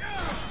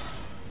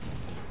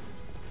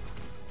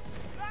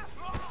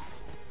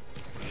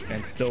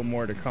 And still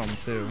more to come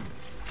too.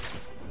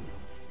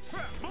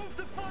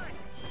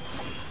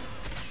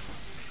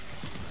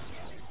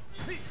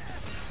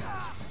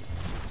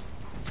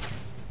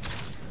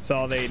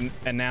 Saw they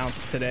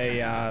announced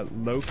today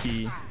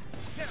Loki,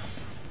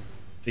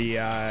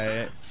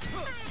 the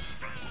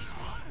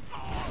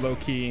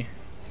Loki,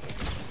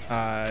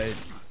 I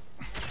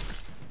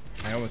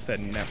almost said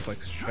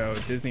Netflix show,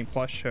 Disney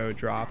Plus show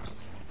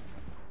drops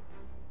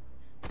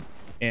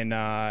in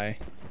on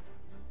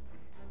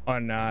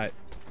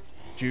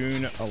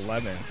June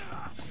 11th.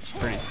 It's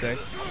pretty sick.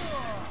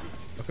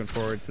 Looking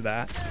forward to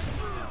that.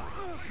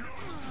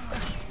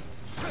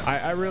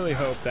 I really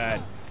hope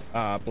that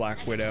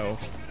Black Widow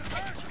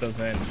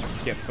doesn't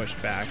get pushed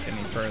back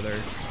any further.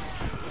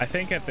 I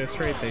think at this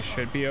rate they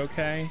should be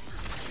okay,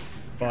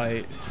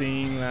 but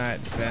seeing that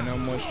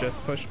Venom was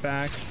just pushed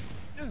back,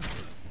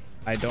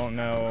 I don't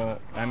know.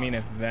 I mean,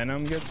 if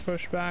Venom gets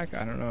pushed back,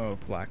 I don't know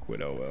if Black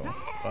Widow will,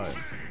 but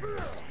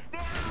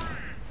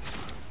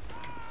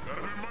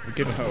we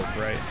can hope,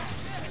 right?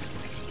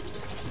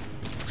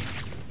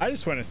 I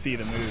just want to see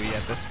the movie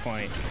at this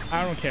point.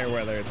 I don't care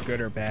whether it's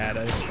good or bad.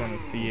 I just want to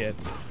see it,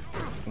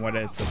 what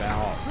it's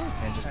about,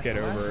 and just get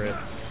over it.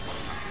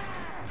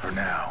 For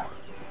now,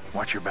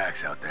 watch your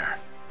backs out there.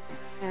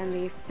 And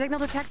the signal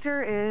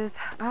detector is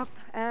up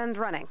and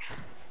running.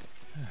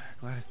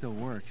 Glad it still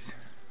works.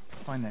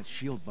 Find that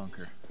shield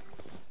bunker.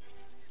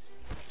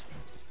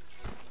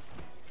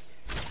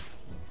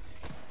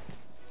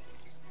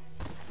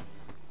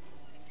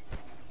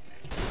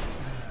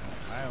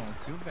 I almost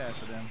feel bad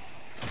for them.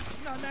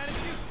 I'm not mad at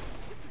you.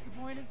 Just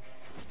disappointed.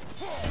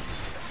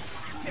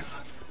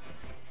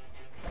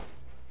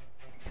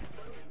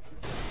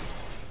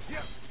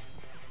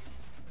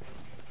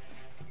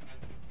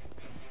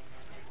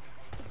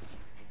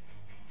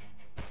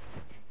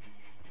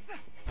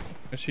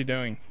 What's she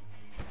doing?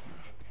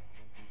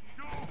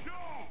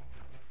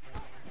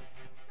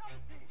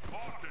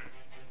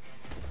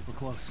 We're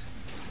close.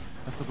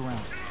 Let's look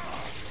around.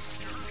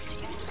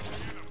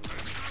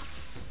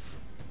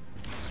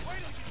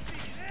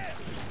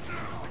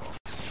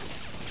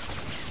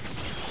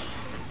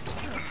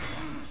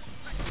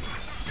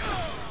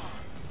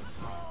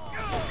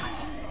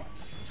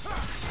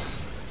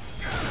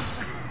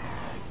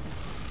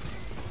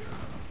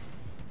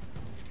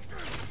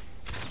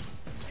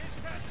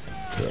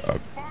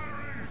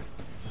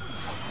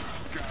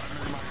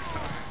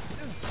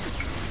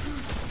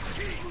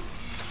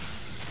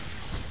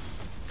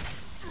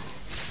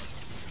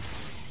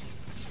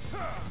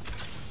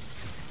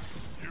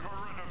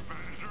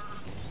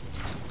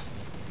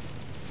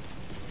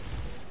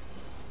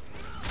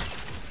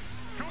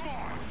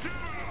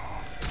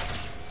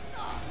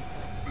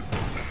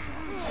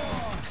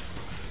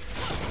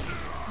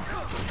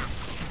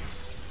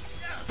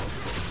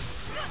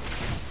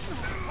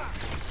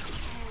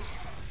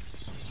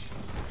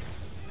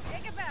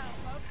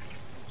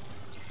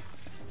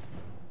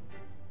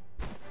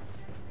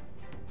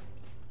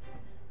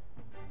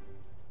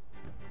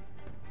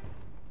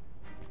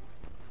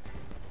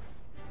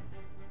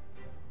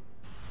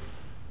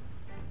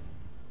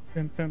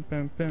 Bam, bam,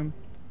 bam, bam,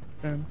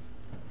 bam,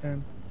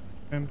 bam,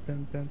 bam,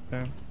 bam, bam,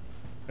 bam,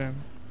 bam,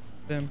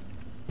 bam,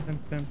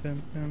 bam, bam,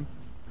 bam, bam,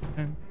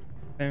 bam,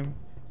 bam.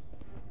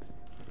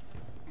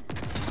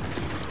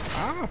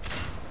 Ah!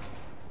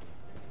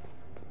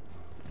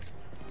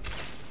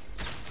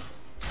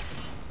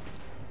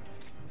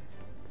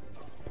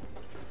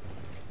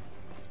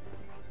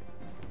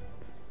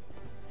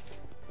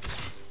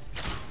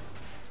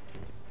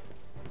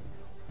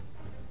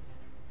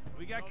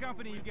 We got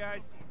company, you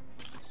guys.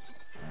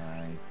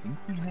 I think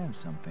we have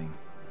something.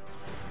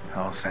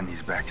 I'll send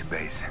these back to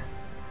base.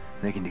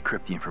 They can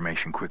decrypt the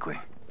information quickly.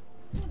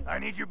 I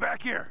need you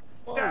back here.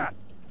 Stat!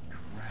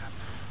 Crap.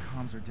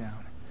 Comms are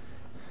down.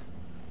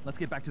 Let's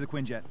get back to the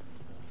Quinjet.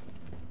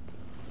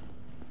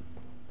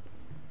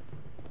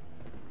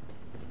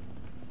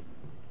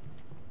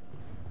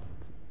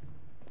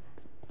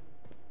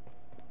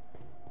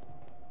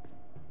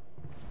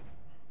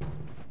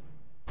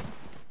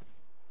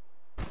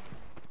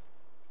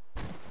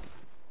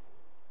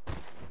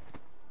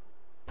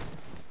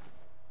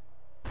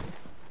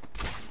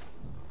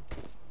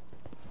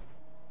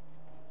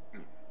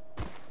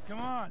 Come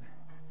on.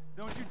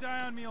 Don't you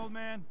die on me, old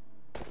man.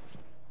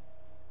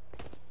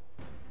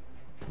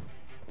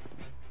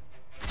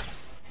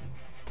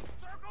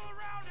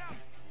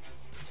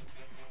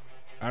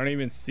 I don't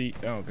even see.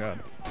 Oh god.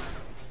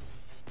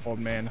 Old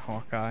man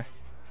Hawkeye.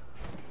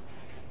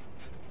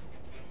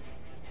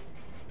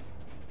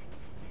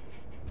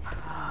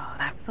 Oh,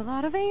 that's a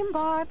lot of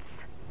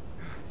aimbots.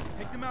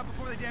 Take them out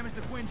before they damage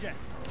the Quinjet.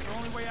 It's the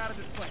only way out of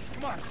this place.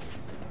 Come on.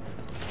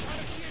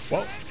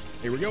 Well,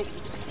 here we go.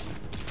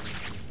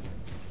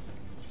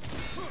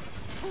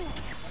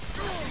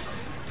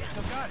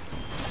 Still got it.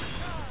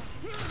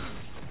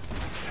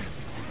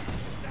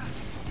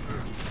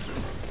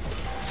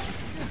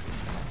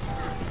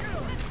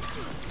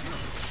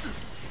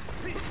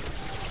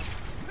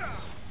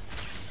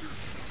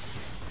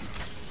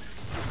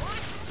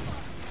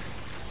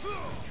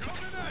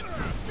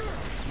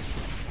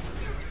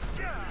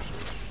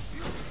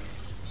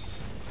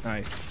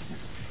 Nice.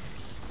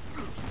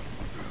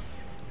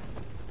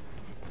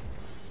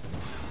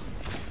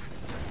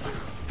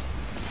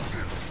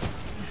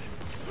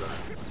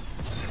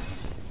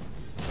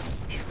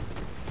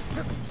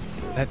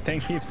 That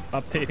thing keeps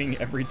updating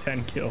every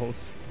 10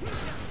 kills.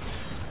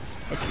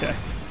 Okay.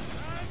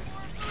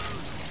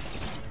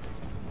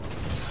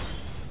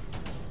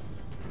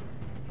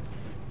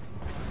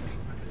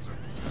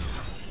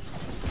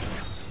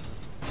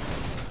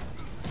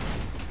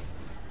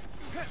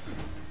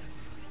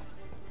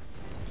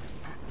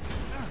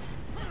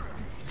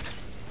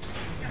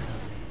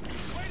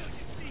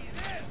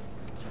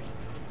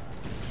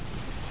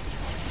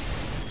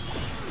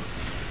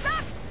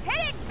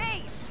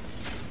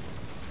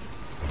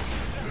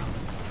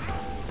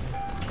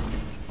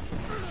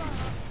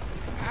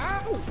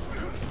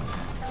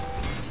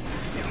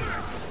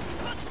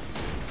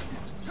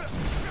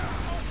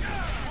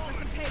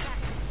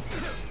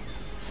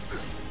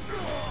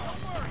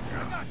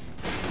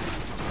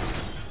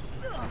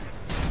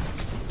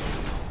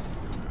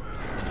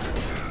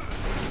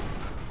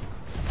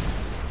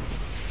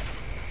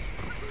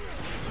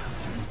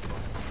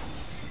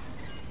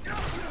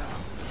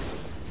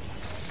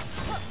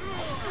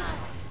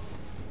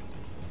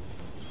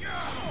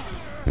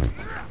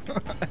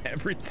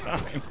 every time.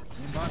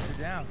 Inbox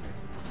are down.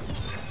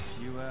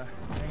 You,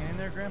 hanging in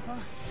there, Grandpa?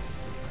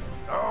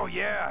 Oh,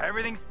 yeah,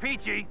 everything's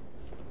peachy.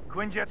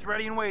 Quinjet's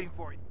ready and waiting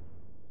for you.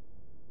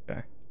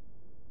 Okay.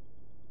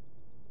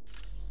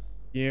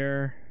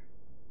 Here.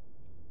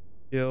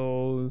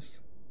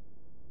 Skills.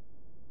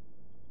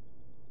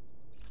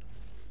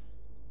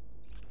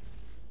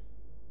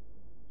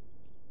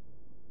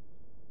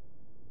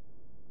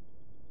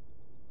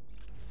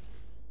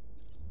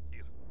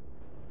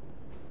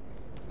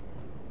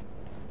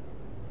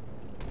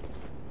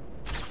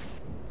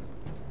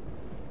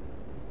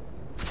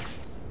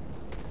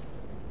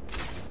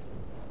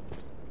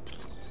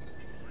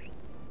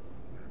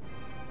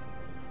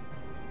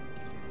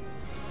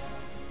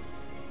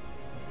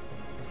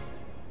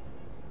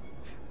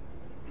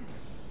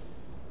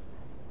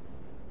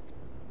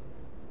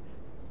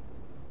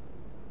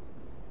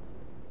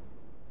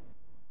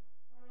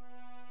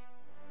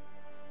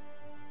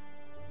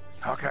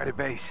 Hawkeye to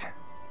base.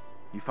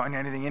 You find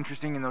anything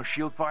interesting in those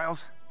SHIELD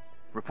files?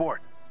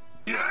 Report.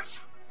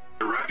 Yes.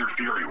 Director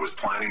Fury was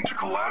planning to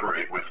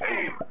collaborate with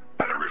AIM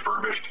at a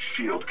refurbished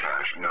SHIELD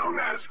cache known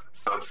as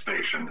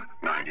Substation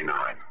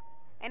 99.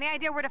 Any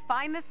idea where to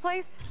find this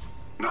place?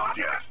 Not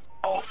yet.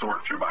 I'll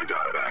sort through my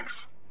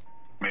databanks.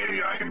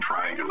 Maybe I can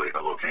triangulate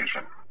a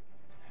location.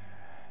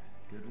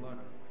 Good luck.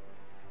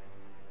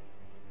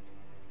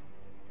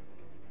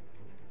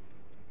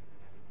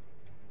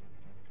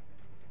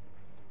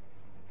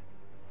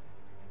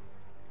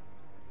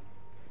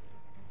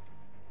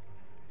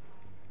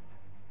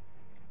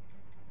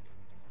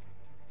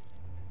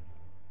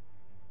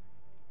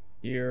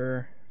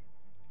 Here.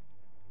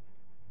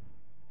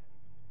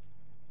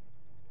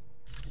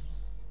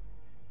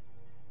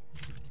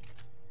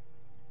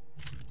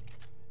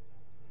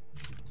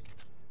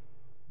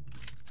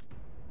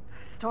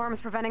 Storm's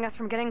preventing us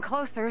from getting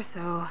closer,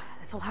 so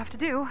this'll have to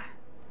do.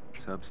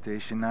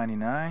 Substation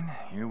 99,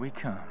 here we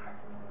come.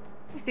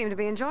 You seem to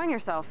be enjoying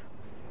yourself.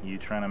 You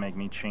trying to make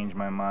me change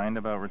my mind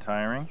about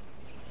retiring?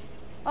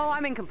 Oh,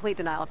 I'm in complete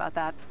denial about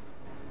that.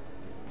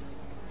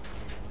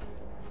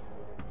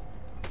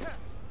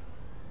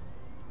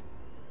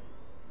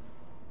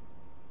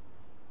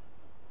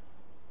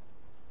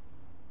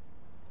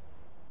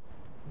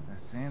 That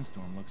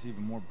sandstorm looks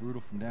even more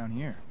brutal from down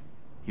here.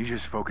 You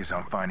just focus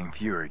on finding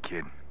Fury,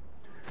 kid.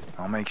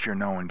 I'll make sure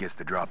no one gets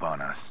the drop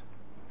on us.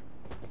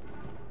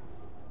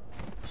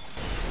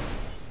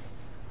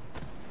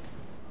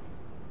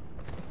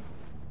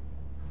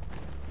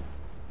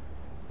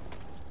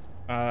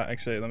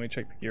 Actually, let me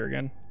check the gear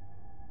again.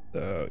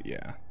 So,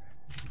 yeah.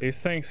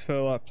 These things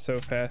fill up so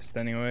fast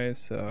anyways,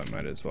 so I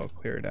might as well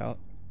clear it out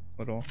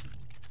a little.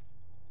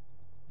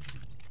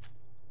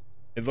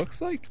 It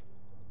looks like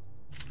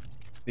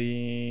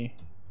the...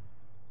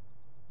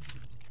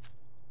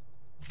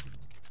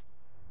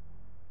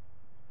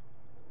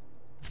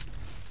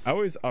 I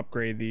always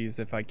upgrade these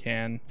if I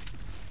can.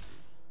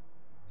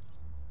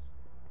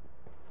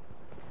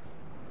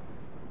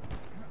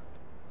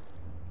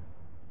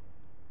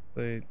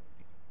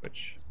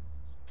 Which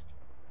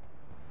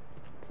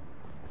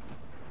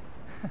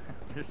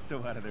They're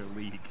so out of their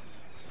league.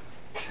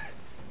 This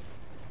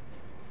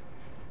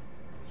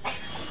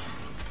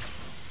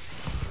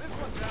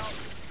one's out.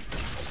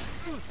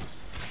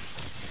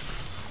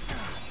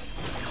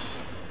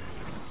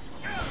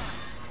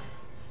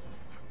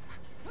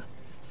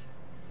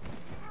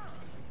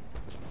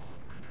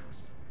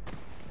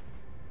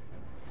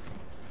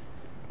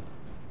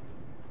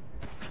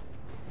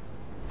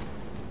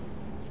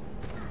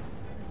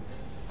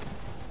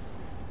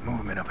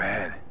 Movement up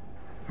ahead.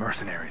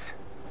 Mercenaries.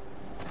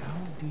 How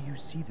do you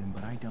see them,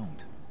 but I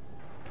don't?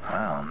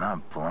 Well,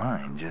 not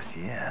blind just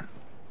yet.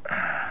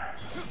 oh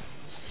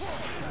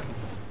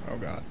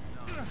god.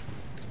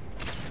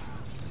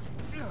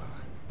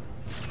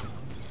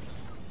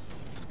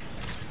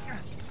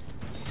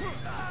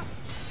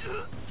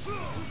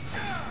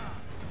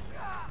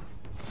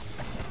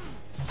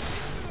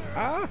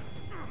 Ah!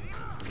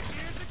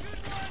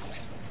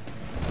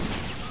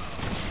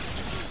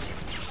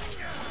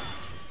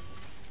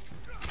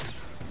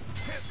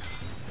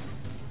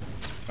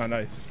 Oh,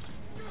 nice.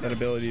 That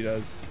ability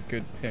does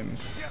good pim.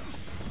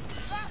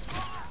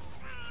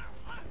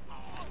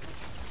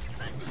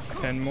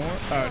 10 more?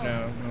 Oh,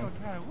 no.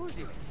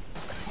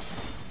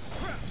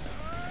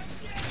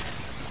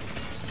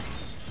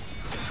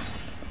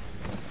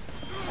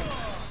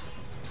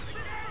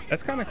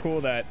 That's kind of cool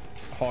that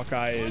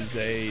Hawkeye is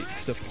a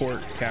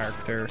support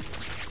character.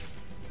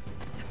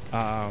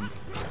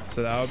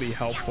 So that would be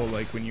helpful,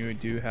 like when you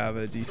do have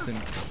a decent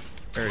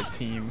or a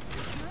team.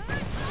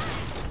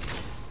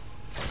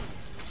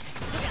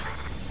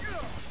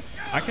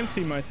 I can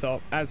see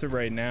myself, as of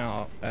right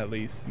now, at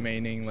least,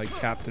 maining like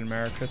Captain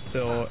America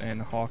still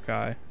and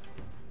Hawkeye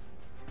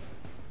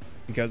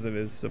because of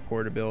his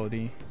support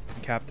ability.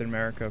 Captain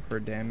America for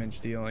damage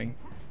dealing,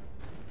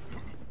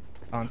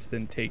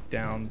 constant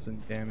takedowns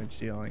and damage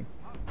dealing.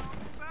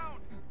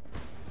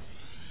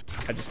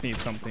 I just need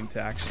something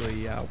to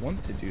actually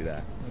want to do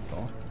that. That's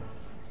all.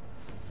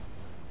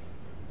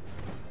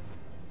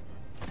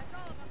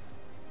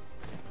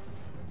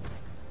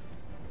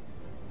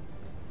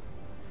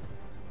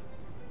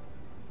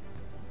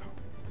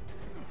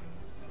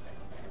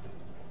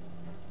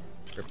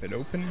 Rip it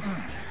open.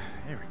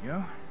 There we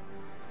go.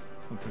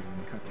 Looks like we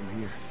can cut through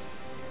here.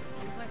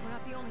 Seems like we're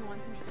not the only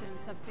ones interested in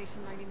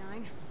Substation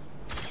 99.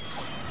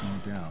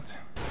 No doubt.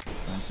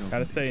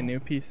 Gotta say, new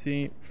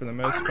PC for the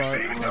most part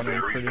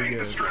running pretty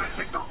good.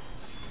 Signal.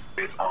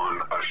 It's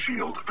on a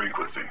shield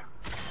frequency.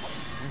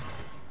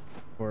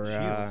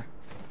 For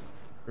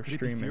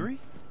streaming. Fury?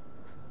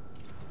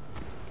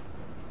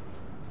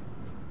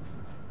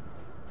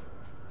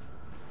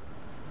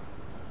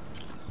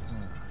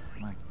 Oh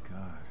my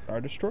god.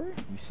 Star Destroyer?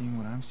 You seeing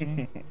what I'm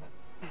seeing?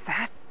 Is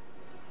that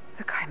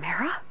the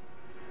Chimera?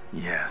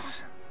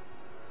 Yes.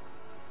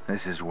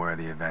 This is where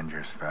the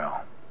Avengers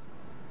fell.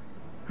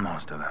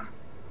 Most of them.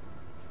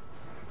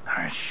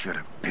 I should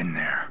have been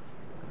there.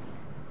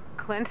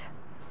 Clint,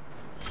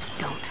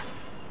 don't.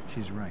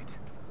 She's right.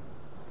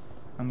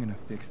 I'm gonna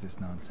fix this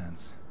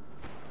nonsense.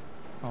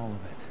 All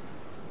of it.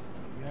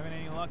 You having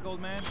any luck, old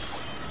man?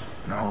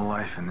 No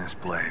life in this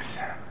place.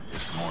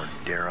 Just more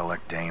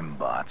derelict aim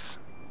bots.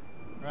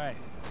 Right.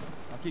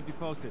 I'll keep you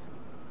posted.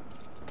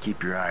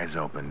 Keep your eyes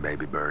open,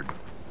 baby bird.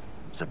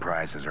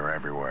 Surprises are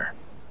everywhere.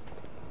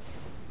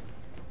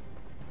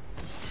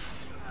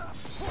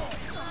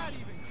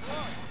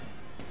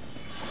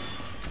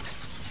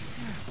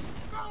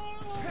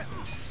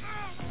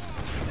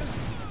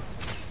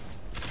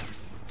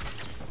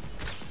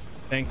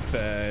 I think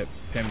the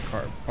PIM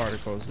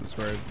particles is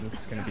where this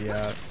is going to be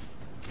at.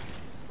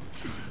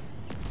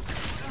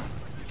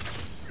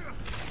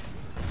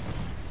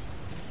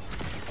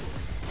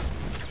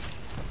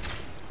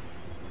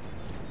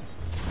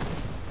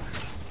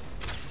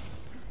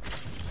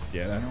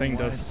 Yeah, that thing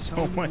does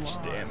so much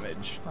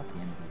damage.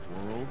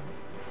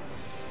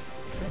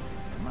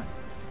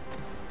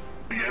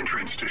 The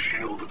entrance to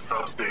shield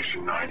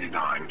Substation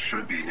 99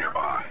 should be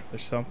nearby.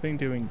 There's something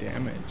doing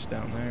damage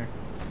down there.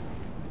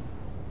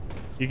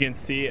 You can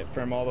see it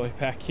from all the way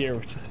back here,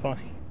 which is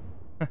funny.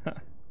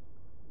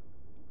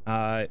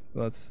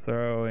 Let's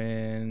throw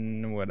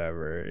in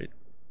whatever. It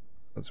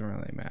doesn't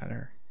really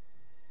matter.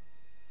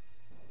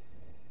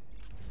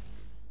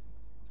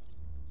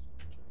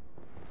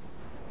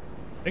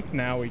 I think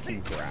now we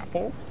can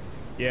grapple.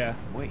 Yeah.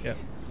 Wait. Yep.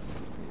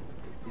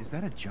 Is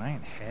that a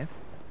giant head?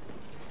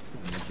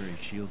 Doesn't look very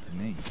shield to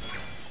me.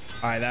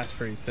 Alright, that's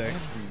pretty sick.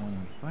 Everyone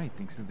we fight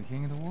thinks they're the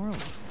king of the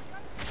world.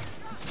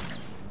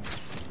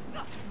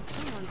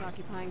 Someone's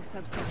occupying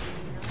Substation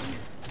 99.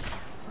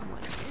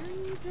 Someone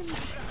very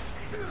dramatic.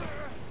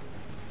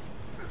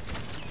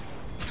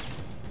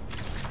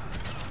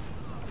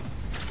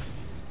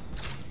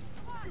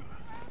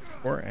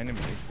 Four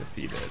enemies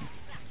defeated.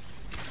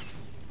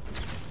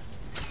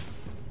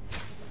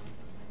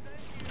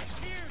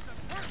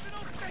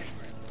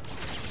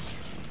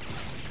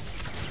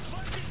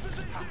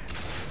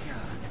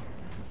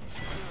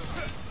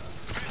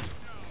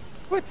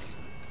 What?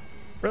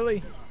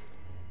 Really?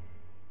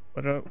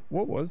 But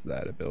what was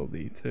that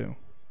ability too?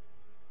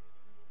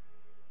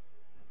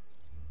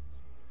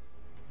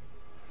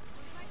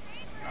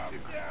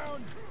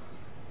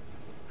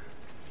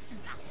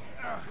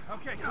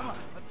 Okay, come on.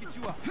 Let's get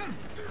you up.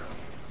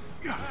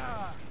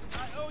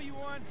 I owe you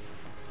one.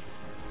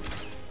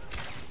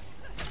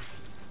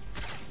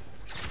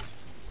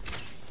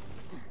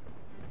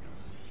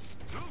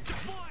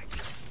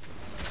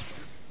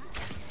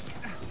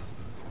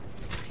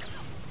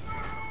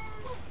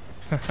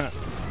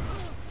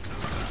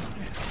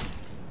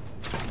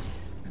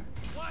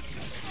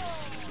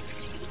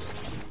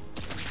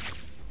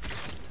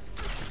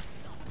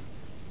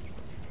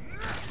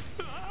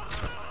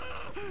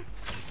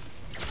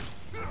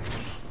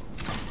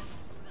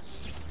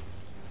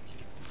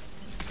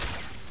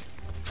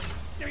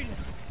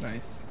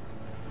 Nice.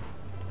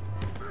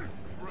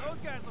 Those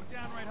guys look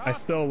downright hot. I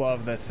still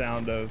love the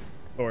sound of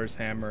Thor's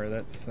hammer.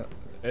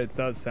 It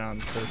does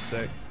sound so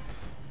sick.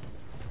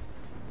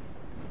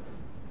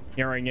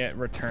 Hearing it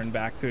return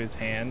back to his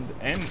hand,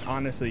 and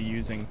honestly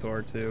using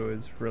Thor too,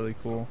 is really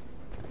cool.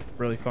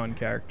 Really fun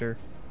character.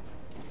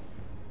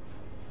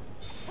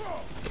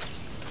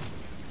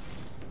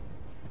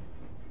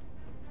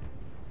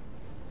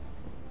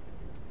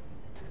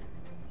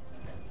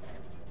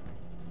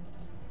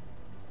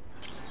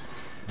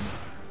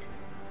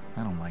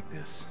 I don't like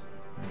this.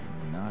 I do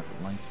not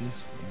like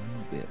this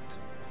one bit.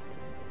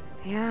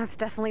 Yeah, it's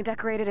definitely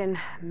decorated in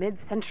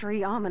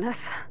mid-century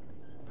ominous.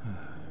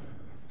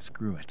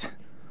 Screw it.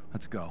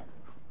 Let's go.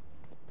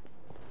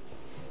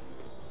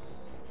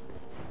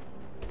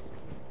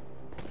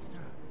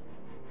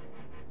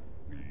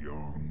 The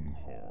young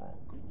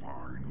Hawk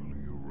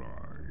finally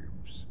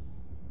arrives.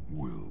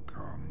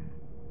 Welcome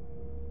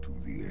to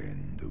the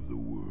end of the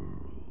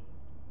world.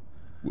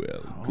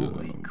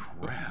 Holy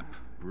crap,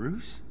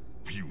 Bruce?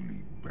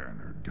 Puny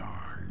Banner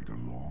died a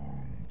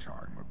long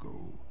time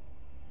ago.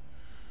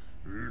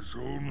 There's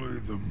only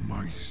the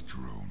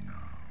Maestro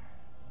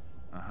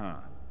now. Uh-huh.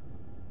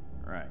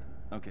 Right.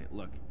 Okay,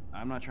 look,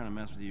 I'm not trying to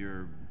mess with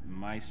your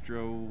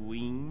maestro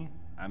wing.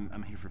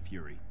 I'm here for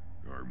Fury.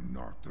 I'm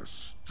not the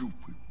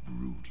stupid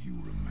brute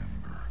you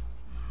remember.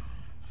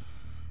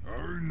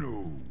 I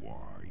know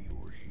why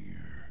you're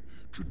here.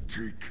 To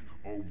take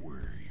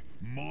away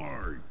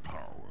my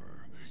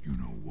power. You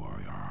know why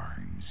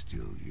I'm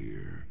still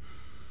here?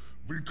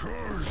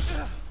 Because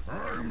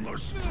I'm the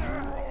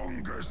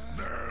strongest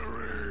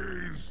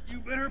there is! You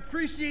better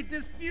appreciate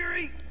this,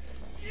 Fury!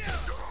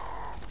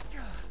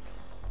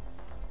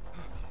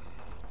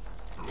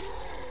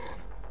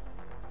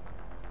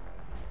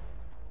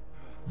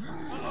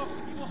 Uh-oh,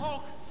 Evil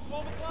Hulk!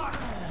 12 o'clock!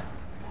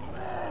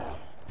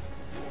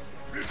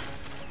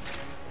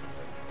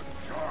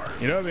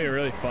 You know, it'd be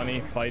really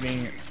funny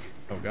fighting,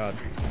 oh god,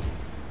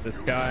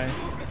 this guy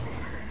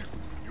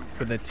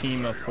with a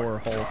team of 4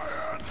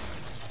 Hulks.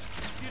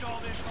 Did all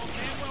this, Hulk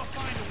damn well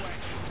find a way.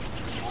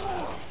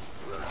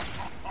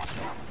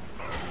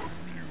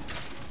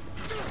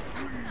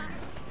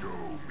 Show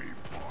me,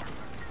 partner.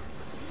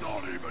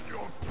 Not even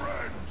your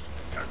friends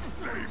can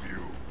save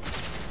you.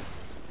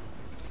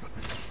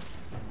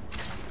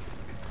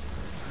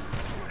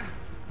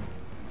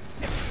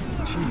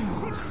 Jeez.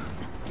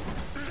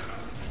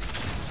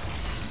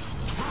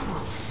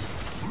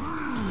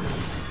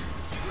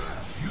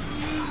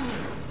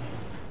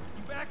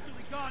 You've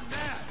actually gone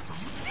mad.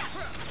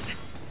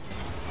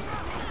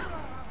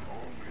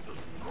 Only the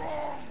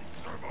strong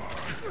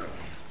survive.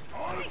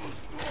 I'm the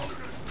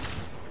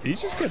strongest. Did he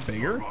just get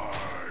bigger?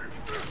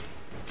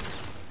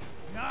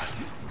 Not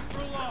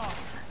for long.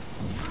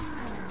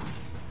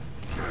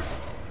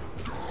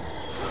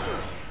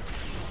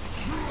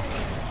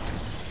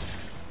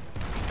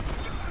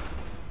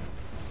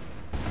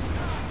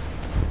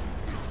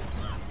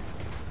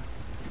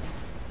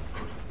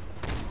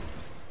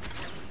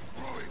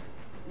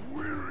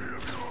 Weary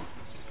of your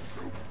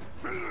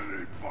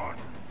stupidity,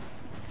 partner.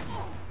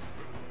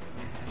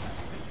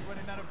 You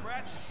running out of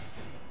breath?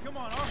 Come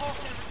on, our Hulk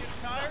never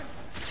gets tired.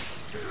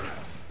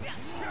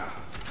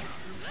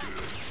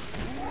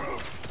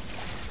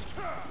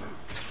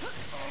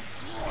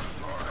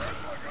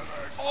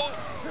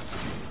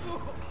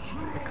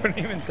 I couldn't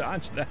even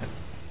dodge that.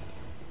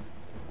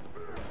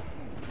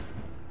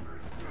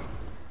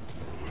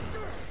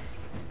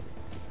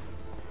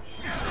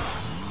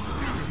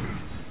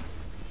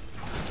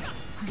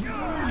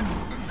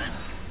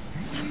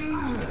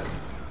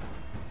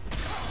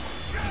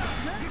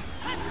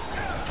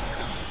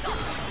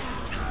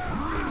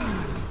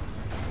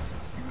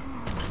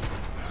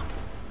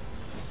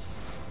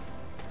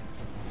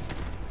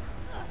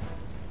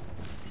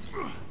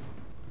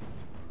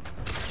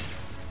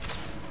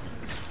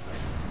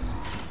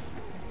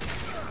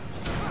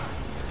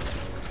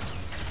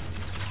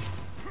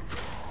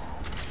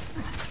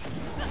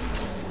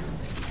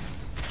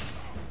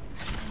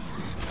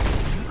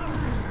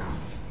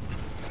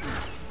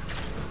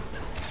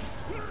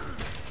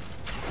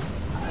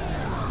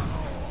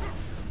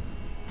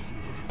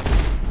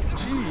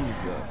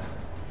 Jesus.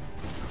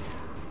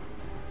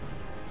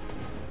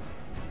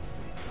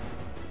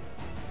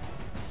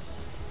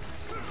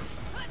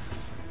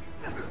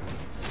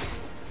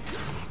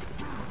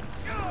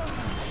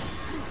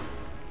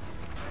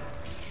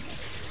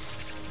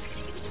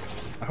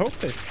 I hope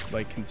this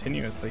like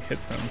continuously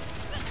hits him.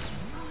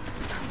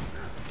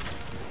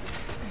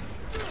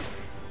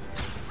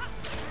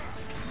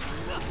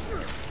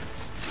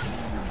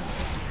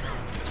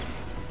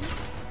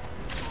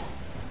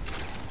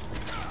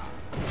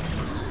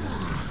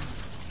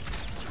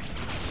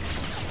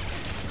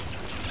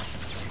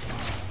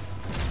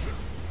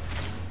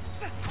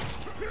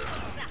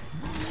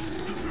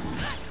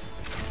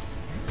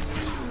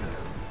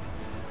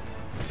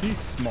 Is he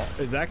small?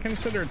 Is that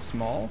considered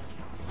small?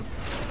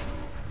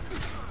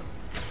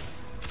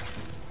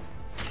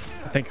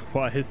 I think it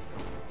was.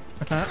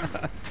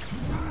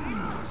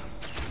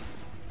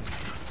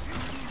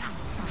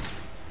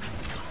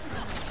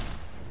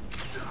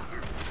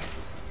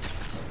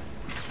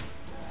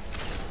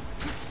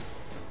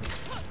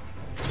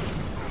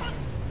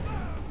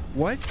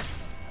 What?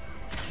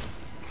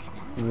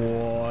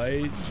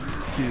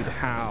 What? Dude,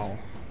 how?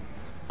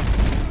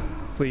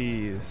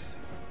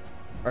 Please.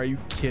 Are you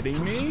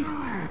kidding me?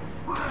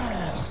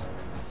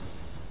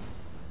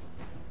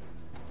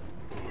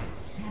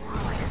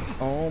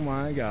 Oh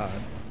my god.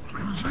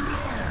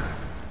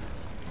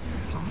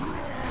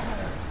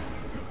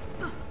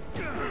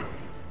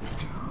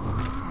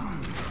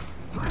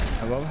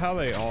 I love how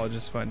they all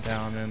just went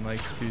down in like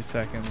 2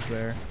 seconds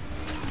there.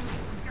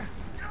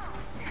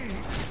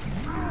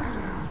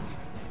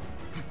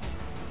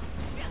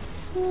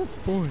 Oh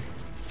boy.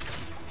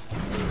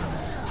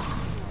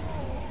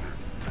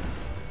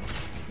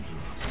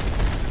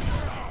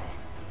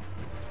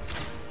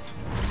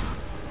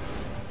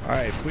 All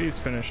right, please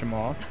finish him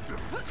off.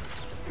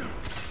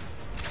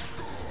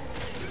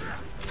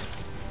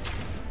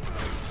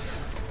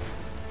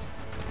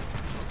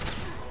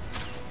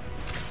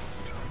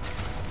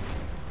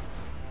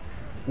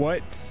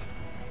 What?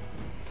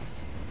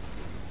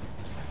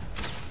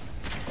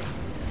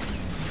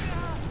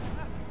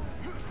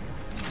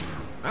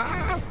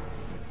 Ah!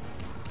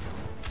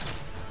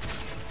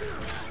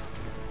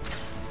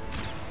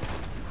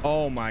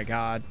 Oh my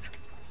god.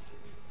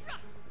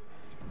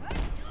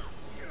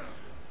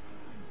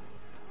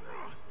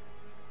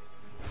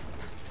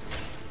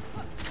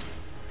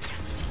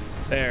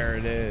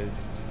 it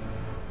is.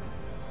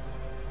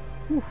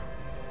 Whew.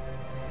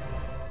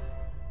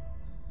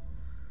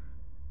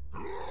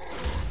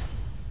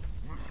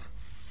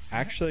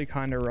 Actually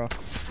kind of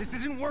rough. This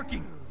isn't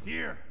working.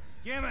 Here,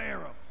 gamma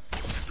arrow.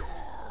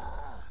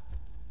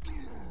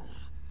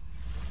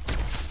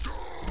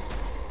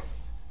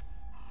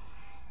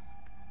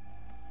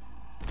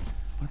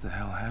 What the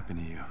hell happened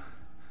to you?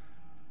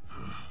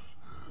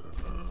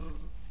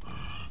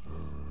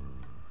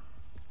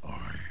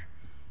 I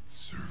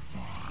survived.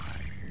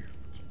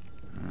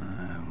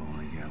 I've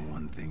only got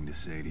one thing to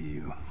say to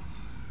you.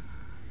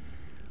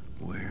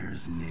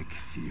 Where's Nick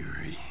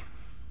Fury?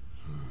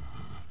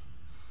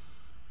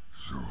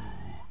 So,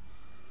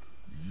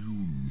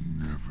 you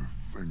never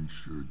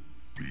ventured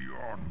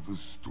beyond the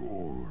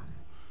storm.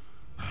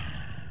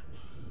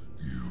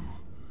 You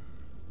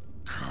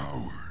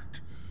coward.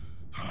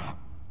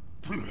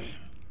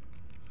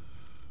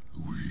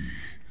 We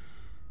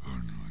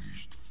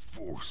unleashed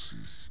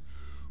forces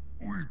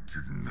we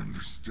didn't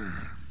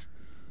understand.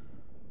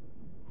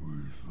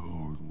 We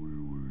thought we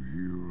were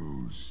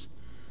heroes,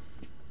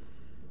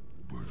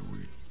 but we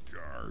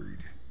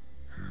died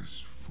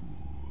as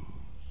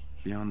fools.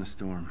 Beyond the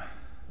storm.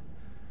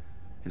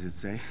 Is it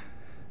safe?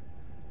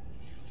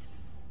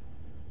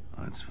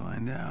 Let's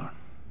find out,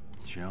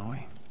 shall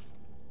we?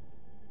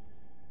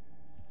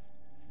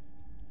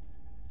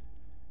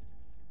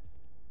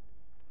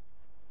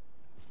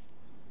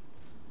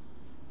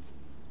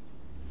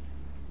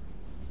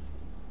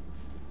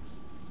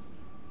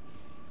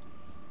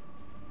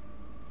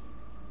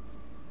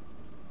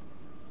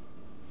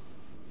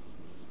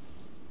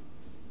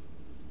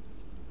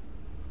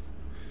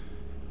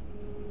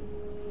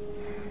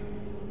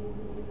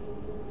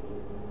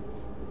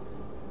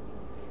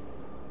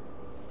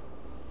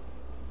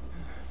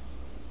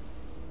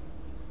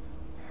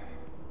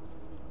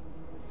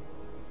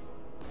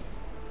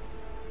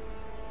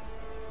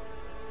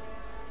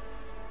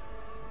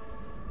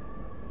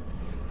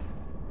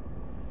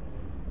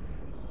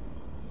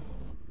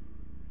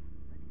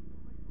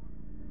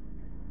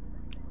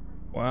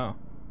 Wow.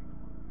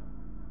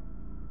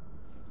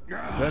 Is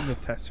that the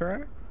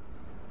Tesseract?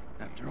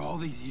 After all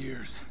these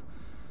years,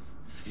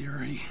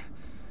 Fury,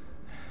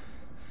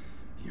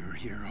 you were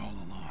here all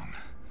along.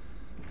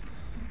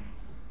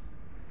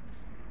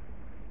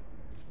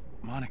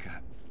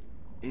 Monica,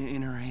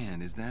 in her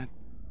hand, is that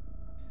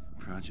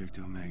Project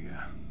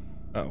Omega?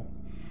 Oh.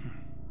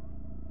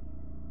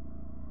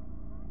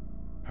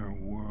 Her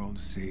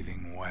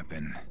world-saving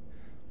weapon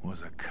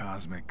was a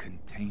cosmic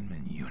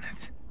containment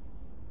unit.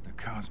 The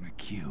Cosmic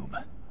Cube.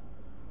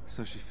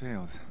 So she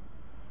failed.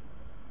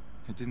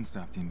 It didn't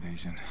stop the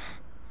invasion.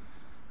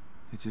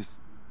 It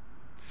just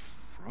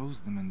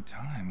froze them in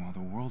time while the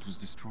world was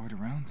destroyed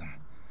around them.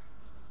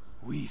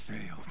 We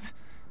failed.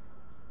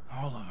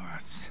 All of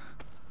us.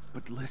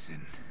 But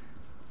listen.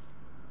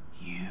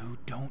 You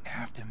don't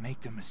have to make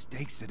the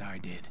mistakes that I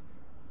did.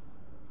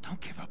 Don't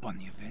give up on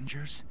the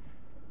Avengers.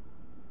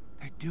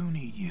 They do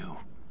need you.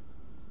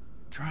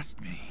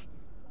 Trust me.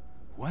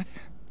 What?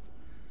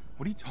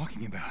 What are you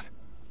talking about?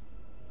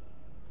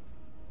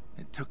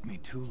 It took me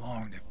too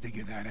long to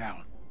figure that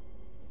out.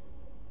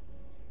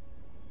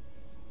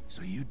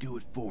 So you do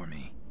it for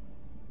me.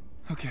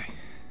 Okay,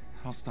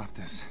 I'll stop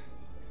this.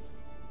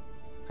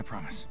 I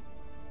promise.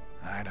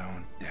 I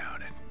don't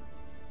doubt it.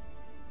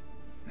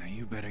 Now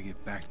you better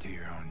get back to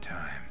your own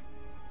time.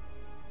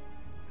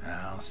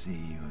 I'll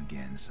see you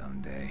again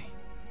someday,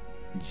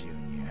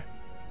 Junior.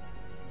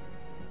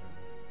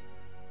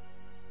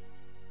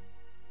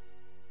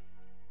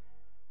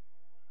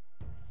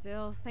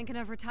 Still thinking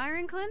of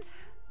retiring, Clint?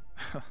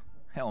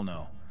 Hell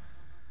no.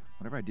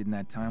 Whatever I did in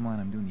that timeline,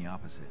 I'm doing the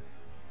opposite.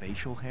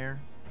 Facial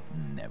hair?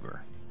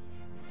 Never.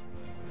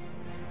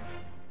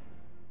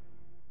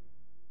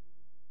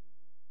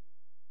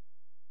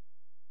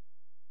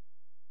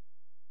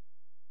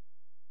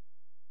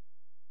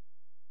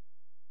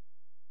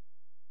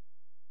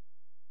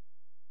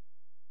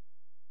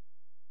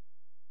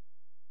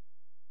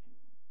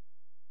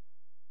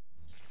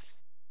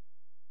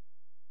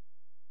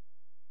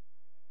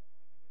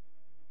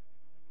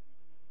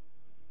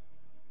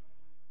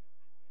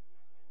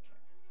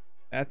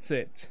 That's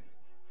it.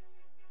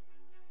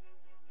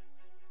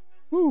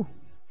 Woo.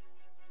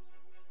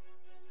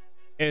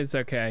 It's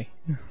okay.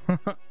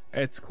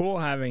 It's cool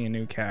having a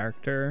new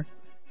character,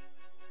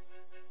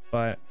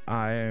 but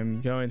I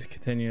am going to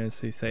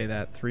continuously say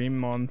that 3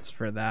 months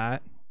for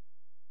that.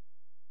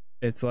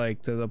 It's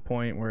like to the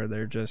point where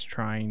they're just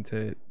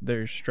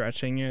they're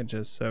stretching it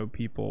just so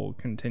people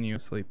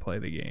continuously play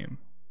the game.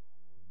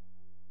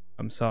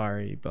 I'm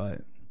sorry,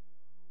 but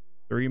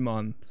 3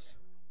 months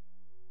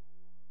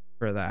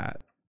for that.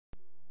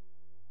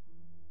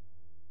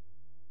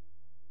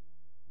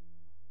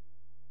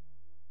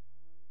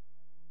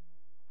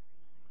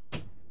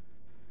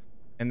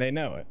 And they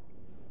know it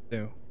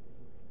too.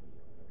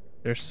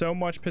 There's so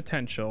much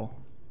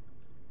potential.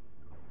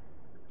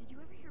 Did you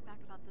ever hear back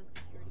about those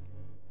security?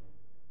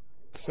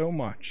 So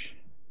much.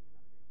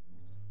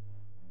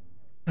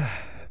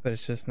 But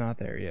it's just not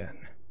there yet,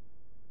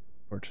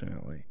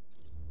 fortunately.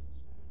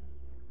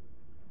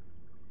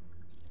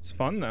 It's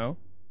fun though.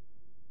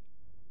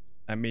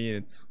 I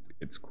mean,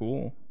 it's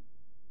cool.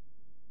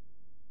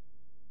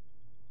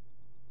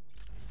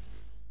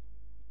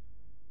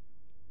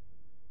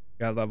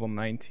 Got level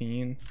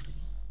 19.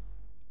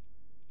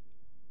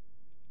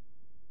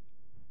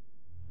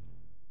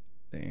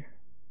 See.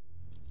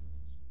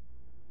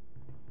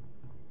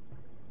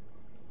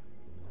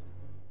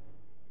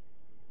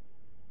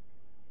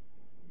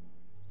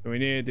 So we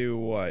need to do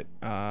what?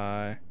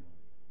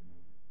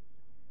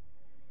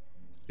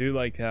 Do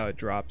like how it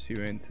drops you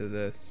into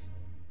this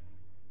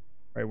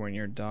right when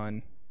you're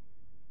done.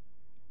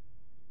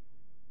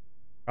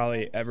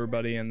 Probably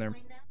everybody in their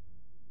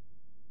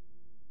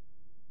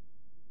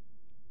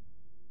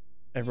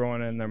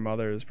everyone and their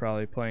mother is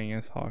probably playing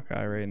as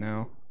Hawkeye right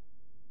now.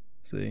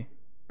 Let's see.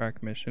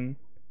 Track mission.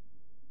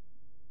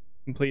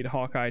 Complete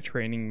Hawkeye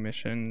training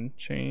mission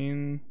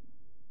chain.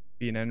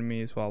 Beat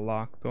enemies while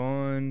locked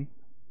on.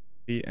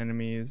 Beat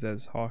enemies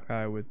as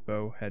Hawkeye with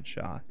bow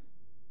headshots.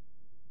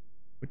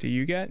 What do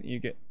you get? You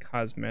get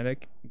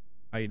cosmetic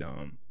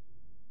item.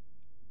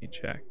 Let me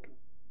check.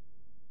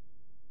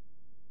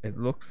 It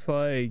looks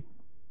like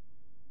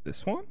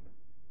this one?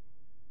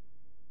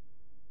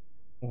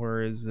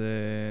 Or is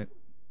it...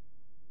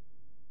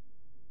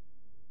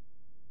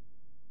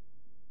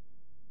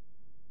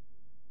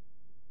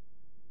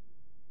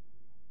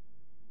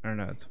 I don't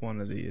know, it's one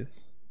of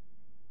these.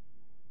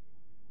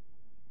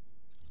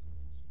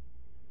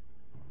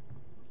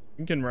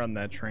 You can run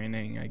that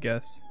training, I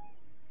guess.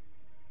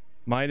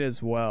 Might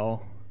as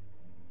well.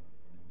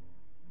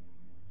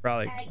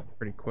 Probably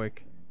pretty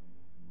quick.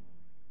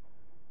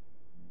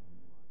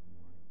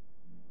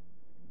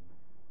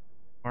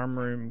 Arm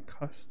room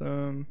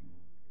custom.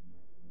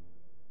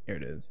 Here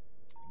it is.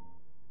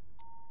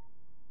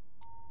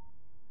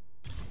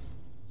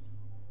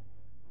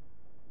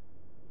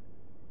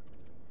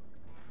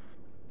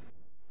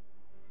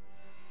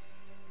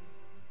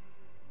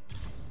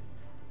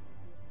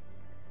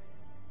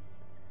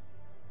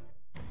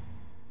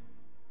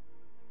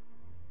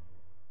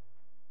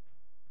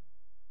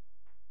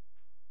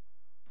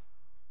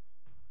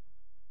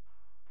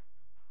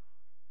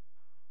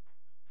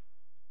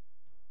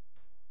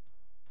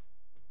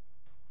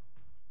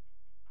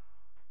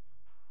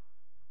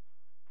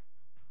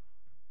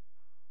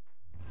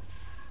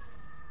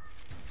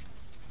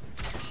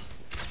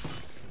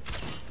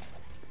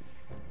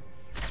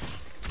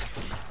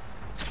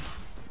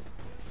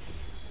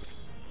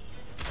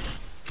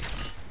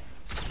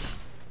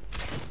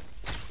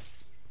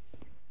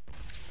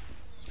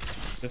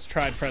 Just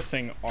tried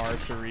pressing R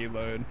to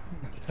reload.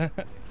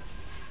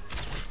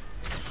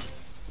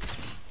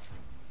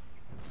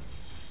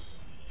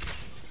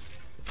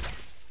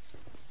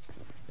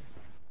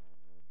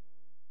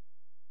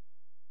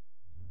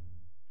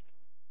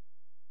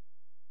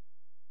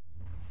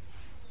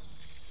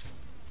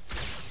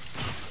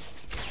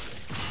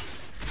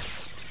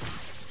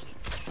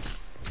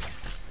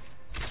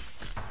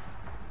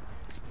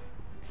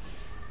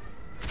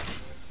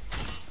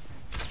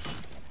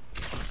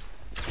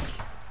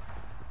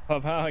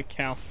 Love how it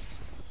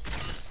counts.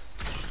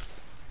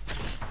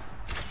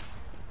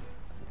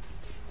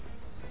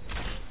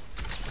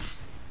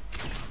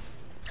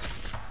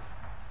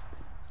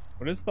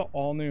 What is the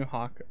all new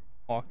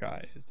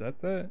Hawkeye? Is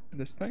that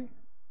this thing?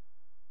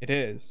 It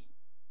is.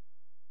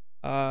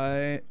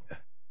 Is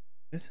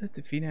it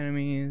defeat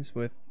enemies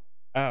with?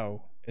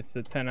 Oh, it's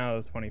the 10 out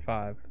of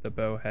 25. The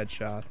bow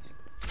headshots.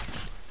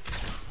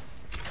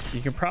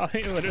 You can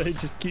probably literally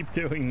just keep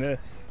doing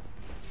this.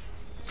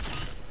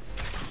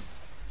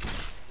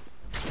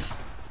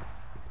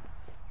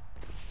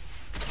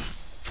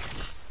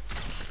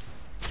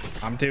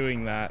 I'm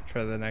doing that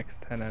for the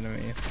next 10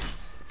 enemies.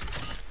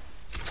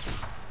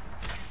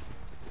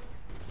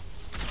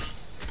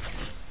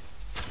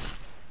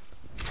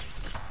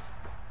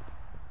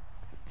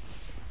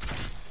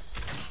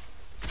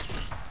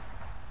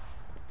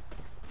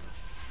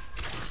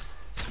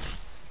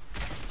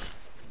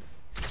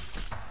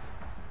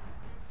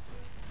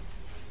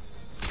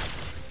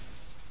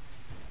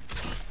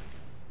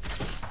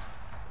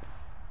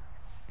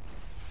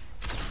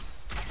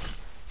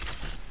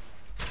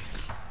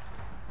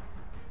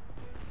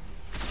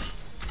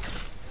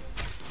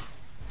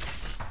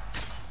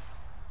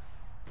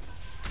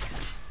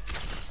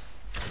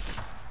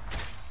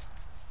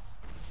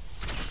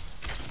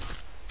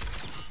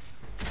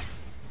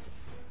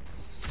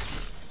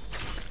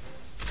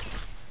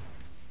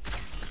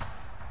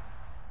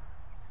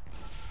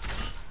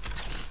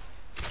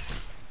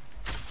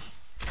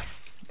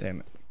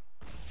 Damn it.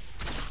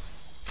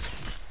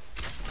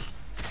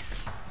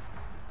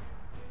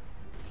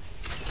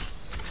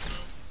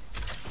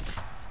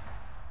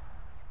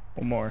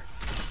 One more.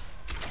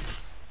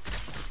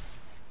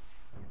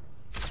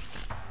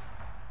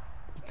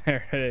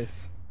 There it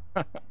is.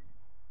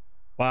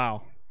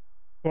 Wow.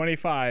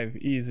 25,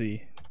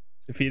 easy.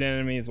 Defeat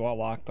enemies while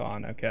locked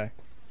on, okay.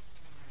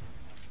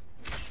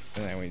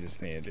 And then we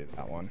just need to do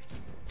that one.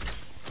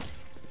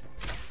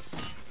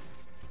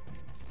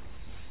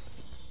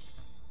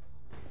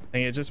 I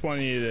think it just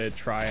wanted you to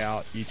try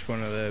out each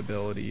one of the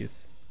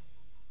abilities.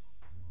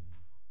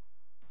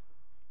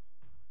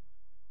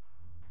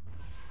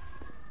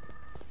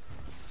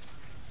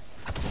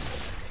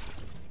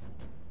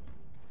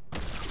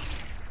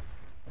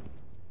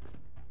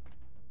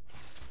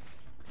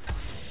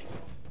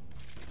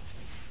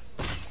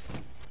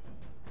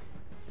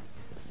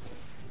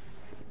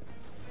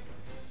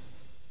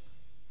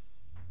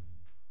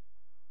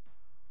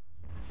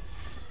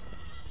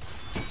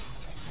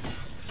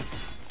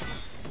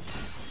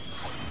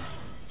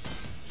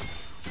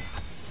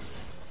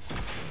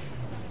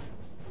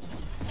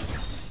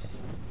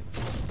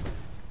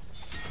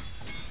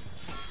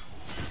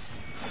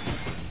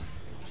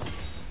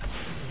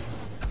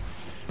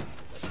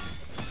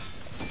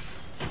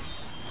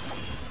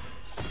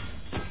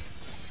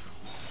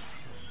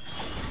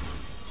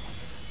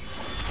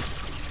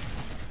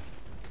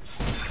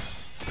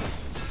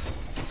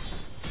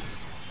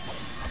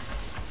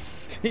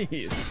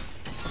 Jeez.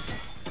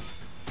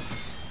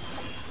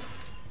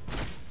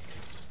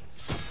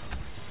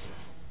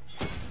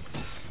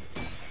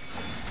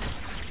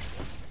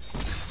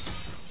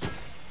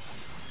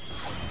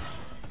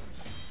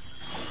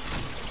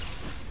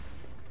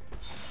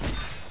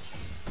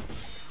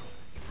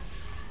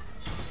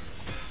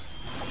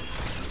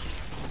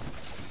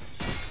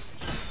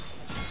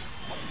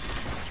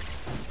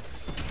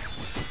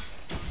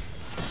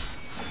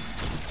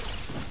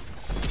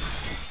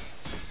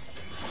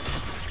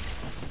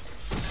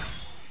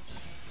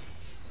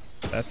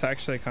 That's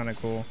actually kind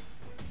of cool.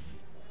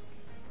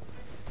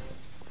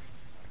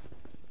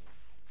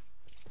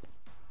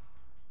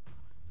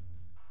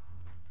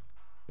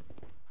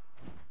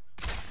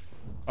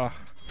 Oh,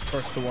 of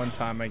course, the one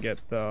time I get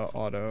the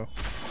auto.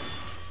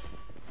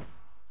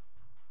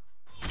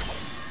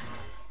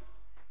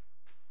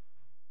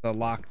 The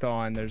locked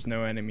on, there's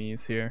no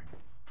enemies here.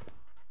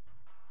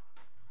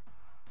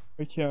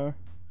 Okay.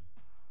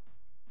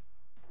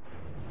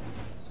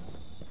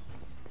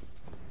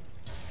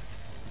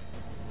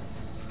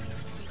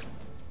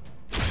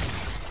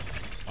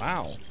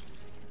 Wow.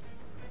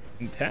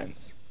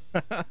 Intense.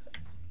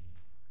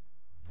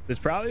 There's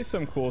probably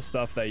some cool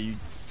stuff that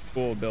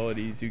cool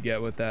abilities you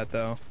get with that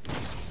though.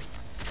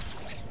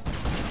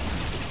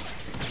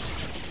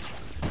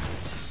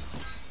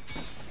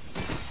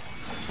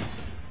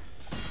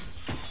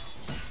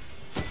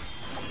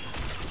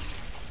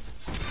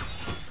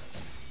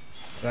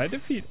 Did I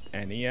defeat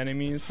any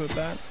enemies with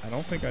that? I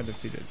don't think I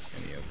defeated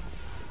any of them.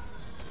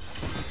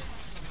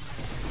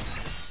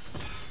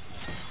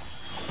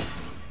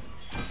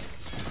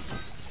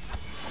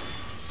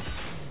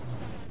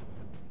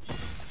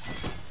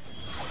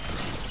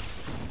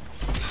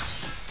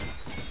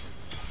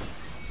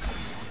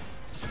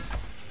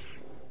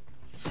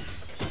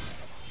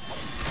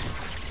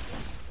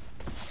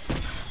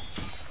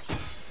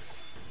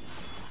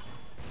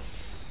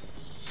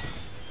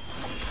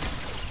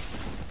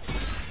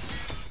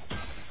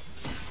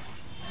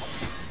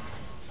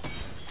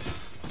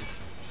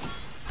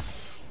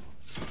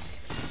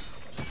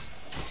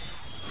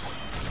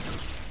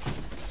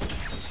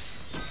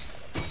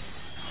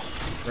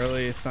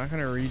 Really, it's not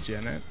gonna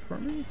regen it for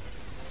me?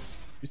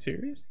 You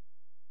serious?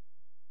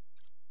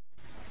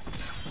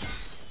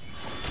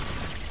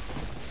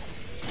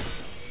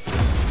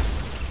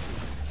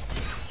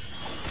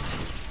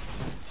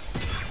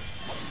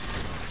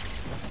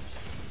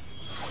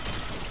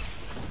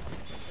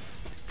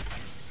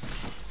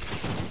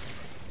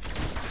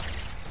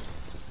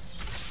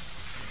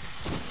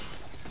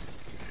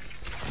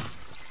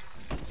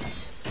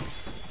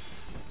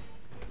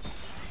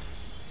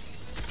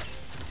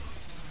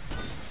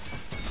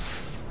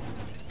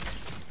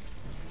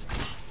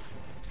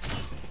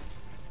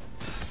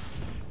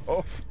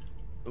 Oh,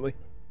 really?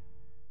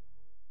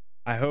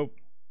 I hope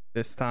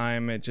this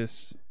time it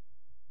just...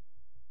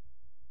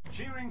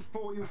 Cheering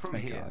for you from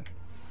here. God.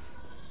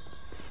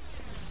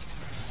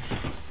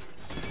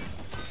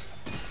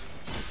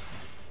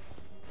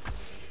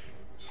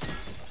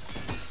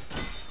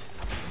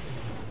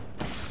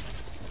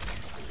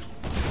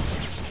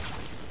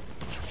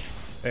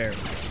 There we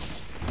go.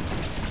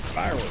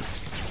 Fireworks.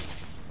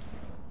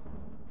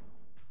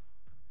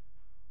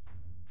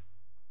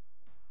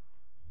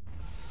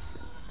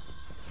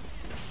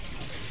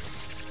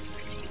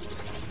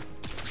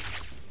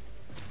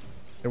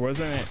 There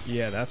wasn't,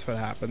 yeah, that's what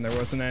happened. There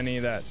wasn't any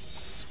that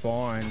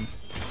spawned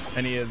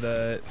any of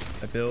the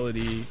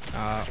ability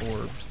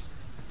orbs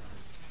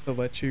to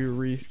let you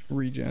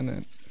regen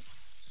it.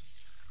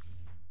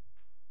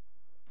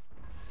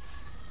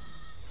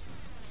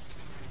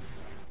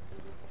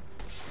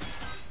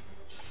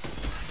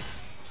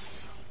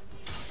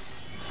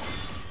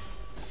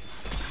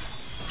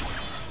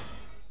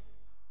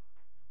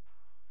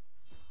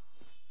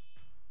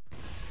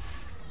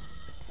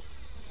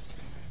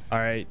 All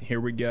right, here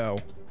we go.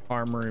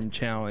 Farm room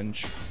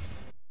challenge.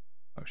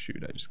 Oh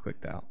shoot, I just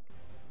clicked out.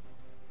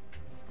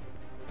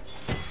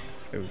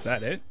 Wait, was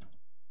that it?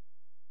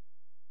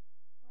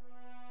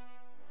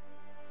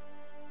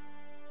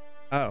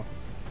 Oh.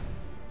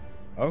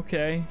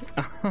 Okay.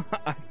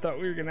 I thought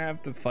we were gonna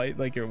have to fight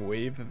like a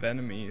wave of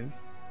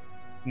enemies,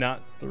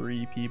 not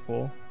 3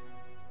 people.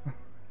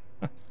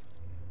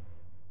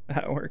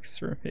 That works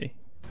for me,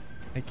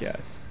 I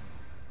guess.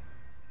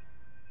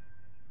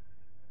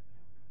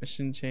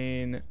 Mission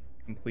chain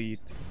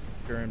complete.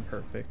 You're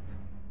imperfect.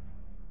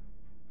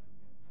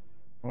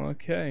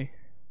 Okay.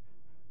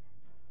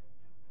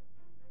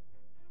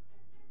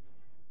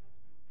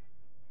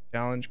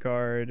 Challenge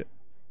card.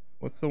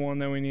 What's the one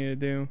that we need to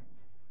do?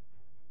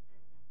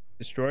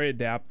 Destroy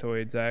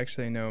adaptoids. I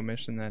actually know a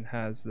mission that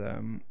has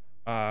them.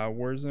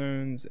 War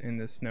zones in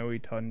the snowy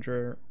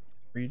tundra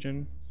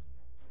region.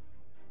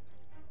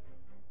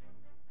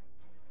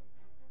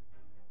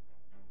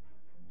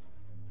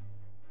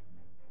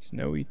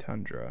 Snowy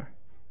tundra.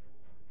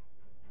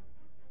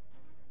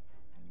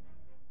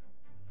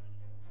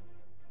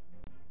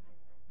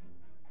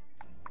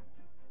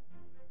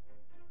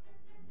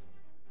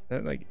 Is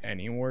that like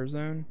any war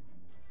zone?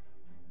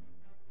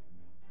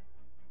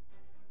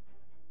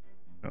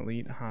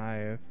 Elite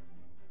hive.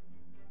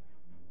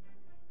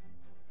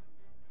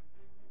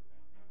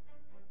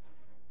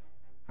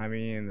 I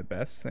mean, the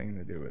best thing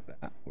to do with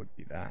that would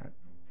be that.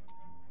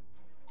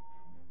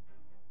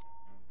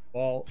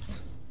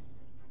 Vault.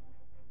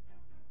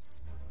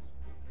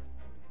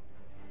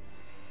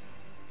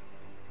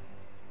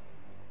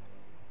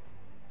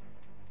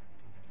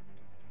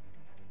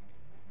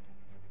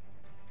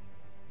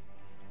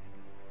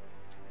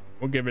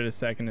 We'll give it a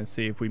second to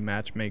see if we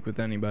match make with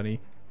anybody.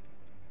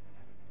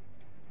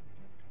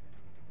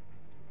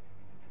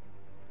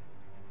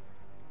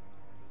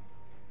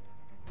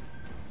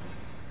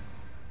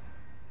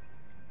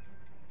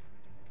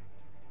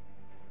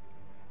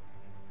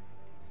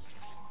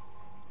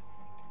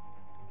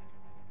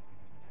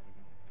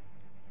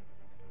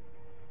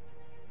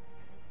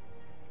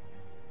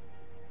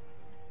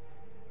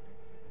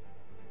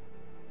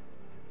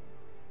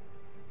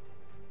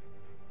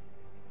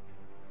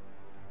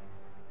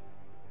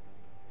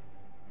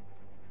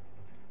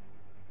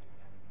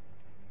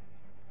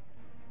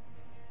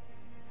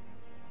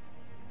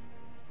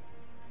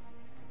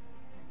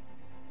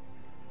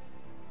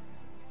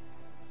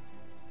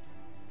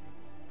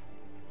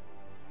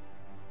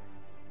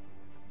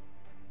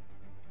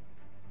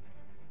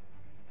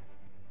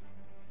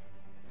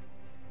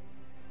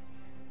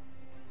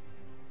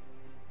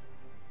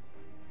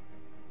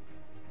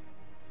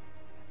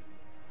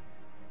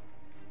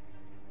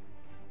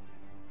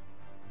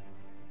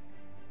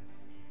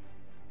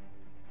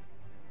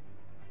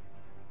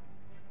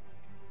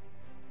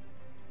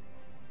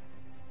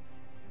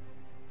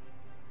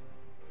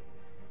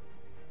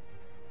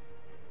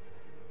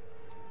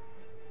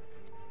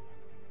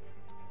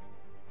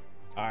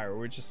 Alright,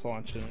 we're just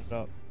launching it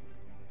up.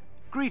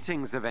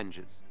 Greetings,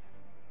 Avengers.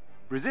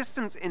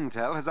 Resistance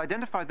Intel has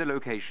identified the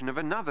location of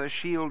another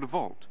shield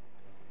vault.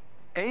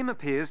 AIM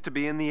appears to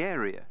be in the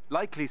area,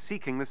 likely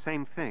seeking the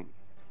same thing.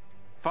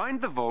 Find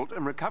the vault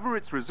and recover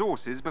its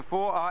resources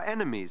before our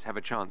enemies have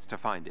a chance to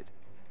find it.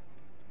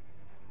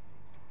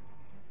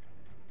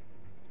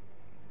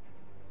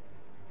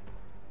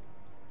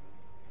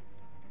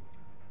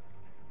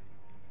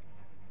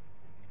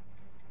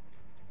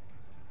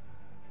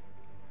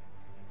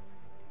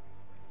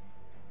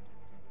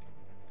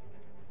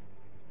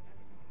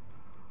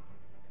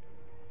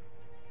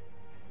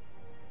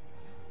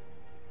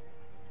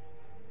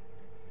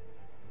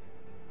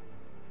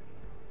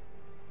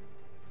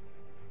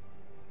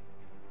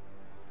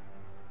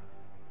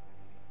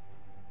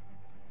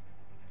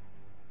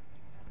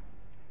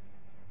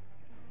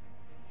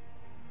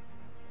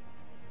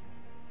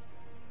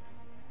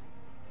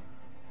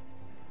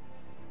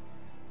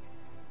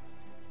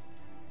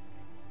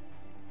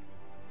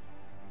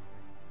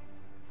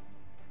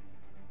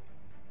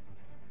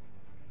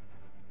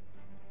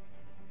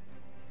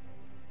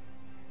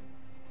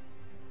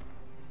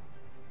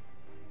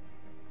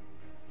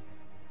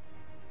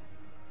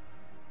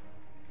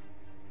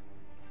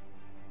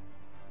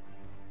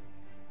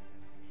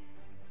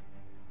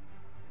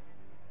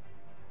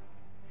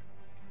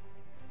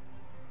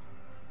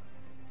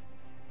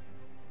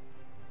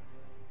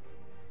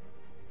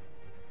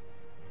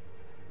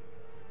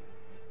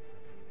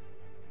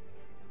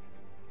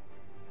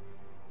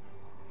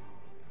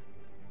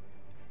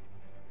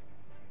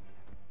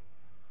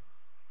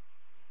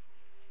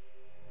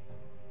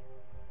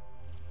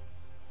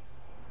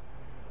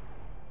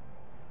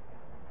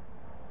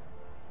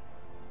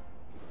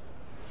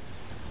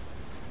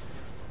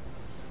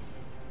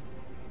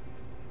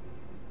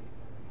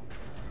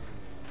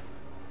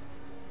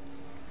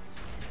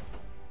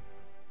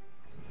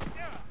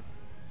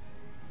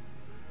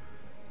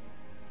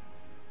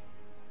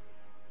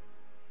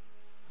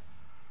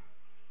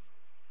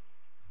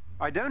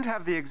 I don't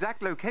have the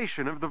exact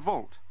location of the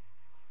vault.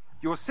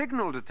 Your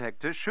signal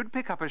detector should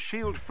pick up a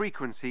shield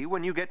frequency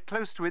when you get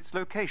close to its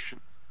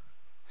location.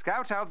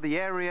 Scout out the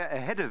area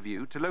ahead of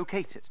you to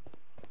locate it.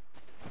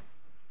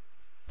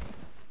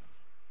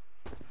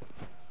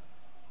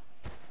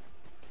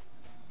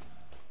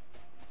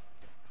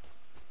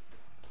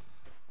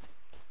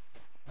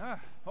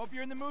 Hope Hope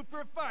you're in the mood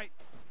for a fight.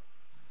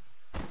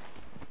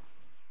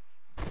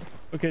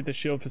 Locate the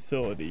shield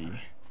facility.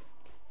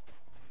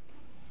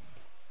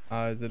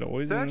 Is it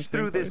always in the Search same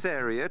through place? this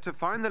area to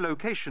find the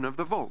location of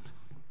the vault.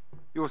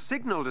 Your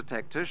signal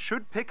detector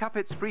should pick up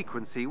its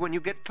frequency when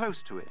you get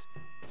close to it.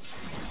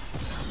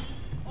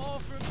 All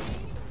for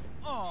me?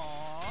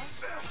 Aww.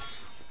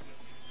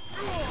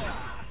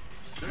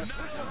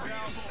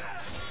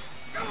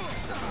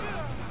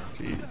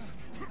 Jeez.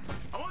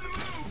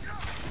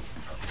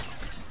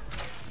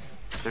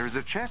 There is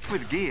a chest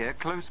with gear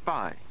close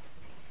by.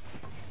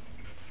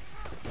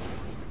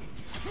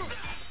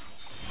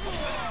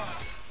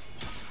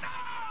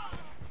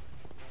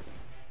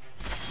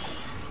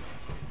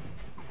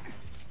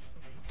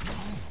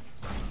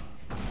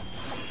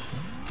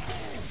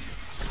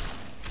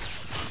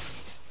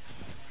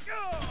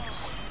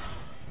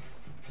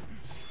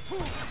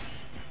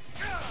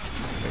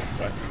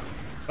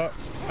 What?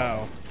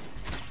 Oh.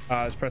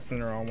 I was pressing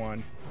the wrong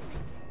one.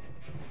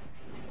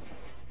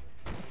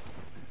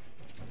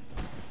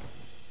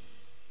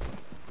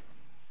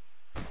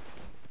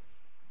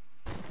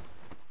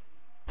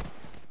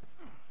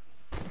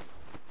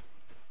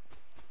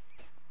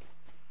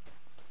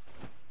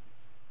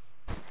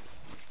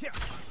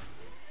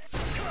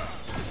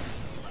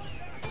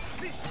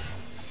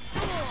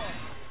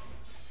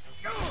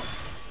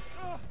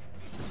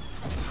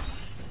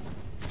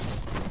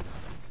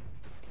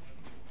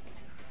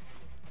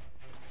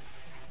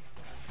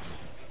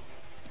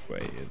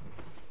 Way is it?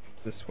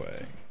 This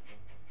way.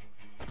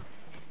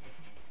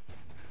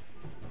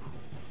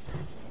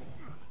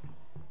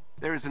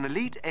 There is an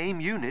elite AIM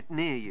unit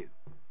near you.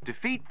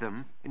 Defeat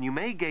them, and you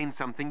may gain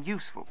something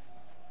useful.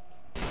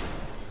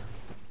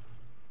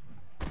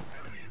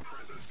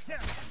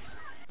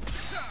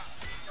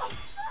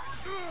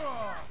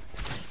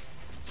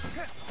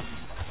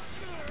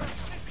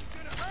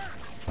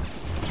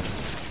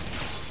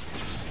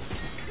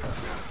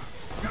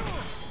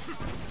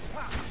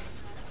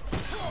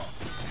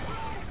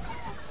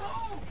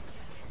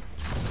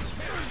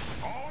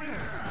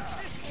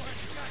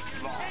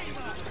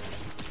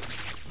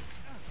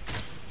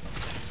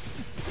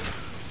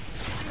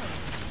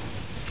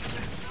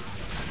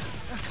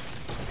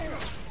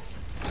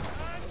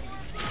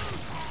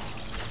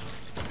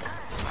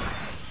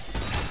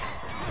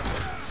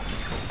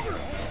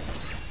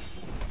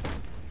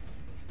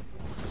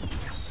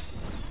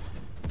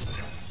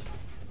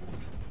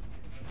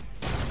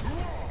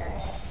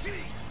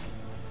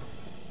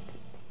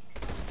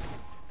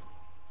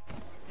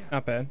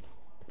 Not bad.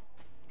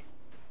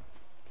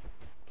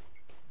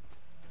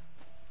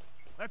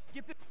 Let's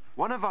get this.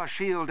 One of our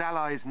shield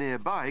allies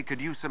nearby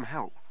could use some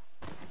help.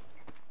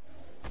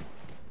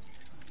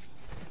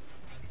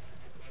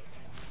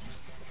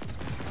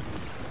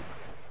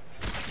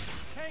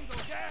 Tango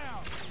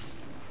down.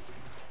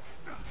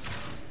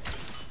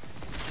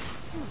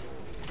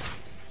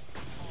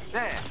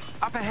 There,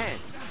 up ahead.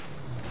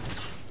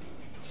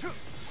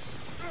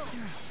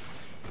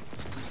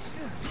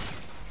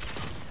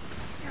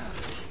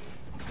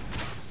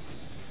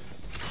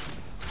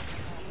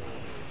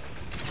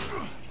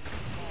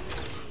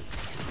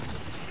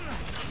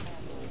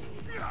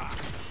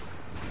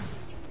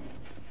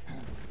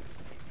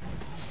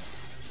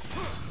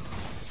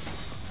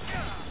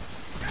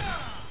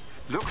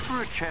 Look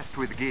for a chest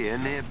with gear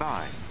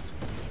nearby.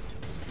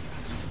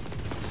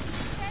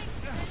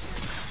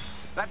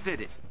 That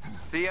did it.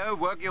 Theo,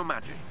 work your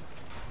magic.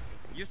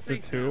 You The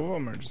two of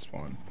them or just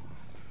one?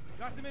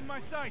 Got them in my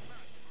sights.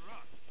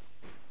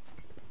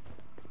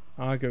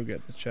 I'll go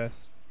get the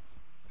chest.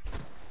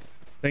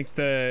 I think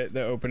the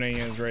opening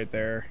is right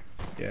there.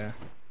 Yeah.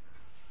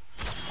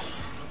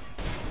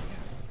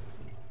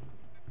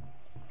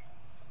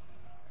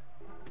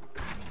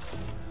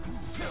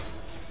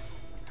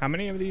 How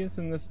many of these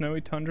in the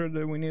snowy tundra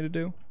do we need to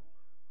do?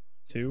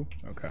 2?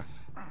 Okay.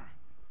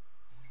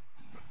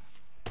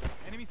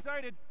 Enemy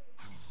sighted.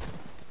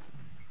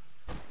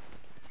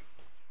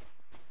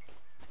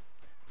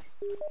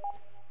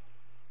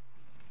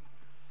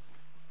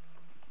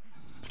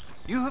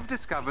 You have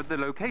discovered the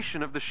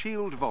location of the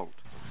shield vault.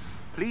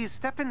 Please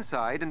step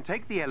inside and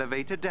take the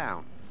elevator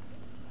down.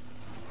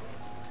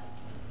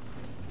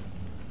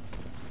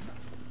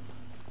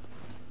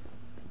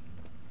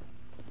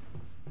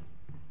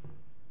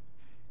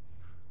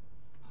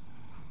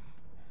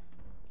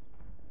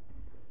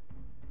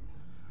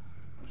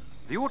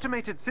 The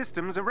automated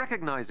systems are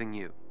recognizing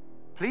you.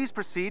 Please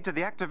proceed to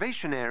the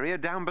activation area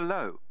down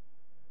below.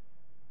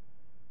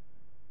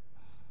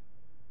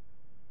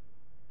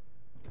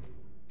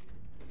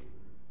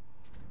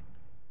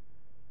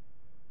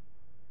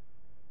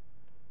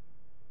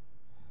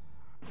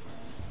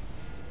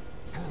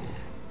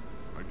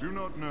 I do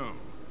not know,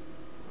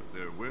 but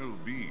there will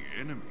be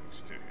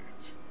enemies to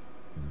hit.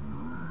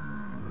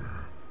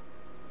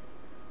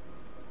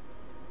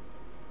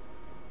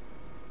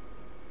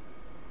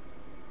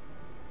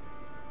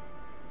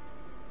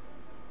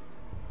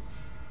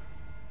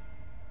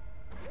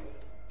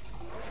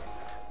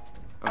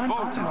 A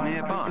vault is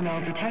nearby.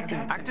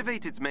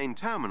 Activate its main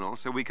terminal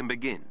so we can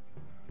begin.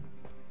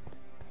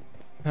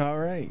 All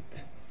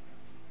right.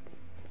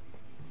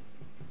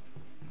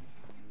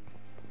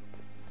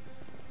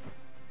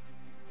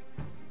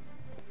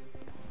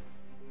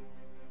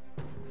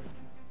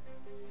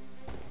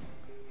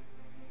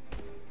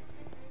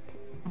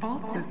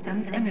 Vault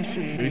systems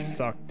initiated. You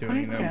suck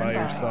doing that by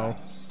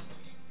yourself.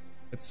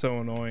 It's so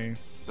annoying.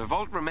 The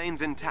vault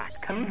remains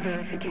intact.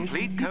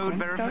 Complete code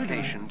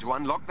verification to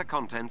unlock the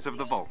contents of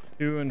the vault.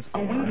 2 and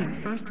 4.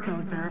 Awaiting first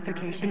code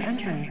verification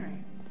entry.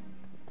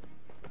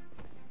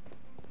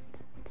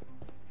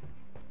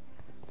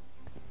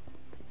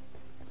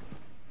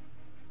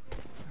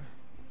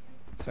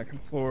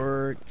 Second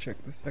floor.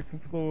 Check the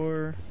second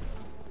floor.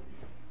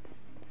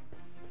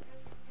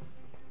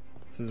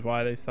 This is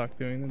why they suck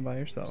doing them by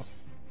yourself.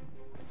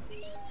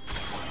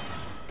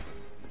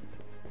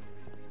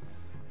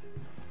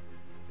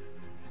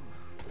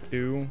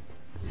 Two.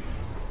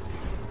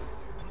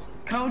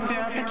 Code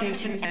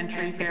verification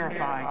entry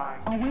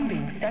verified.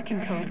 Awaiting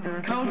second code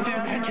verification. Code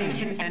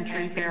verification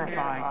entry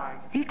verified.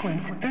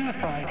 Sequence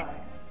verified.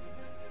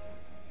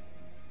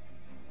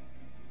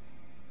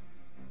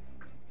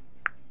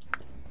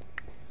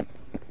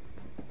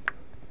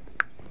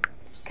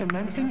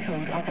 Commencing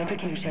code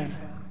authentication.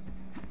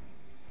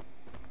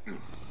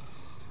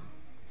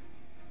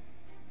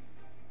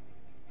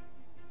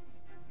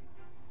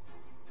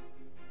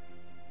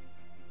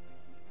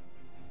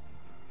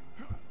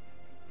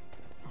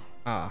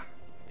 Ah,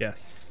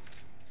 yes.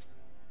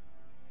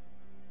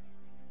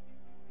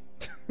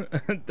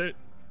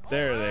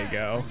 there they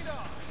go.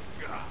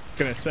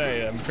 Gonna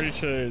say, I'm pretty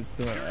sure there's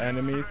some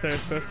enemies that are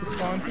supposed to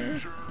spawn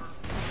here.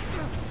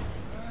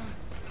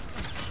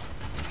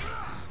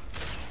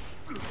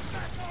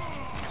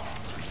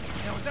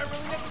 Now, was that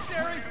really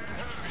necessary?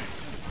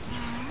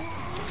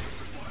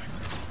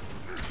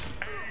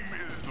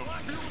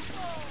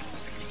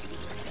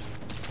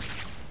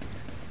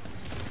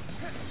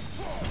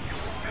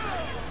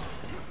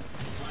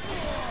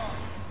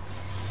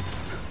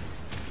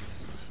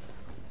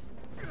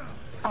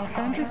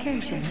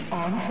 Authentication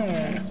on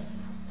hold.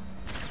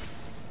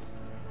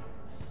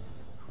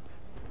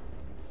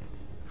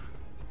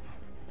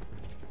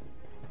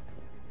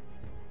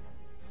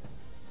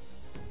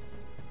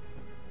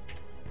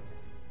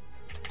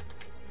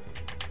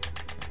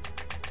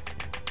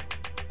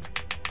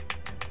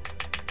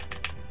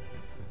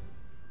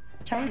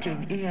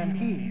 Charging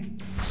EMP.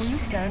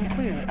 Please stand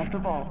clear of the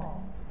vault.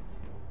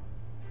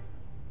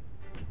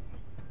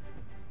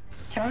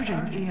 Charging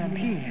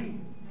EMP.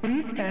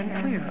 Please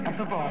stand clear of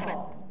the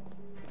vault.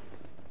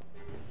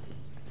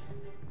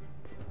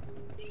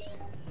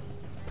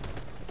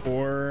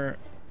 Four,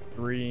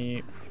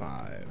 3,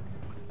 5,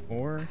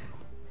 4.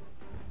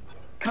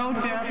 Code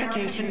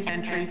verification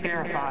entry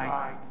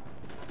verified.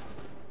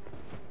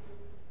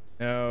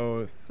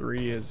 No,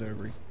 3 is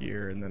over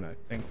here, and then I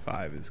think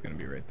 5 is going to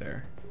be right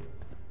there.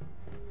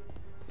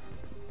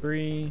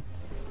 3.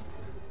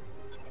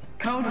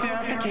 Code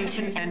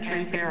verification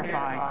entry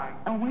verified.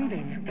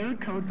 Awaiting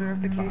third code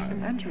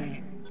verification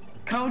entry.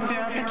 Code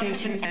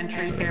verification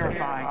entry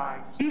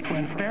verified.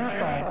 Sequence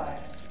verified.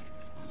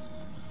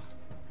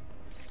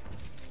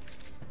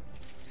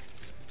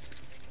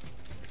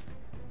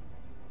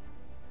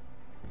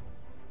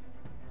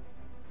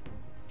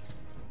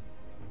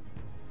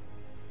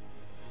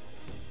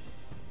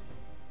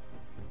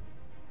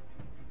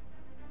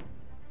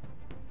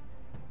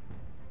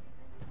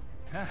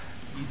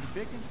 Easy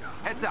picking.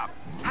 Heads up.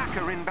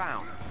 Hacker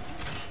inbound.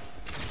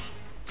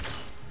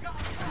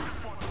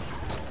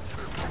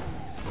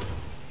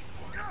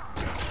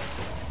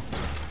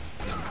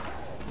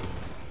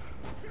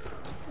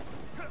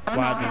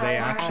 Wow, do they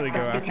actually go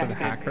after the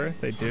hacker?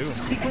 They do.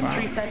 Sequence Wow.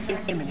 reset is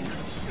imminent.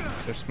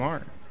 They're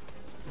smart.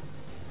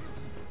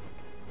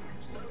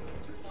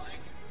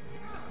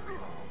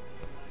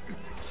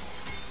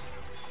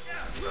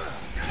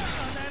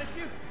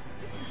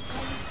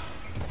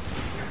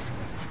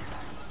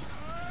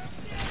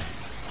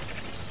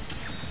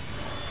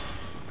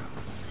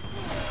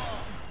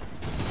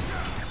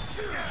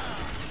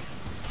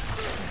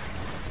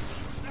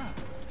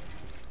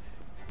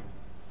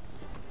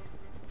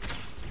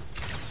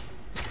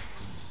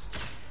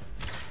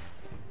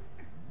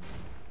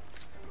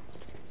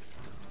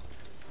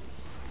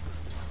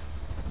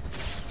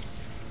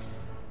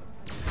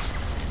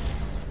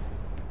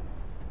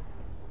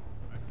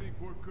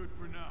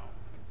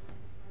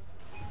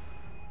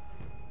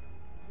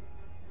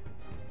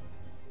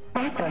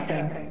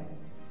 Processing.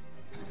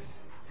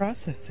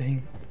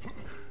 Processing.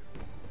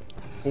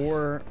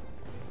 4.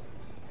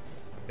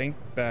 I think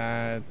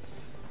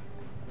that's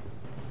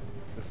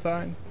this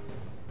side.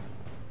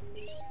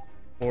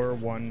 4,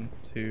 1,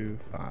 2,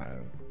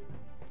 5.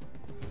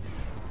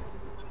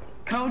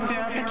 Code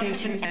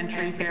verification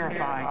entry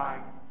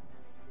verified.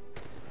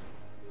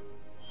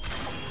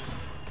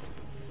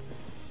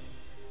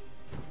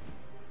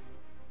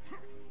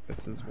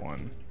 This is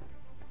 1.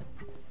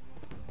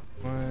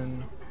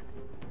 1.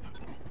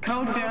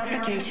 Code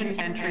verification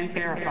entry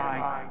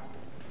verified.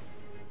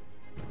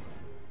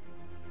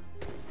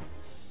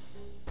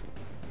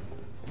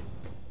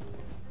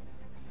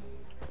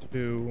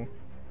 2.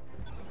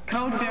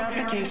 Code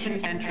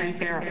verification entry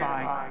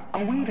verified.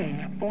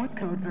 Awaiting fourth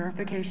code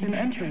verification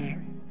entry.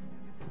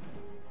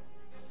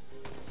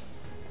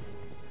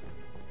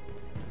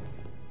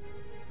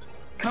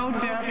 Code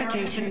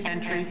verification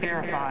entry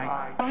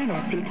verified.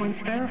 Final sequence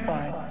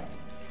verified.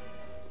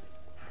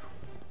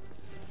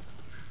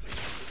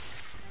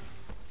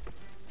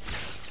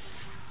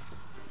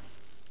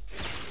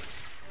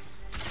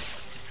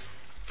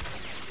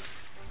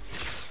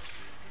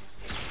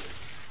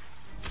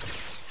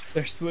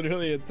 There's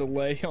literally a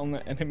delay on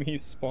the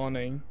enemies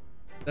spawning.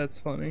 That's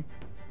funny.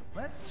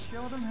 Let's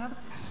show them how to.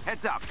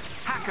 Heads up,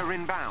 hacker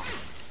inbound.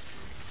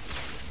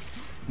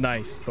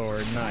 Nice, Thor.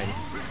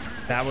 Nice.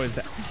 That was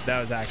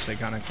actually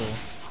kind of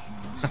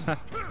cool.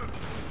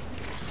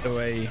 The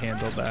way he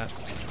handled that.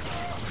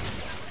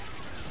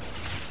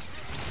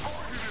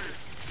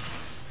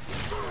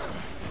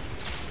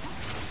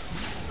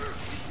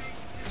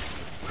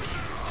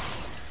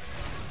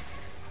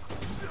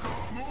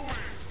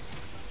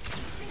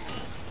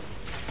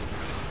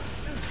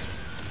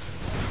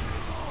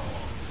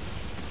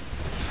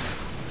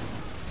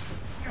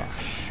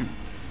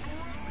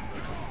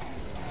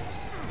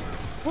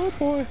 Oh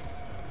boy.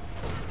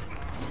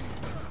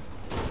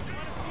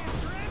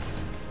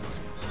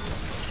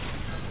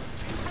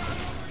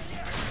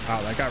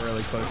 Wow, that got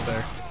really close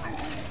there.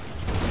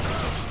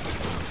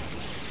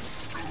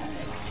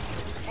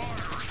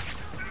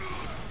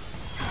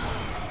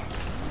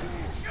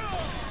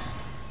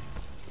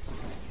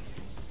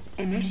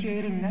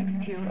 Initiating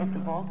next tier of the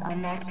Vault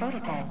Unlock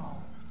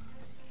Protocol.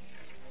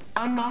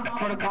 Unlock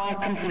protocol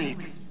complete.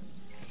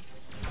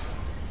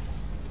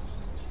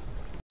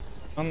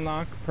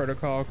 Unlock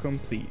protocol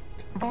complete.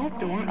 Vault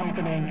door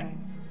opening.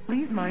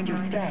 Please mind your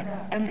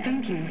step, and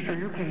thank you for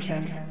your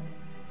patience.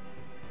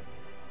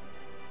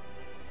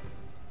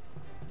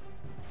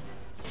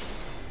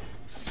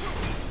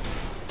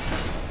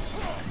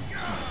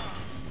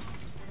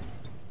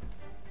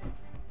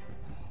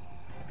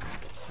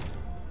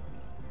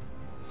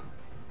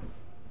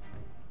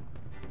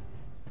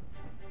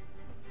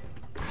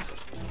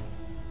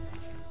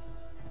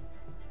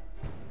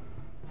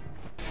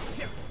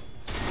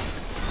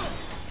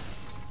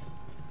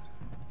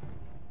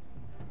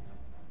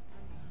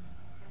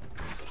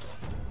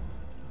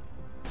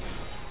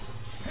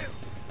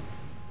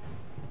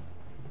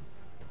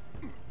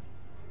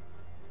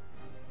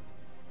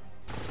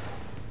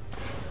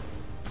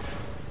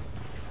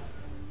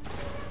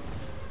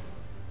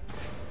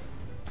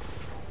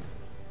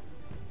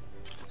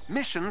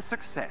 Mission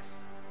success.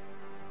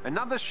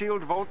 Another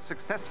shield vault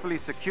successfully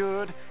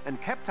secured and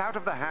kept out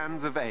of the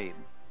hands of AIM.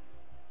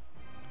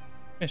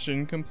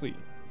 Mission complete.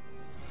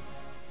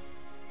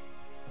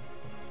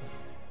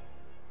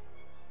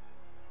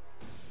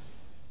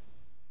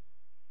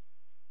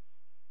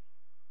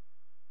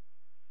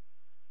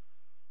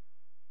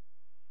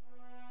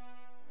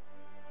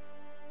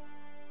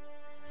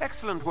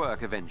 Excellent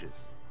work, Avengers.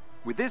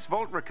 With this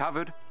vault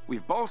recovered,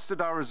 we've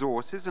bolstered our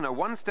resources and are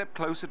one step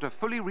closer to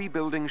fully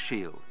rebuilding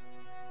S.H.I.E.L.D.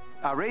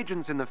 Our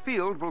agents in the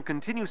field will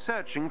continue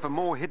searching for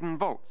more hidden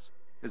vaults,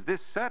 as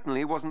this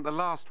certainly wasn't the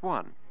last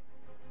one.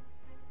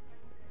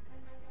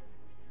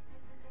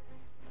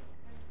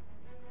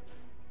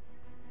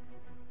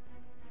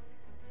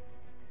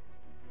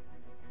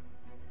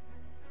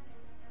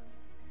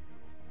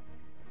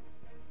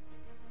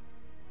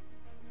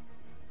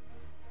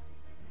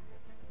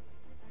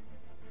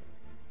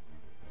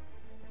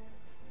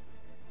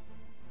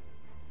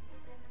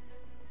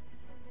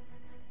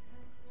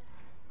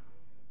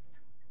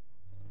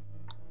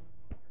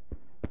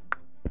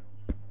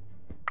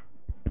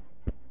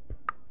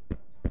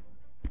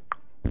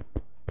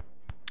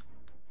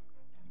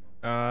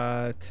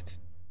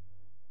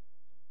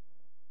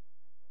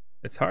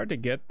 It's hard to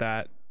get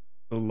that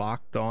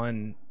locked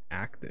on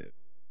active.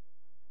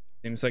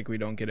 Seems like we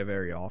don't get it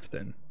very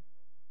often.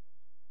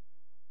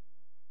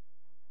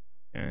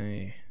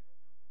 Okay.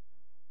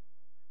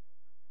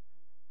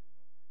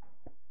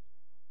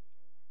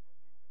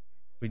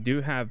 We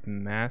do have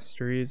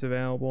masteries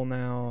available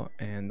now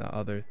and the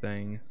other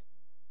things.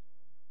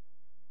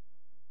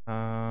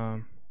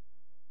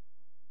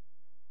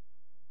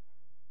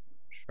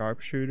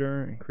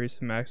 Sharpshooter, increase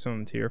the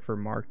maximum tier for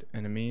marked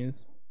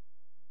enemies.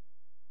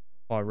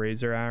 While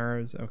razor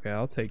arrows, okay,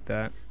 I'll take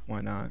that.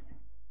 Why not?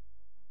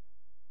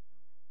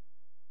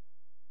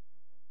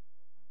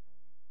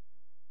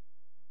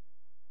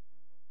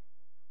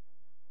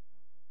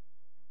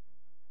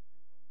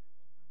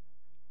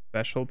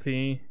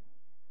 Specialty.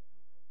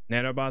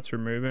 Nanobots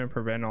remove and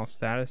prevent all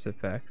status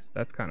effects.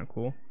 That's kind of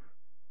cool.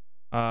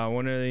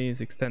 One of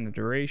these extend the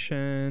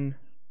duration.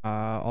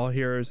 All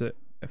heroes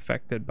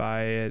affected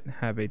by it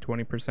have a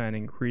 20%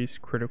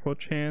 increased critical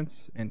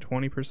chance and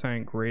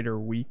 20% greater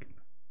weak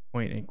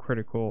point in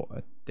critical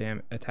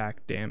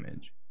attack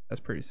damage.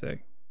 That's pretty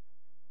sick.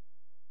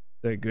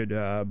 That's a good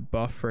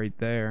buff right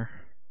there.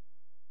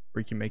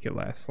 We can make it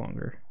last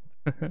longer.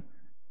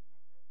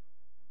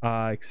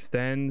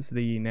 Extends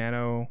the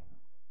nano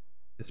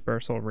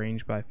dispersal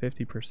range by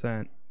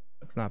 50%.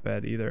 That's not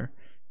bad either.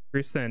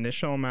 Increase the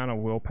initial amount of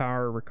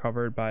willpower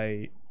recovered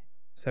by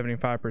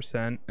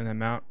 75%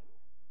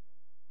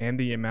 and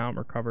the amount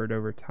recovered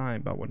over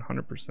time by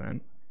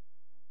 100%.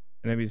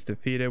 Enemies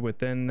defeated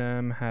within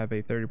them have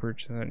a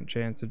 30%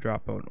 chance to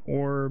drop an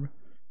orb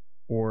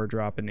or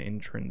drop an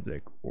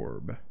intrinsic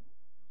orb.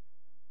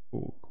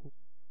 Cool.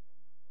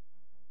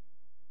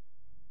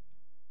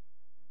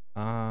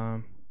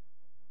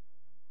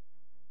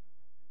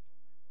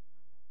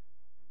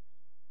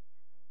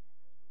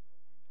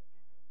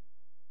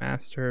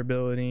 Master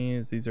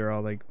abilities. These are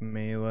all like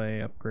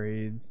melee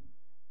upgrades.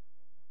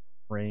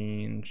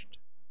 Ranged.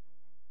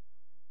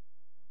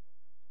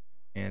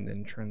 And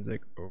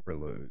intrinsic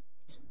overloads.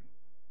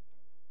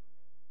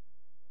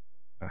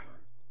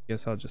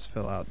 Guess I'll just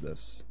fill out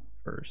this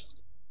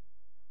first.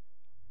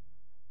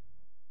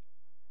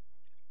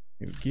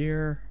 New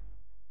gear.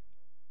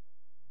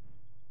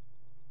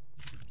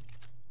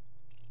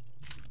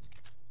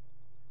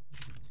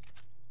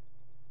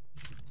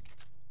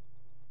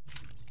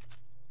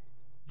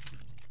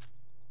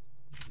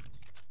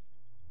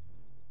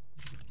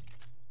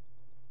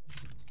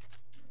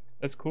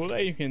 That's cool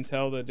that you can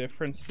tell the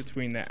difference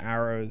between the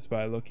arrows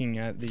by looking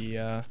at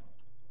the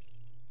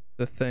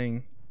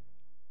thing.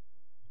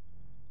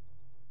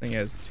 I think it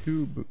has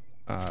two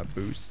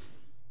boosts.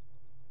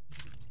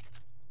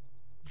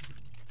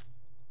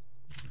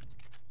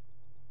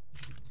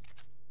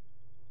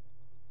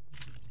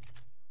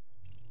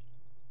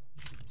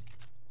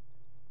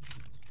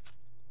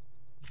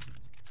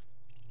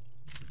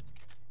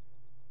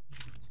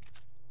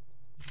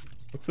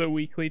 What's the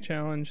weekly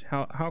challenge?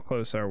 How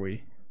close are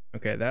we?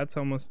 Okay, that's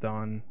almost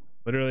done.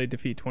 Literally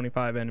defeat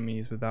 25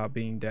 enemies without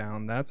being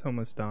down. That's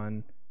almost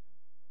done.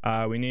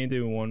 We need to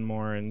do one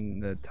more in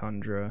the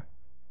tundra.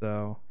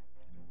 So,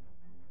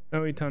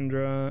 snowy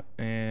tundra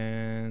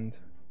and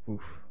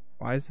oof.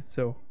 Why is it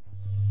so?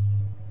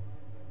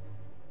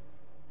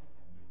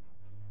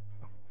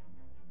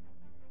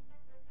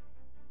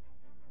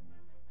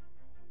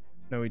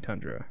 Snowy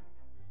tundra.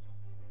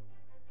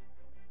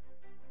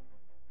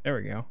 There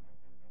we go.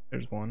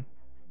 There's one.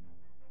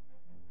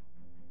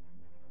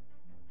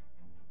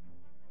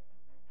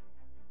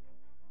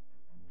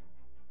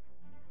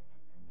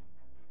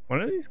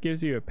 One of these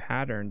gives you a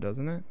pattern,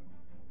 doesn't it?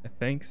 I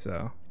think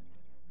so.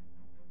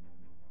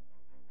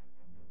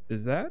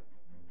 Is that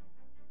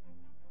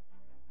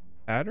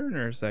pattern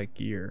or is that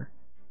gear?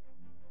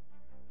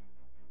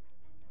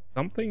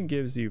 Something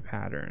gives you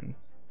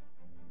patterns.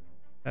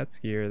 That's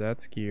gear,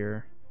 that's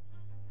gear.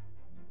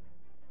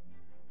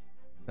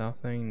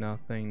 Nothing,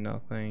 nothing,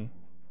 nothing.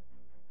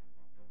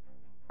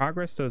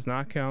 Progress does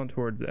not count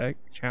towards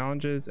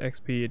challenges,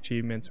 XP,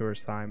 achievements, or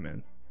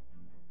assignment.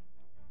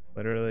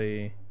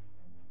 Literally,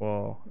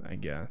 well, I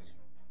guess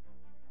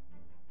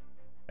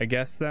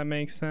that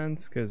makes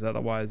sense, because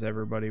otherwise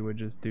everybody would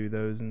just do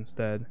those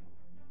instead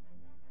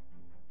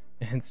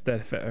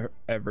of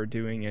ever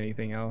doing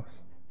anything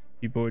else.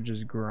 People would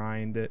just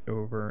grind it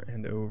over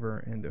and over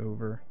and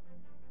over.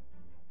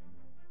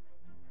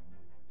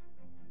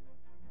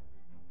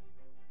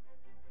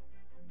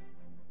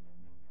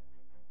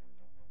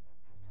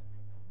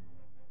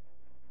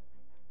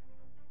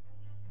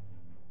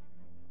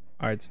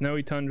 Alright,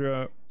 snowy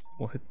tundra,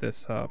 we'll hit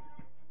this up.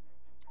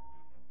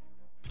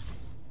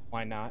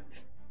 Why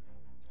not?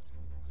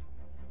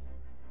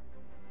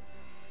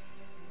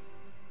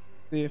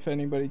 See if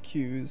anybody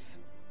queues.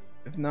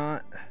 If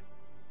not,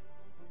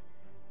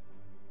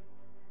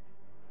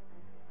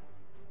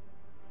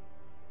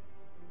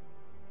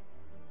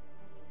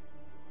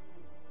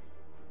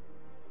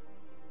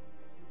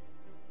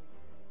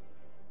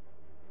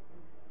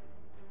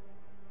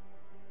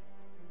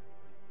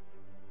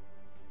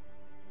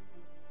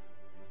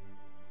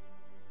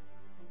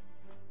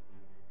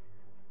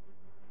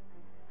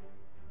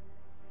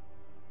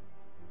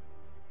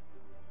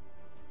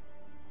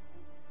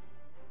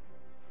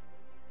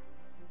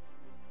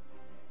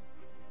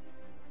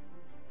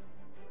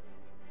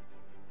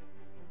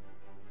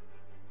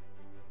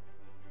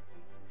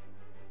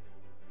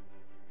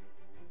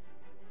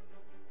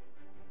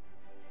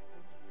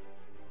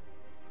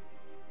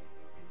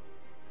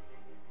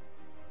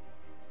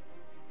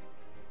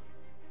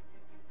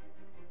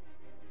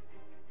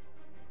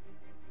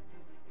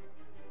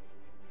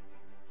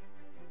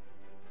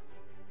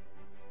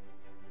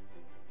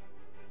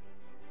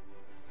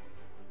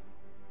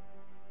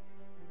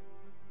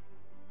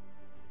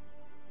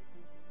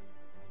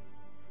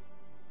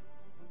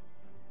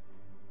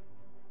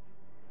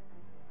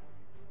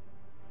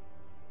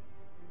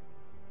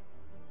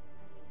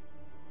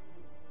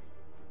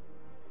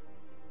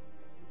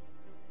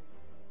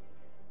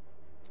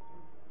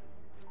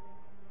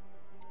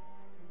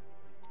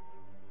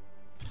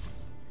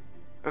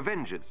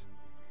 Avengers,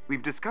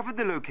 we've discovered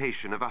the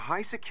location of a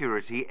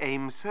high-security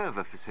AIM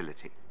server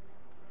facility.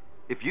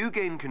 If you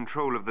gain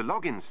control of the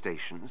login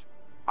stations,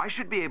 I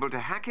should be able to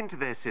hack into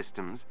their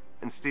systems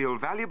and steal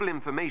valuable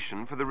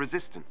information for the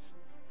Resistance.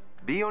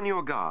 Be on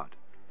your guard.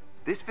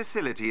 This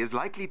facility is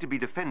likely to be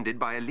defended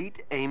by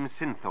elite AIM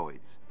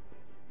synthoids.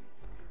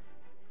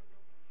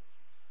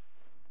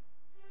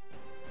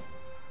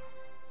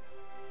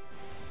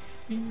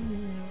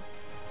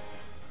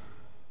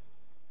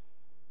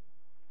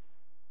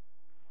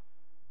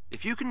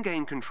 If you can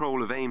gain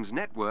control of AIM's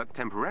network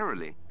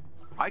temporarily,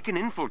 I can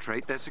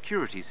infiltrate their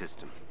security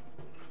system.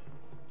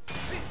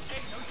 Hey,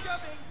 no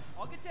shoving!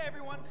 I'll get to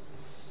everyone!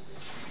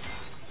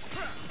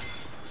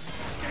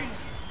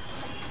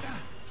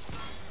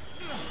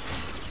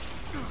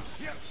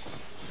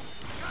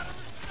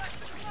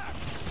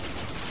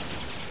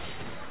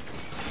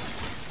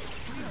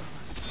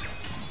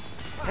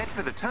 Head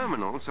for the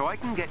terminal so I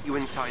can get you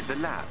inside the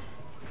lab.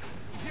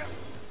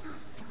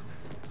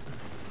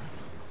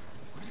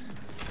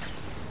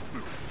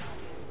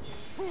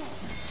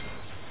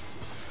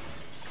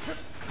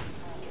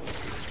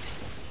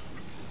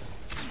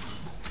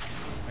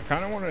 I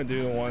kind of want to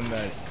do the one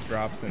that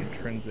drops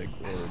intrinsic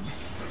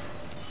orbs.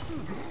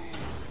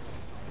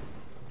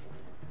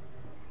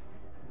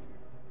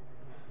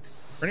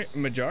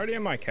 Majority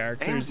of my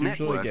characters AIM's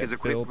usually network get is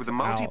equipped built with a out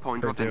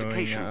multi-point for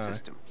authentication doing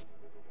system.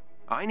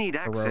 I need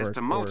access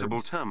to multiple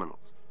orbs. terminals.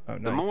 Oh,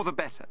 nice. The more the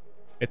better.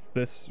 It's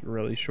this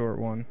really short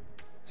one,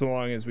 so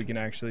long as we can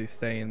actually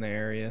stay in the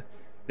area.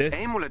 This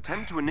AIM will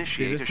attempt to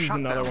initiate this a is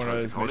shutdown another one of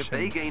those protocol if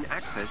they missions gain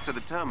access to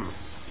the terminal.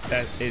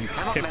 that is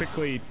cannot let-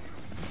 typically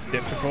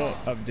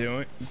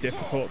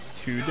difficult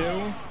to do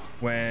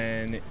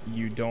when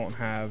you don't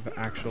have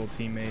actual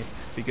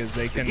teammates, because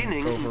they can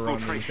Beginning overrun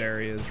these infiltration.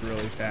 areas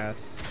really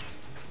fast.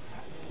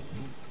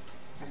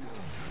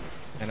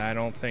 And I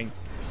don't think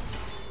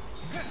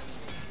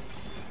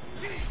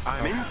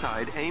I'm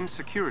inside AIM's I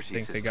security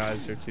think system. the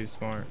guys are too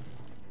smart.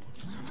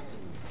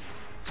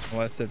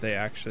 Unless if they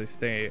actually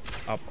stay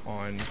up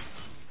on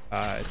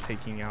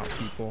taking out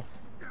people.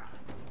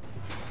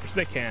 Which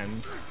they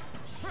can.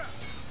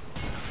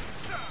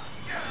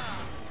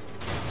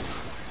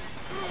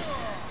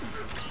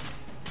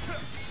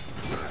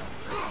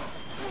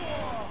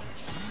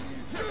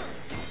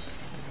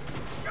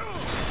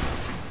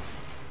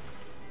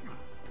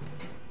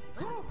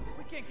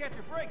 We can't catch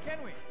a break,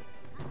 can we?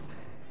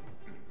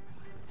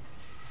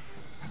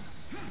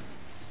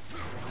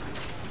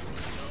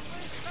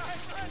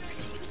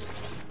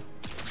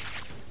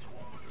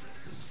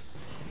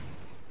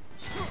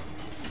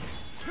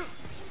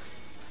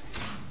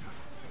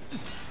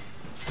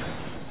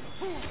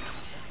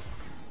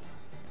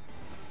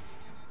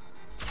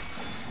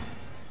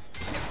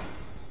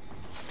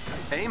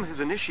 AIM has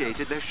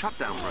initiated their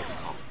shutdown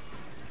protocol.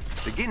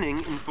 Beginning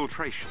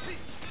infiltration.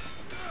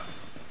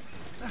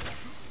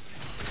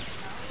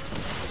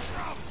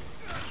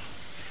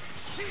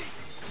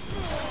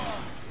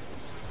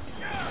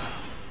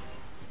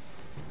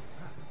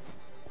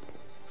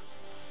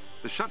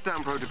 The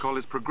shutdown protocol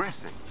is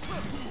progressing.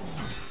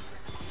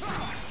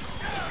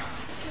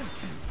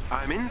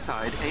 I'm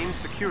inside AIM's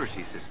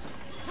security system.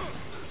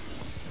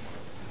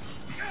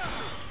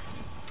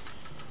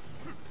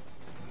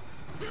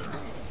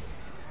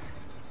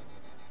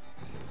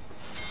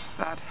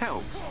 That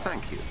helps,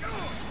 thank you.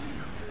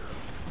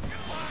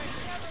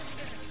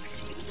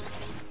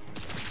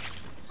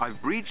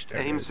 I've breached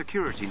There it AIM's is.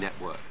 security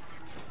network.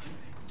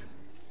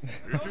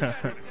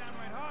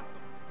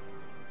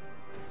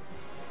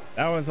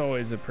 That was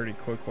always a pretty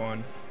quick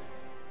one.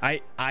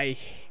 I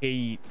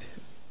hate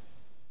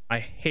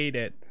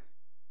it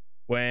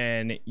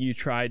when you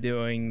try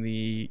doing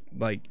the,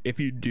 like, if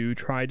you do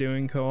try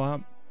doing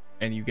co-op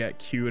and you get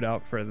queued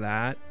up for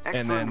that, and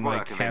Excellent then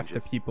like work, half the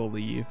Avengers. people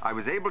leave I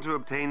was able to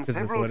obtain because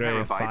it's several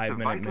literally a terabytes of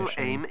 5-minute vital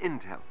AIM mission,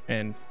 intel.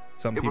 and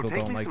some It will people take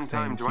don't me like some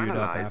staying time to queued up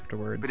analyze,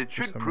 afterwards. but it for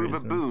should some prove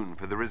reason. a boon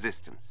for the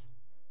Resistance.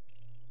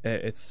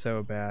 It's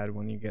so bad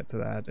when you get to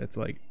that. It's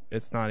like,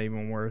 it's not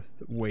even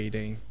worth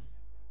waiting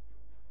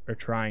or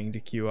trying to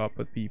queue up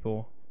with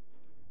people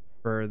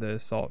for the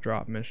assault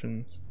drop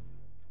missions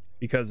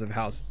because of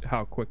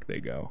how quick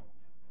they go.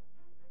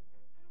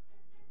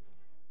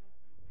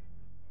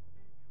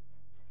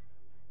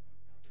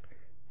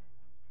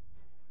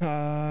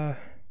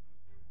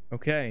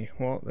 Okay,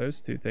 well,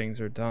 those two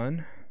things are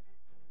done.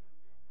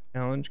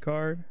 Challenge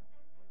card,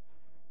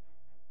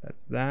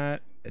 that's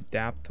that.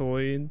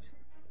 Adaptoids.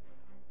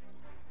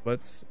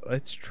 Let's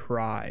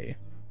try.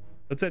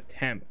 Let's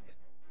attempt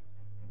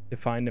to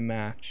find a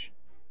match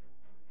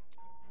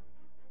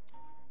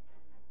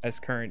as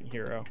current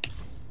hero.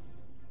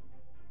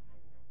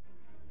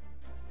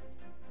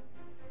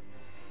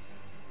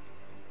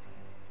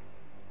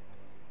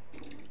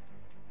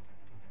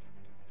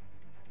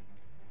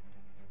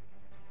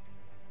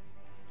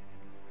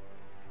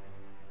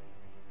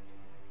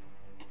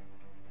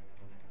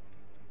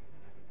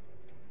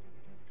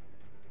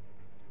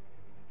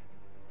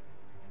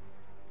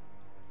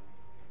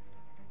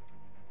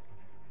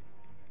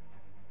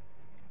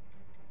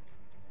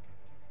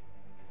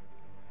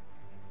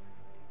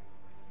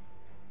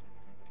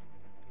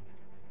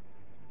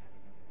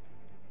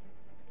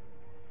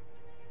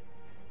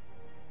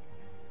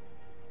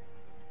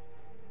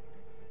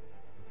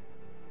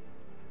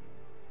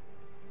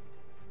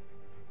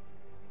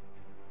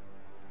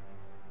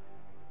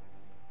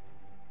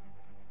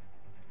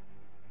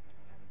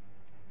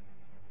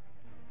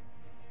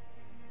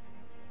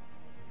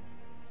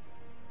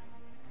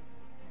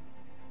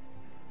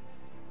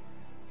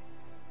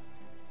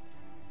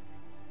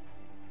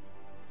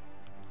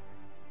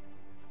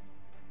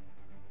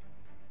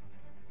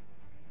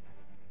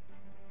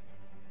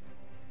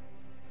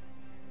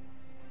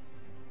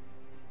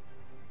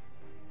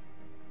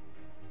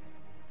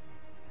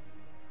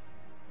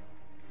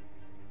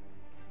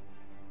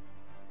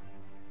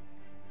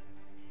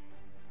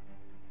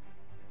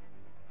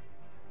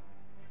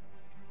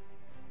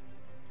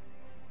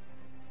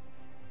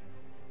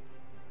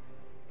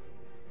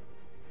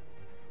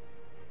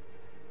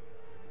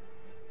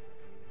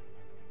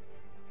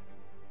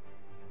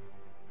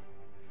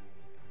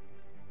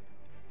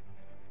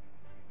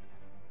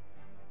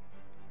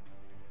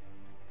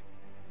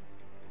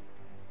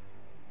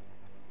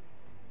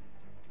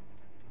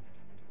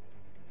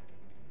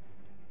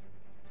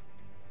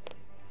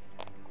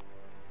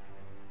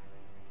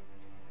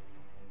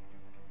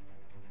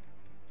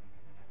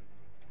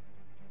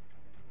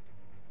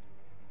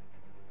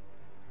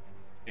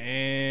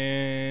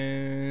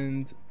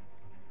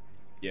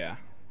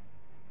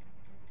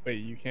 Wait,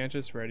 you can't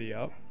just ready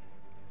up?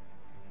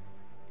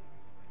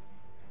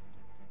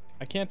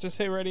 I can't just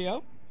say ready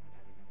up?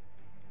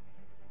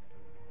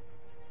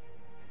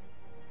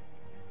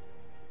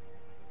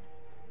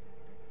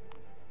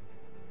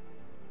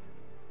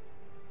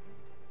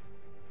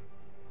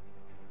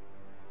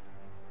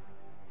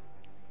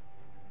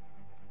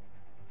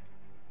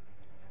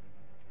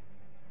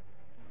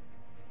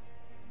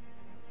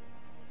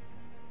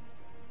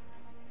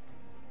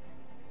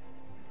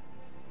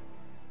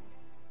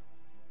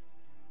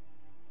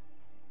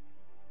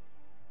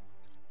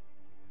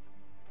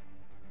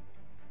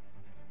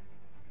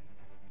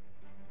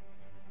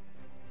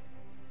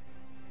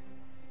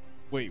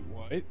 Wait,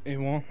 what? It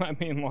won't let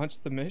me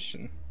launch the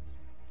mission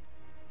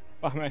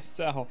by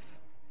myself.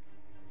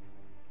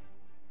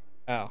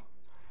 Oh.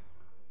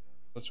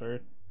 That's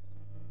weird.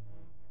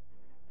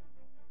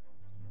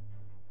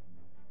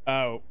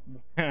 Oh.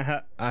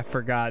 I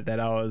forgot that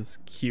I was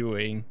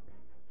queuing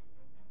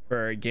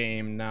for a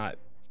game, not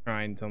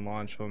trying to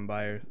launch one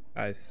by...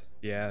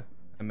 Yeah,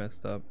 I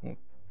messed up.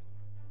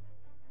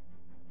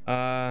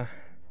 Try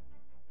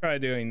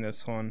doing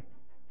this one.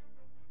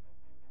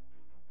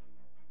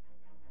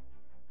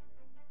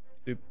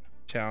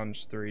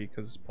 Challenge 3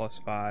 because it's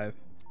 +5.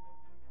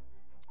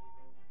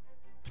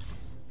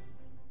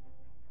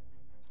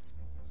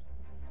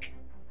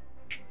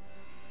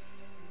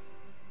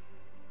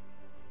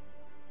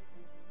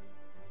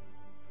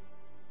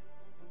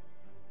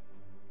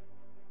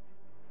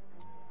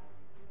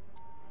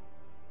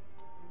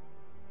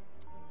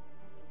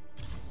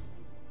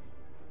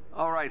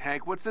 All right,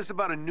 Hank, what's this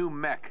about a new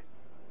mech?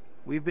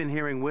 We've been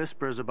hearing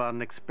whispers about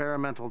an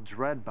experimental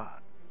dreadbot.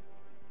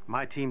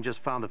 My team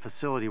just found the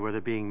facility where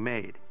they're being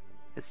made.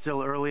 It's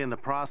still early in the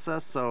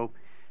process, so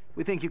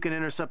we think you can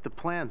intercept the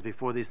plans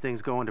before these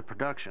things go into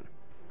production.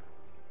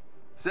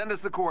 Send us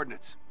the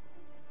coordinates.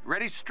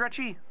 Ready,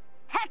 Stretchy?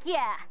 Heck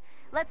yeah!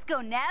 Let's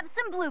go nab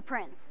some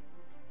blueprints.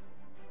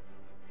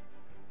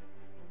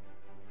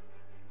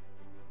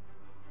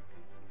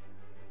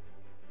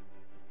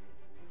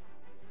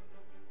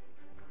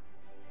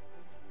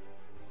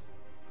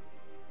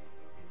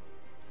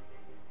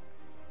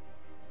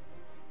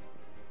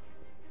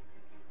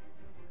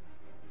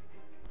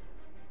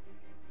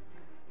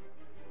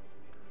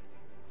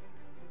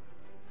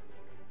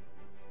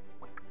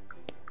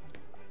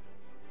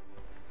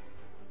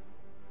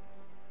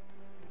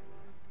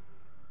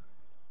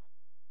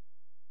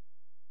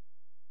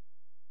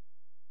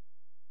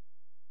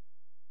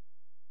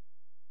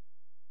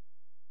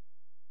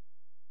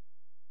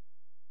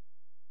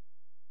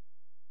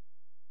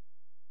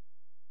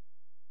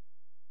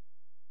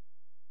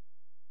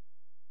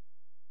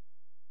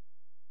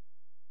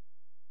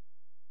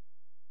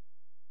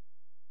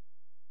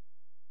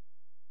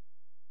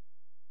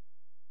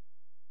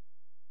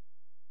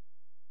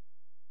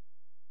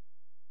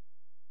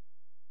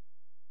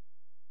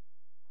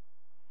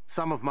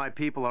 Some of my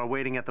people are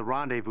waiting at the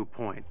rendezvous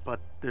point, but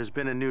there's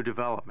been a new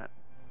development.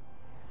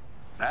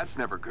 That's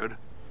never good.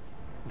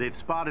 They've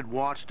spotted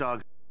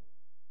watchdogs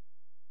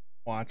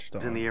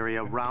in the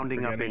area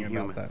rounding up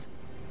Inhumans.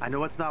 I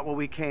know it's not what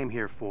we came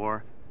here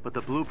for, but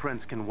the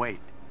blueprints can wait.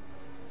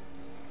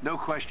 No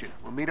question.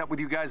 We'll meet up with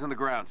you guys on the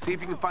ground. See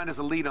if you can find us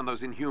a lead on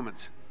those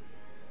Inhumans.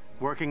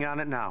 Working on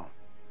it now.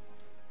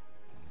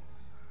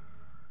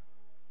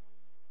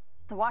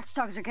 The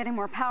watchdogs are getting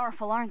more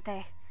powerful, aren't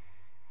they?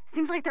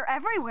 Seems like they're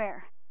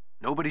everywhere.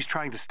 Nobody's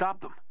trying to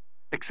stop them,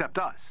 except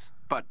us.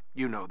 But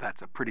you know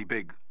that's a pretty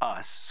big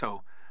us,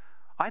 so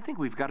I think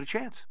we've got a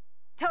chance.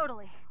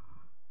 Totally.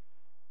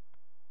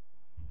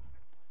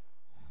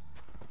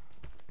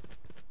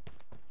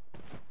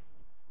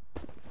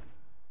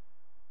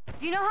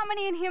 Do you know how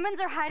many Inhumans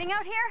are hiding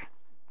out here?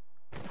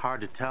 Hard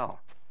to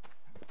tell.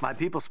 My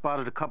people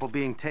spotted a couple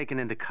being taken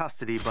into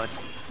custody, but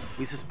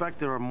we suspect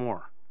there are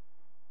more.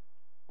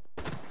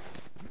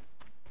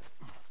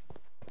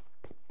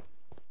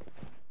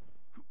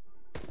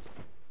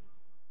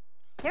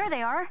 There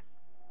they are.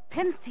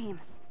 Tim's team.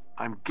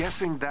 I'm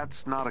guessing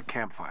that's not a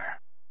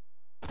campfire.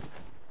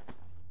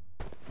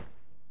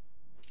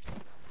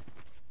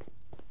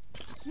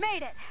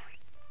 Made it!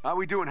 How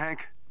we doing,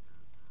 Hank?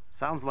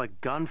 Sounds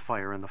like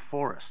gunfire in the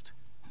forest.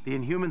 The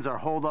Inhumans are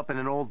holed up in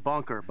an old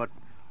bunker, but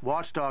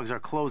watchdogs are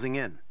closing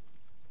in.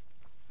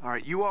 All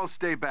right, you all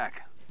stay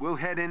back. We'll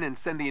head in and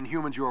send the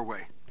Inhumans your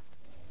way.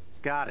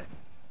 Got it.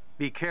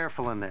 Be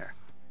careful in there.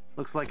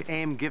 Looks like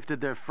AIM gifted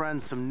their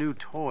friends some new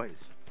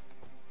toys.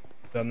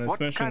 Done this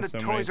what kind of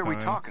toys are we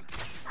talking?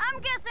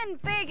 I'm guessing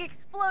big,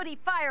 explodey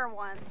fire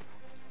ones.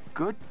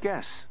 Good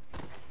guess.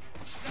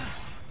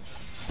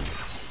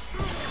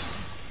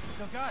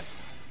 Still got it.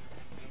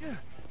 Yeah.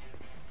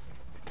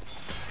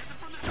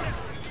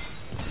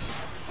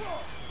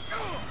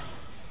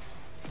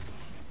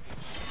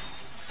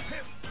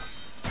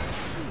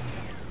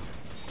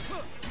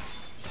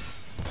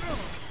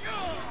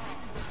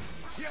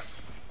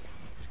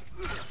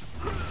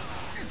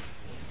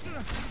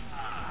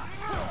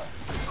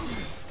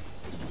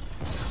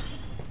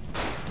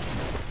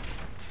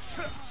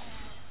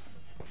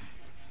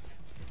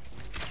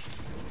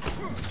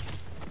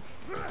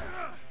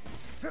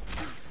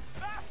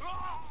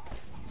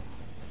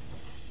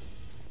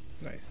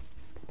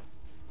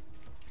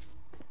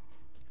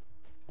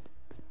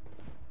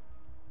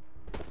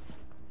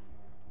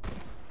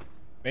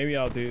 Maybe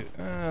I'll do.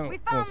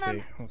 We'll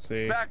see. We'll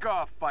see. Back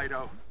off,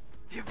 Fido.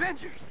 The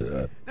Avengers.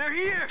 They're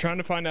here. Trying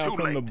to find out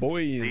from the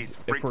boys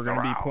if we're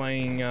gonna be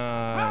playing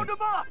Round 'em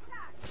up.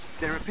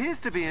 There appears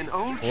to be an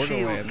old shield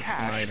Borderlands cache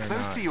tonight or close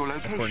not. to your If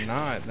location. we're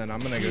not, then I'm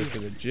gonna go to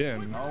the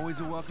gym. Always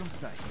a welcome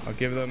sight. I'll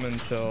give them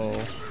until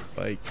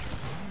like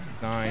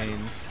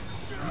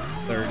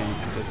 9:30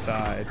 to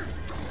decide.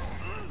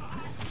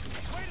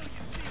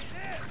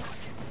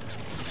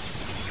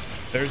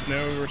 If there's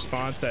no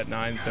response at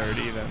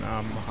 9:30, then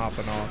I'm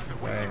hopping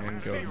off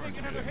and going to the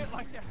gym.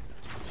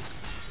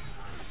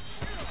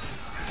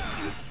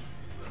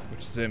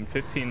 Which is in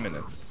 15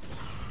 minutes.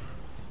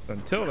 So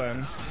until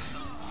then,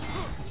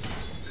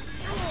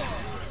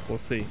 we'll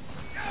see.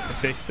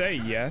 If they say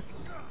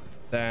yes,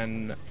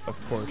 then of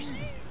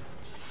course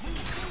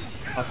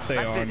I'll stay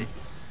on.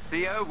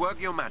 Theo, work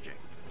your magic.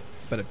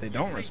 But if they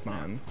don't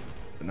respond,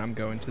 then I'm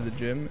going to the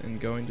gym and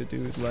going to do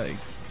his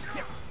legs.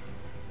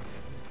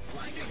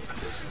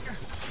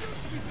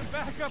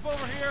 Back up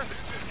over here.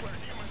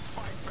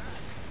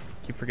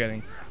 Keep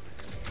forgetting.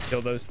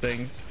 Kill those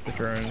things, the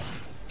drones.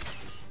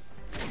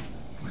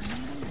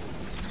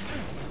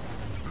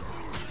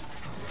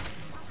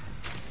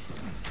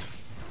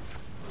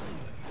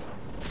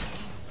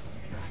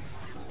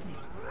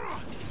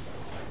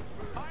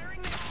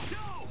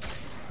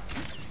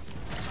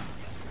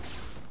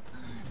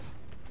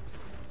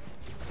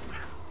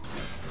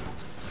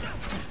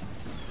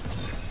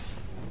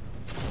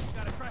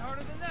 Gotta try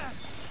harder than that.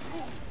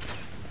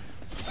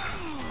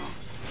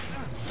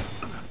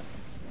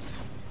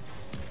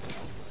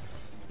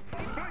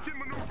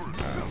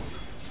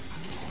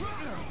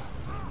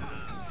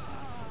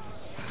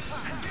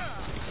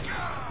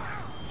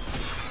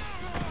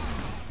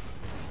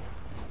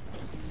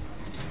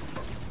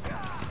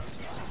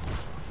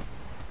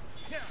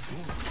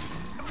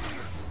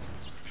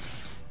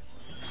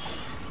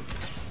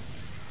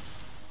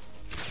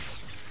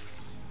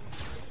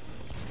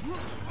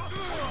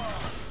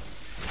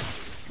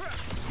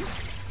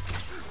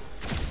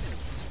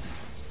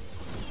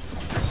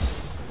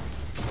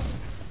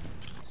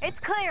 It's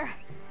clear.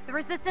 The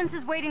resistance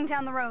is waiting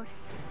down the road.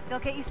 They'll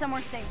get you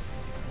somewhere safe.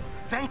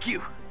 Thank you.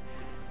 All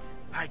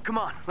right, come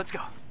on, let's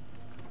go.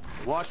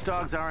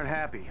 Watchdogs aren't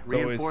happy.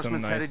 There's always some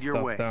Reinforcements nice headed your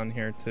stuff way. down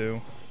here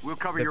too. We'll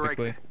cover your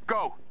Typically. exit.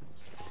 Go.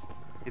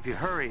 If you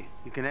hurry,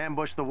 you can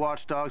ambush the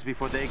watchdogs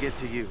before they get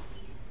to you.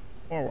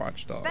 More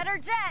watchdogs. Better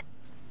jet.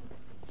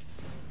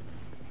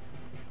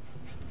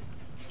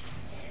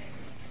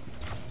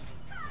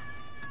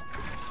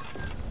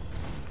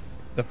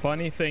 The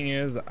funny thing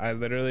is, I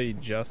literally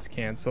just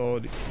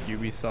canceled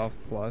Ubisoft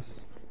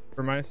Plus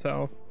for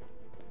myself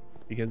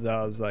because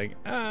I was like,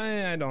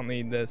 I don't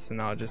need this,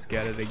 and I'll just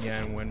get it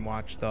again when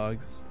Watch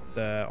Dogs,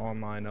 the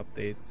online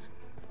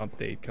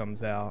update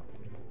comes out.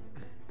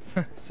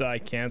 So I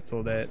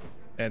canceled it,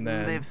 and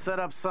then They've set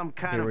up some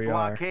kind here of we are.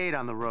 blockade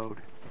on the road.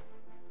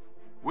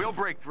 We'll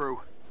break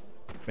through.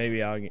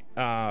 Maybe I'll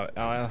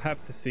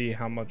have to see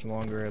how much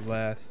longer it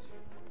lasts,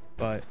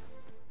 but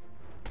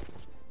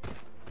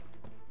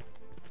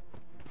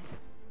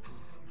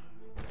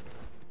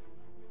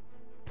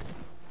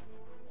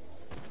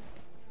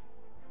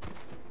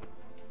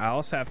I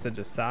also have to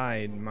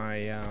decide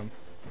my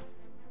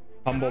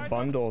Humble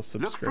Bundle Look for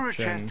a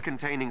subscription. chest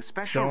containing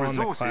special Still on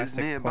the resources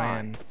classic nearby.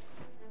 plan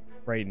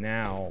right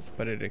now,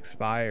 but it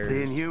expires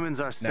The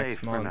Inhumans are safe next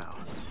for month. now.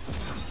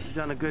 You've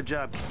done a good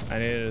job. I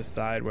need to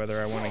decide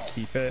whether I want to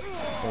keep it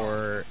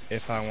or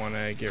if I want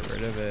to get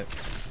rid of it.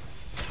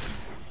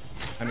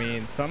 I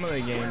mean, some of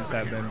the games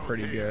have been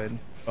pretty good,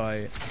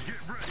 but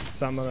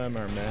some of them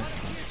are meh.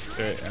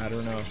 I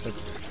don't know if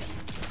it's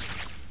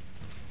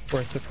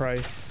worth the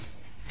price.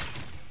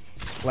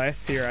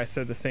 Last year I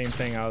said the same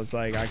thing. I was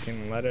like, I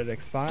can let it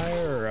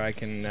expire, or I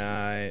can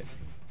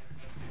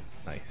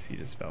nice, he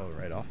just fell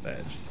right off the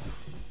edge,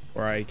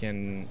 or I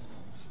can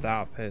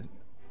stop it.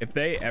 If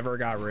they ever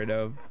got rid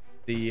of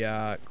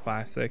the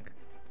classic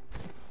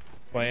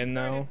plan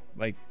though,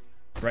 like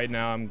right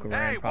now I'm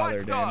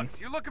grandfathered in,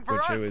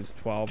 which it was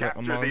 12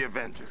 a month,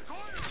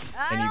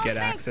 and you get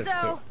access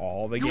to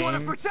all the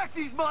games.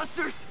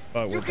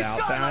 But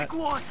without that,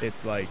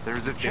 it's like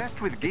There's a chest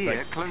with it's gear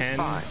like close 10,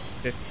 by.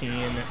 15,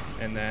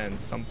 and then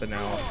something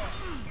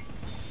else,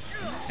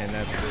 and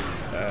that's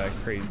a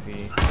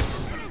crazy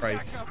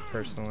price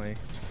personally.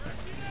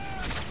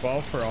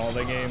 12 for all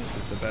the games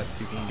is the best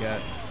you can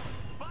get.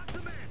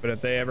 But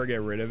if they ever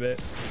get rid of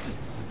it,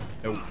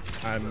 nope,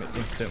 I'm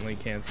instantly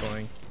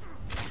canceling.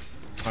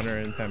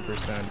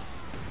 110%.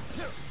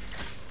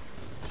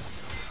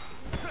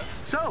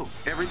 So,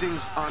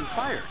 everything's on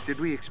fire. Did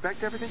we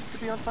expect everything to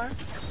be on fire?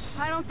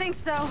 I don't think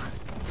so.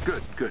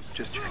 Good, good.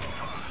 Just checking.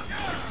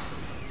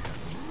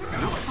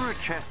 Look for a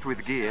chest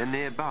with gear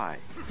nearby.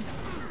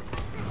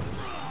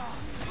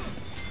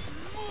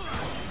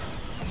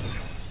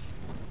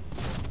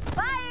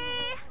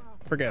 Bye.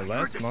 Forget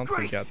last month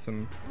we got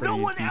some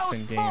pretty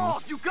decent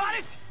games. You got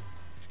it?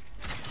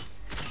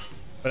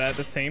 But at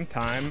the same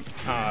time,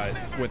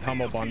 with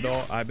Humble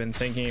Bundle, I've been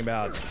thinking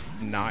about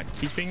not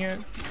keeping it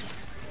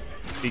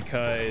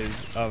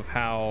because of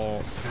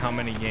how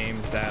many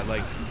games that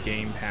like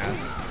Game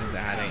Pass is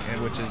adding,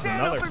 and which is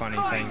another funny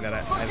thing that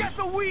I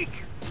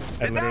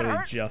literally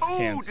just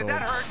canceled. Did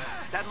that hurt?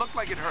 That looked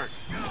like it hurt.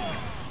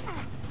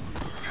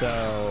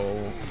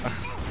 So,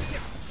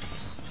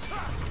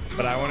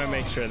 but I want to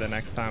make sure the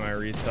next time I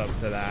resub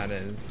to that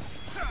is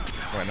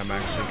when I'm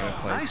actually gonna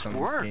play some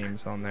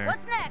games on there.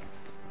 What's next?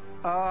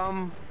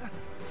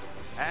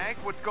 Hank,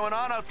 what's going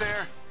on out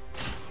there?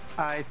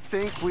 I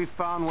think we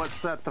found what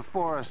set the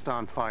forest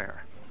on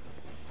fire.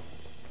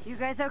 You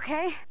guys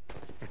okay?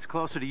 It's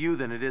closer to you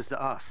than it is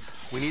to us.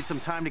 We need some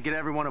time to get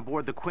everyone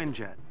aboard the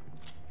Quinjet.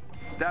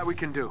 That we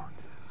can do.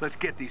 Let's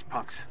get these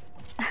punks.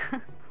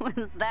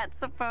 Was that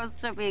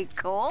supposed to be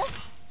cool?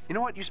 You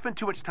know what? You spend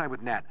too much time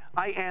with Nat.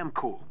 I am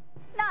cool.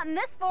 Not in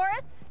this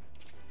forest.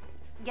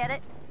 Get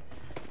it?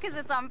 Because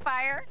it's on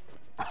fire.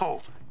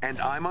 Oh, and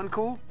I'm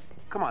uncool?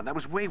 Come on, that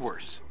was way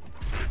worse.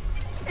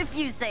 If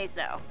you say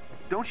so.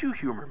 Don't you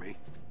humor me.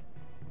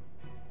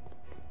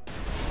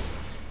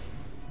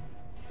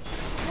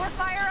 More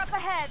fire up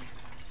ahead.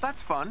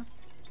 That's fun.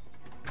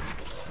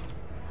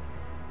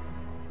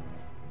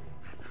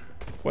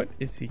 What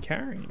is he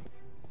carrying?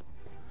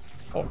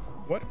 Oh,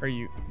 what are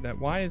you?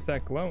 Why is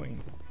that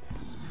glowing?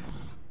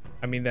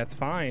 I mean, that's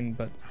fine,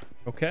 but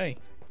okay.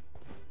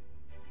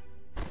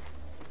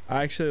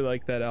 I actually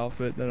like that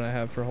outfit that I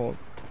have for Hulk.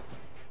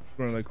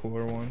 One of the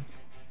cooler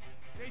ones.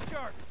 Stay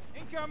sharp.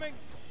 Incoming.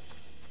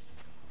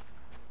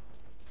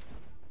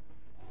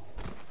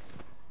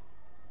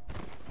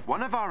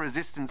 One of our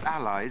resistance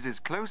allies is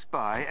close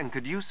by and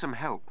could use some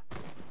help.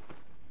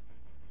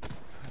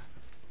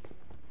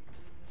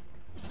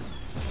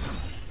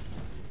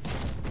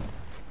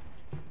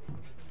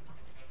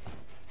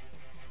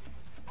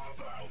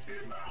 Hostiles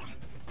inbound.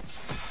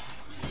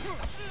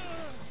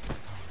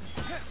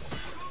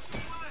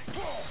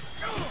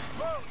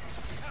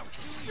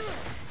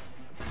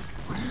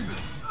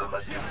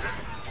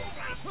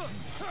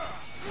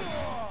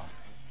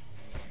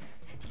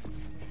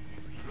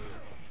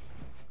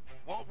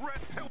 Well, Red,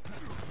 help.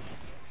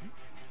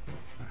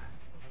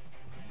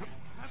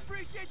 I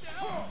appreciate the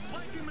help.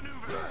 Flanking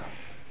maneuver.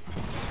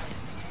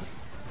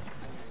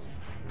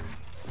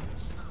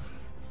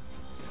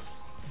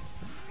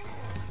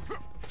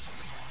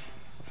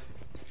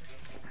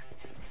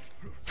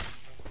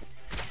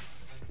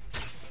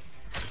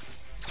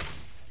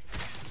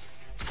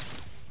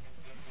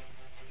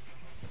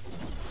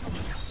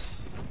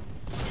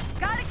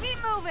 Gotta keep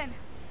moving.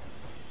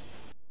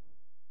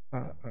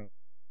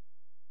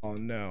 Oh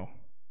no.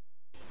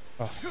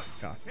 Oh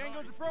god.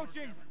 Tango's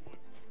approaching.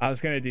 I was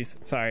gonna do.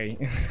 Sorry,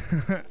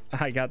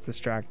 I got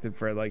distracted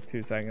for like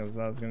 2 seconds.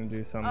 I was gonna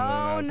do something, and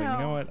I was like, you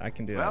know what? I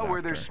can do that. Well, where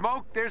after. there's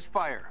smoke, there's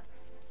fire.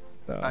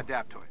 So,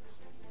 Adaptoids.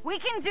 We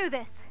can do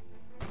this.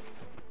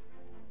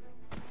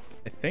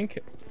 I think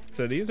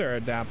so. These are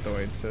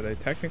adaptoids, so they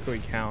technically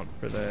count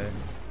for the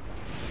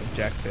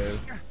objective.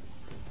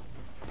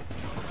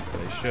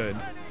 They should.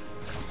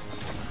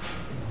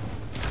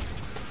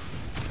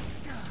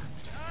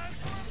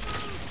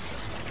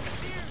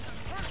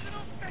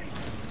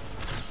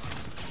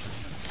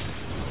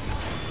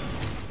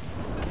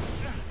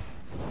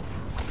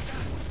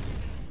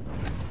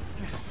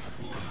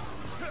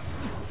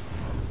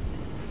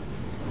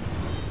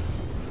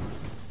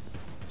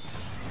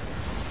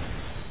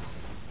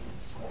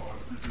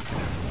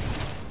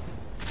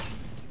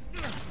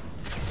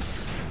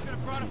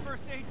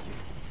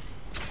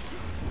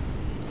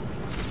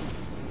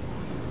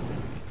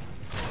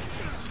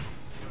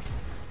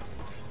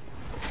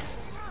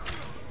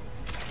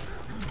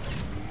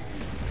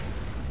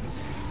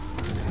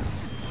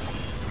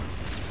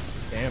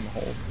 Damn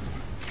hole.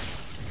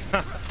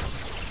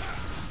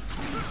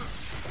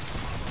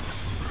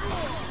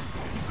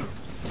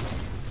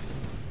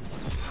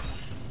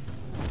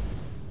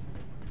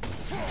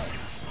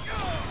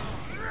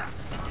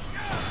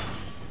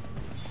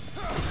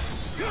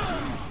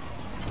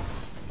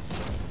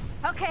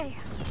 Okay,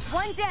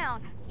 one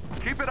down.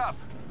 Keep it up.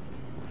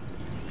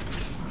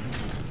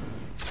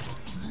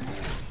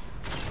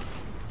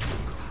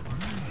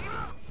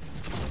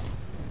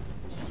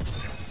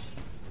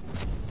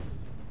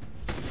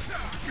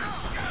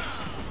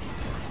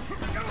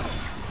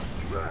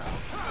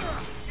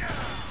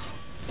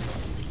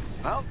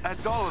 Well,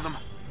 that's all of them.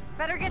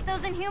 Better get those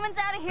Inhumans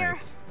out of here.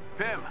 Nice.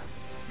 Pym,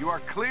 you are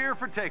clear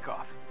for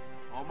takeoff.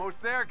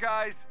 Almost there,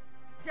 guys.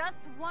 Just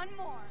one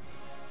more.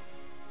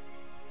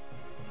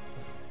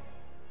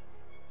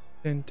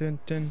 Dun, dun,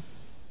 dun.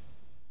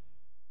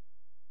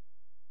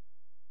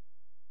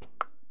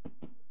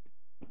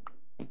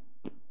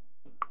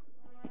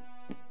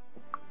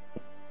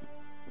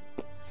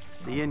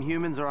 The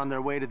Inhumans are on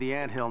their way to the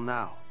anthill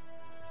now.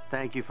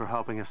 Thank you for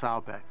helping us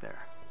out back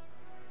there.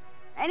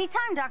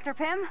 Anytime, Dr.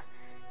 Pym.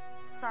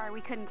 Sorry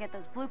we couldn't get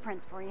those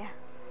blueprints for you.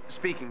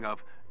 Speaking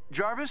of,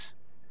 Jarvis,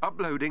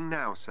 uploading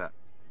now, sir.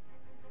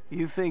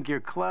 You think you're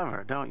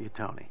clever, don't you,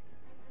 Tony?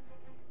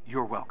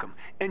 You're welcome.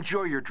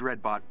 Enjoy your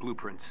Dreadbot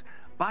blueprints.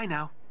 Bye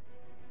now.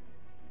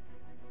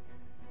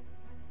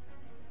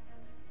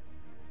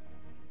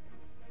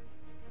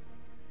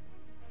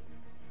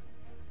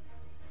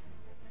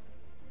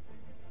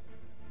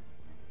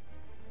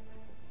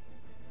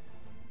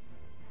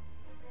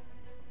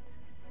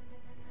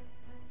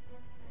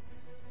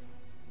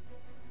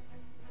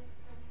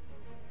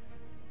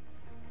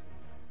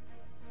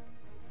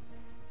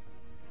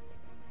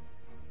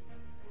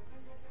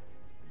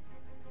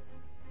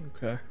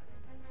 Okay.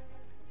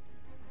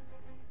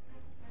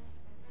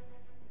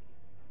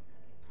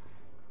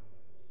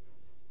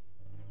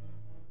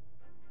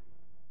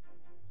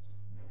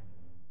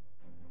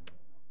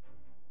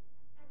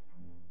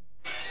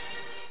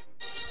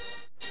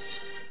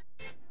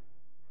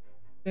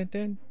 Dun,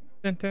 dun,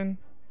 dun, dun,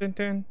 dun,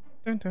 dun,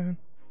 dun, dun.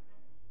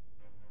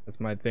 That's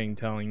my thing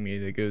telling me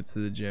to go to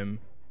the gym.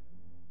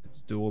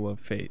 It's Duel of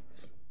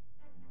Fates.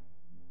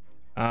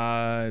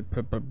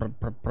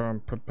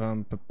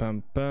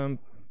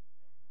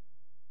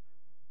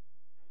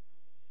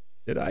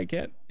 Did I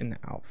get an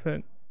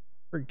outfit?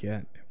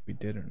 Forget if we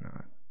did or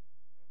not.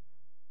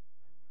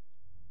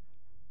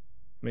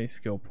 How many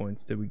skill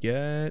points did we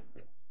get?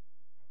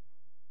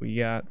 We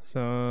got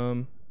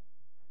some.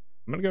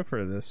 I'm gonna go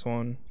for this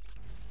one.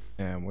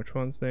 And which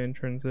one's the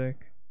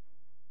intrinsic?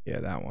 Yeah,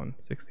 that one.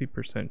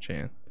 60%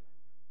 chance.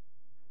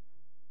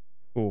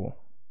 Cool.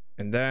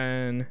 And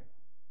then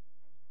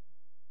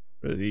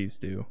what do these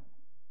do?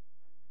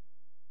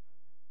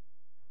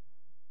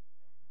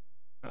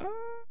 You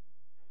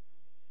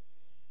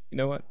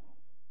know what?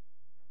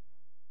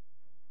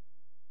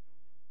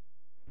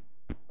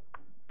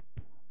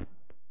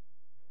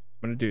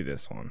 I'm gonna do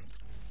this one.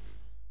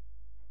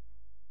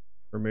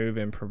 Remove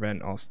and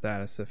prevent all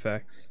status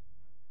effects.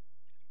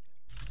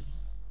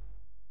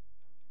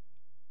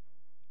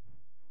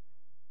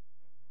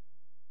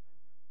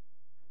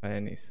 By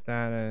any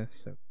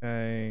status,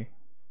 okay.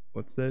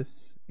 What's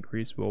this?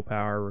 Increase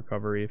willpower,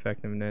 recovery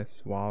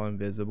effectiveness while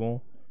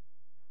invisible.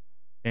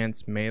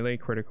 Enhance melee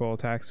critical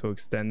attacks will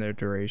extend their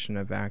duration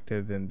of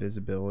active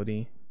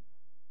invisibility.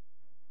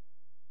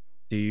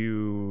 Do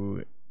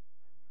you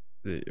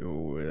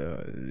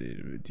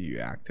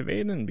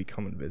activate and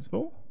become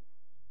invisible?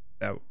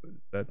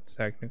 That's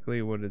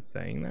technically what it's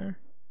saying there.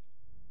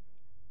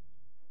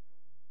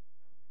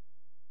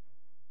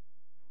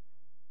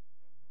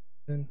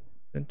 Dun,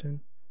 dun, dun,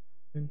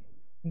 dun,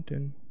 dun,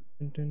 dun,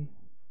 dun,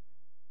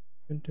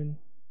 dun, dun,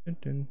 dun,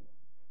 dun.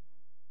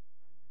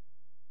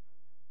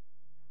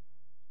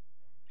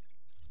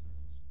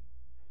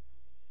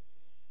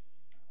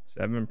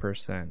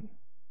 %.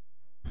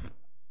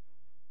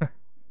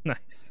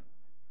 Nice.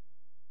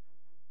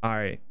 All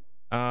right.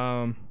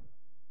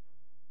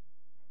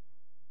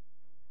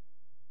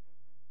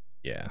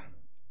 Yeah.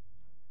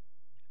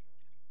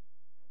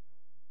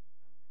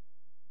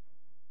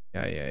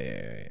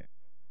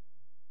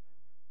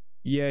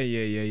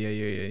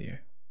 Yeah.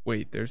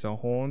 Wait, there's a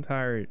whole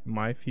entire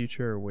My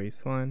Future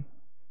Wasteland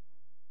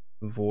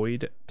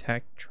Void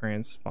Tech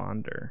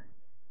Transponder.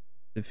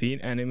 Defeat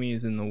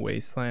enemies in the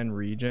Wasteland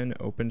region.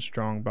 Open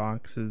strong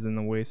boxes in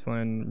the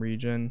Wasteland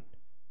region.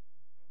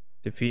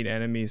 Defeat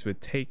enemies with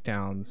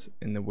takedowns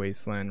in the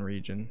Wasteland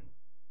region.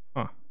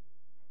 Huh.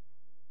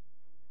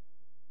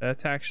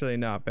 That's actually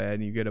not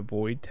bad. You get a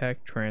Void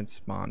Tech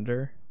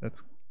Transponder.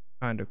 That's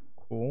kind of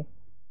cool.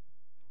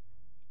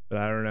 But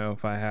I don't know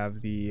if I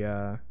have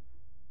the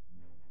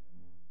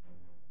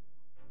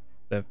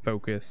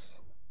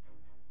focus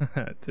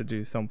to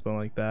do something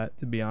like that,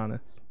 to be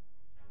honest.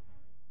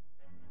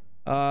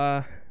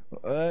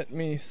 Let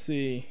me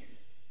see.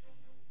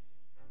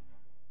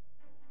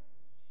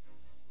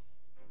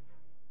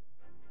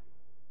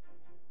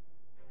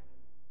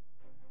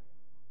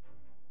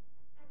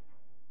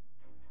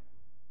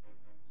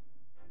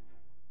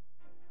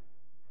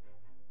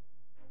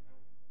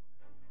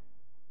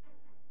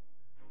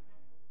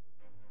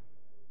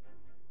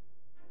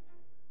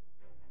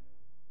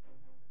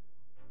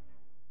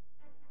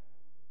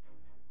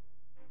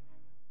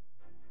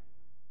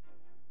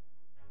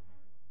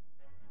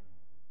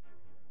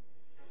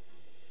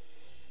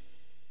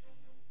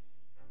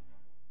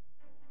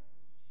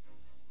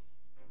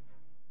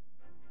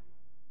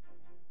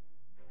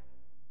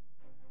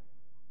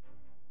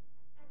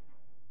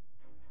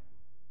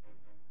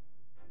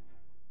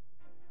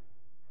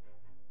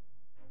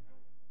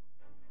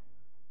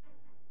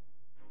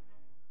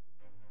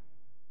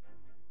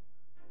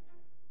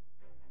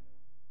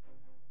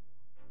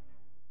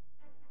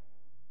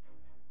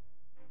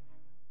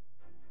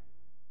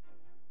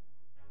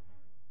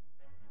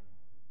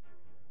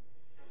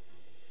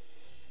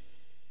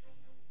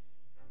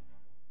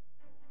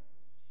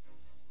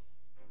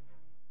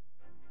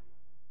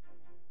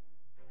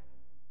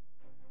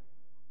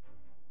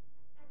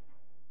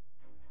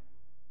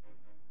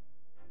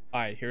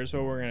 Alright, here's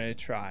what we're gonna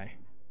try.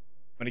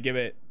 I'm gonna give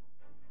it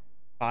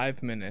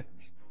 5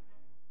 minutes.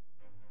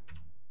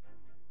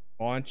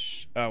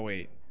 Launch. Oh,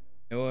 wait.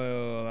 It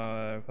will allow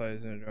other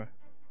players to enjoy.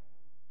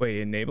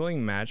 Wait,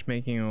 enabling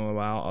matchmaking will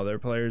allow other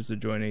players to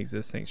join an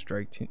existing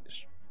strike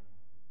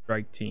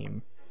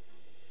team.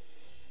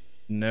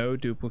 No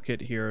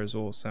duplicate heroes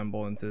will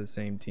assemble into the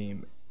same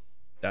team. ...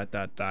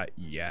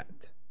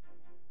 yet.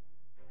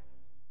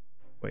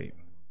 Wait.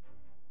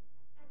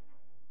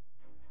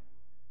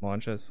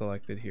 Launch as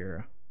selected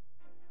hero.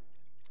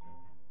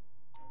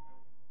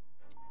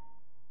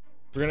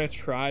 We're gonna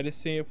try to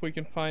see if we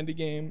can find a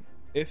game.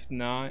 If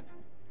not,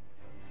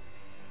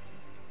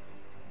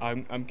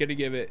 I'm gonna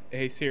give it.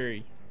 Hey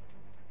Siri.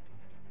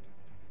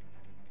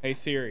 Hey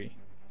Siri.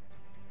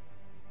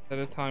 Set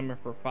a timer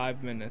for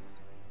 5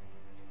 minutes.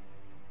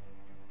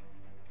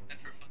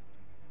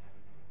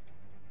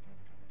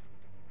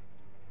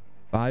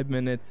 5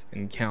 minutes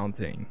and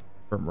counting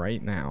from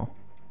right now.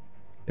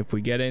 If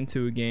we get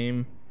into a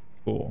game,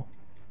 cool.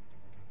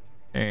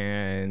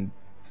 And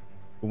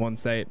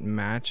once that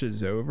match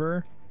is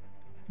over,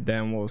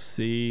 then we'll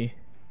see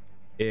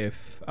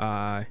if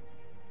the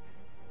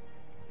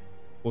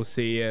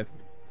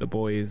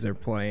boys are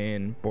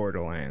playing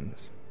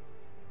Borderlands.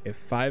 If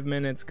 5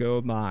 minutes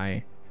go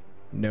by,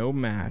 no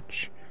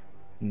match,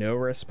 no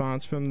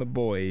response from the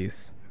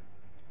boys,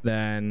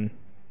 then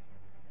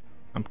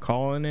I'm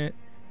calling it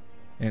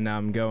and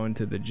I'm going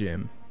to the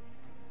gym.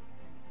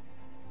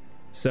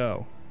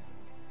 So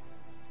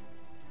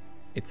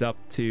it's up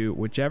to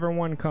whichever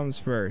one comes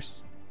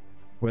first,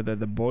 whether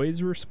the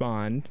boys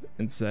respond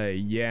and say,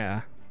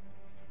 yeah,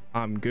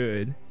 I'm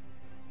good,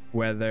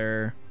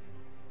 whether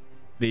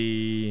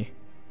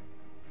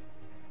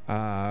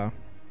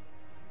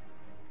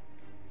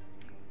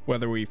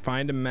whether we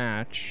find a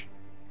match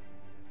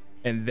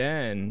and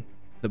then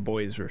the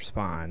boys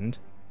respond,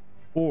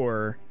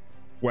 or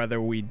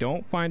whether we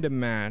don't find a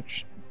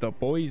match, the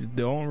boys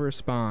don't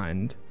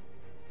respond,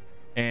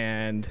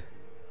 and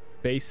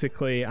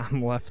basically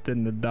I'm left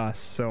in the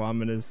dust. So I'm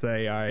gonna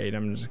say, all right,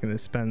 I'm just gonna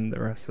spend the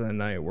rest of the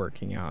night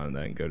working out and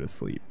then go to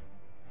sleep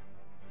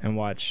and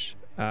watch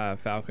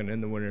Falcon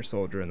and the Winter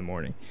Soldier in the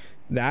morning.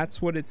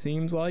 That's what it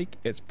seems like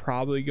it's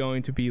probably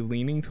going to be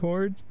leaning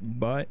towards,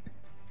 but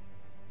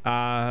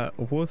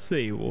we'll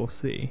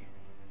see.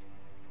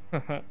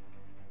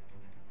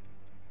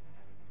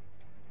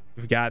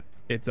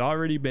 It's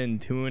already been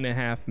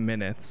 2.5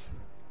 minutes.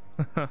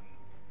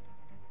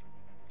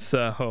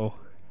 So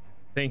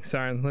things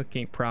aren't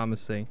looking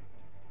promising.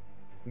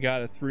 We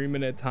got a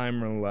 3-minute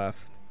timer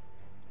left.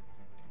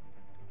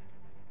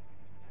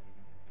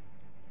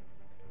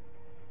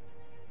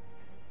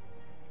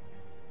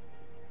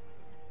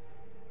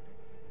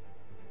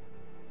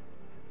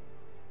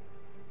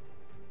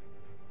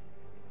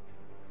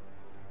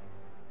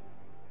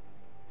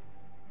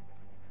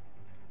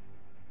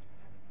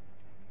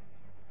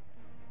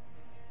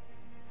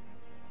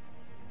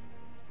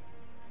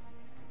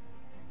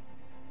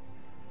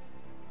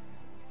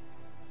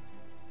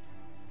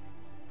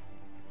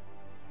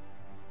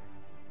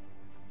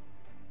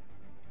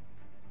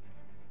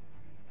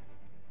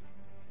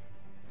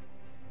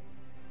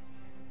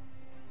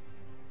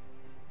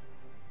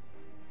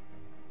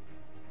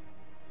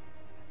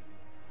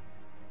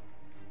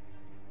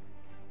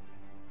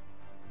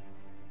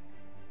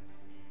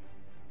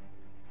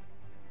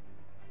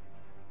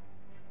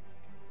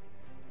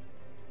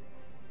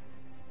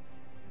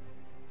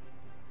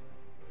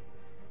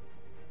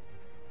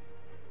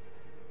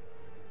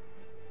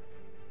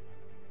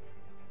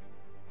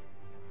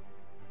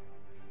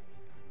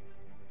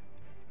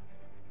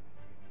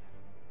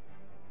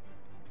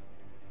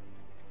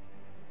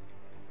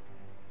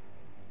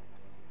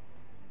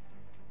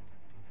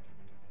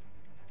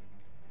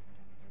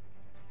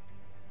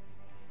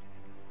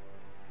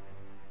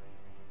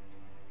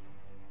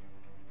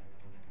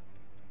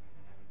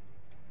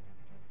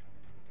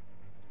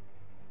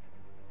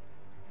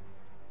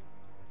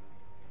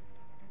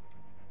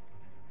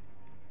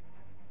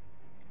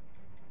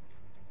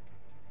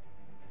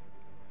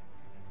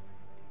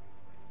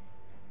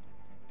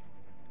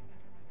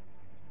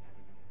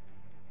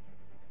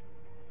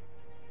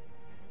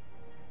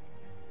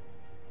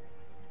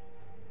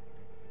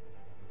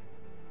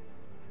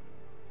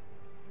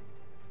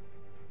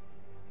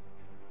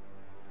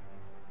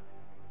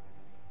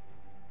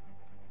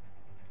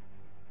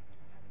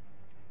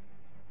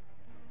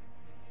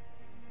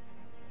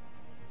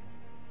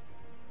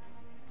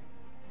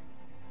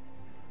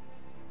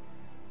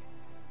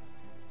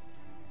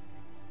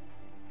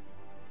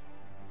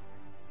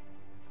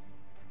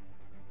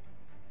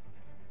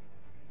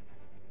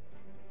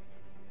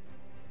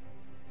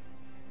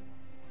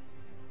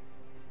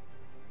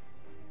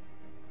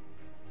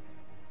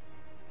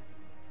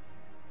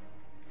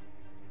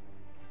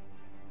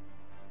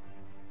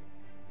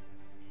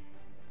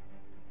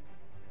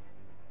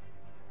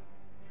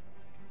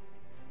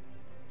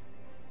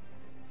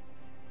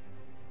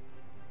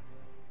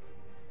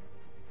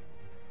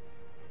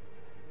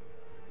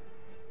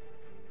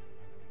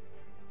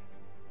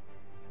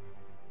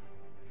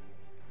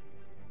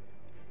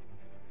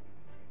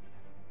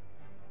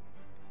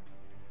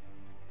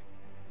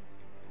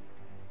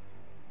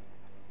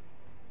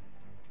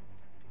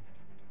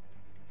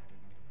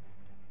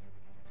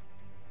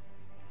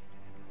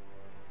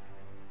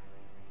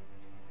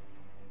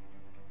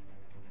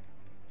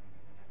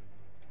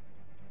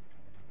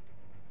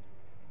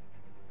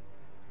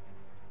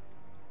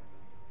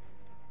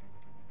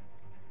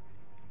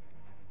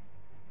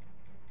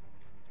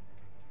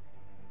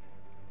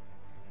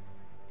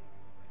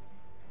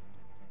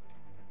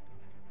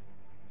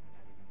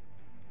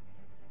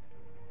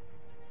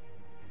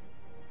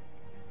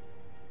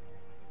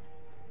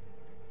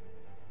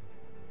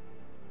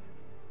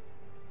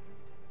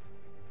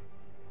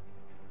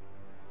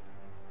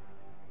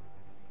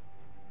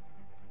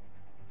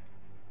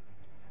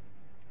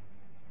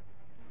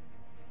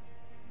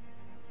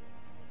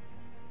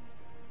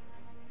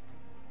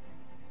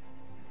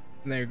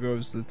 And there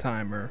goes the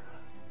timer.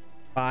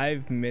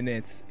 5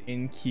 minutes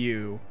in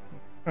queue.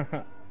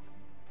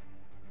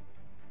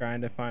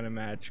 Trying to find a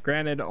match.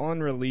 Granted, on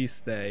release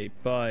day,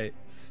 but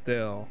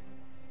still.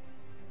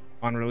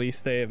 On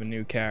release day of a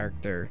new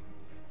character.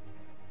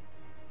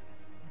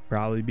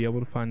 Probably be able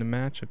to find a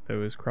match if there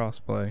was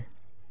crossplay.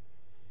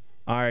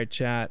 Alright,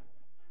 chat.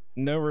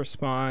 No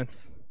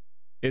response.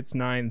 It's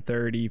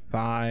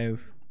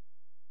 9:35.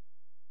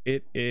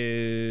 It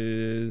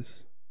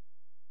is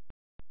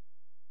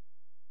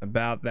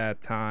about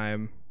that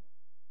time.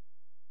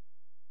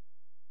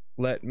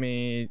 Let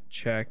me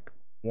check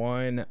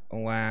one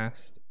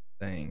last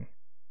thing.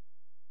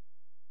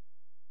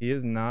 He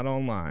is not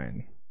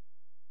online.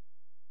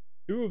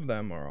 2 of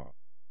them are off.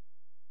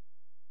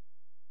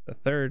 The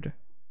third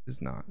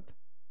is not.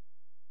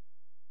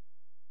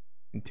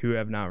 And 2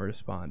 have not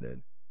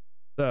responded.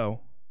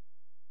 So,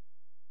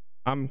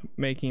 I'm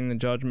making the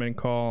judgment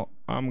call.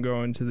 I'm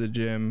going to the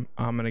gym.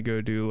 I'm going to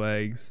go do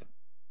legs.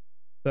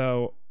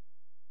 So,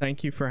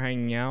 thank you for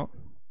hanging out.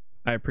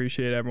 I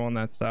appreciate everyone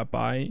that stopped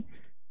by.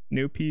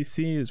 New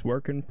PC is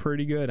working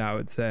pretty good, I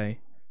would say.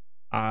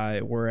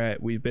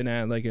 We've been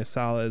at like a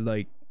solid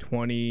like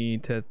 20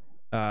 to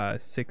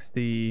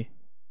 60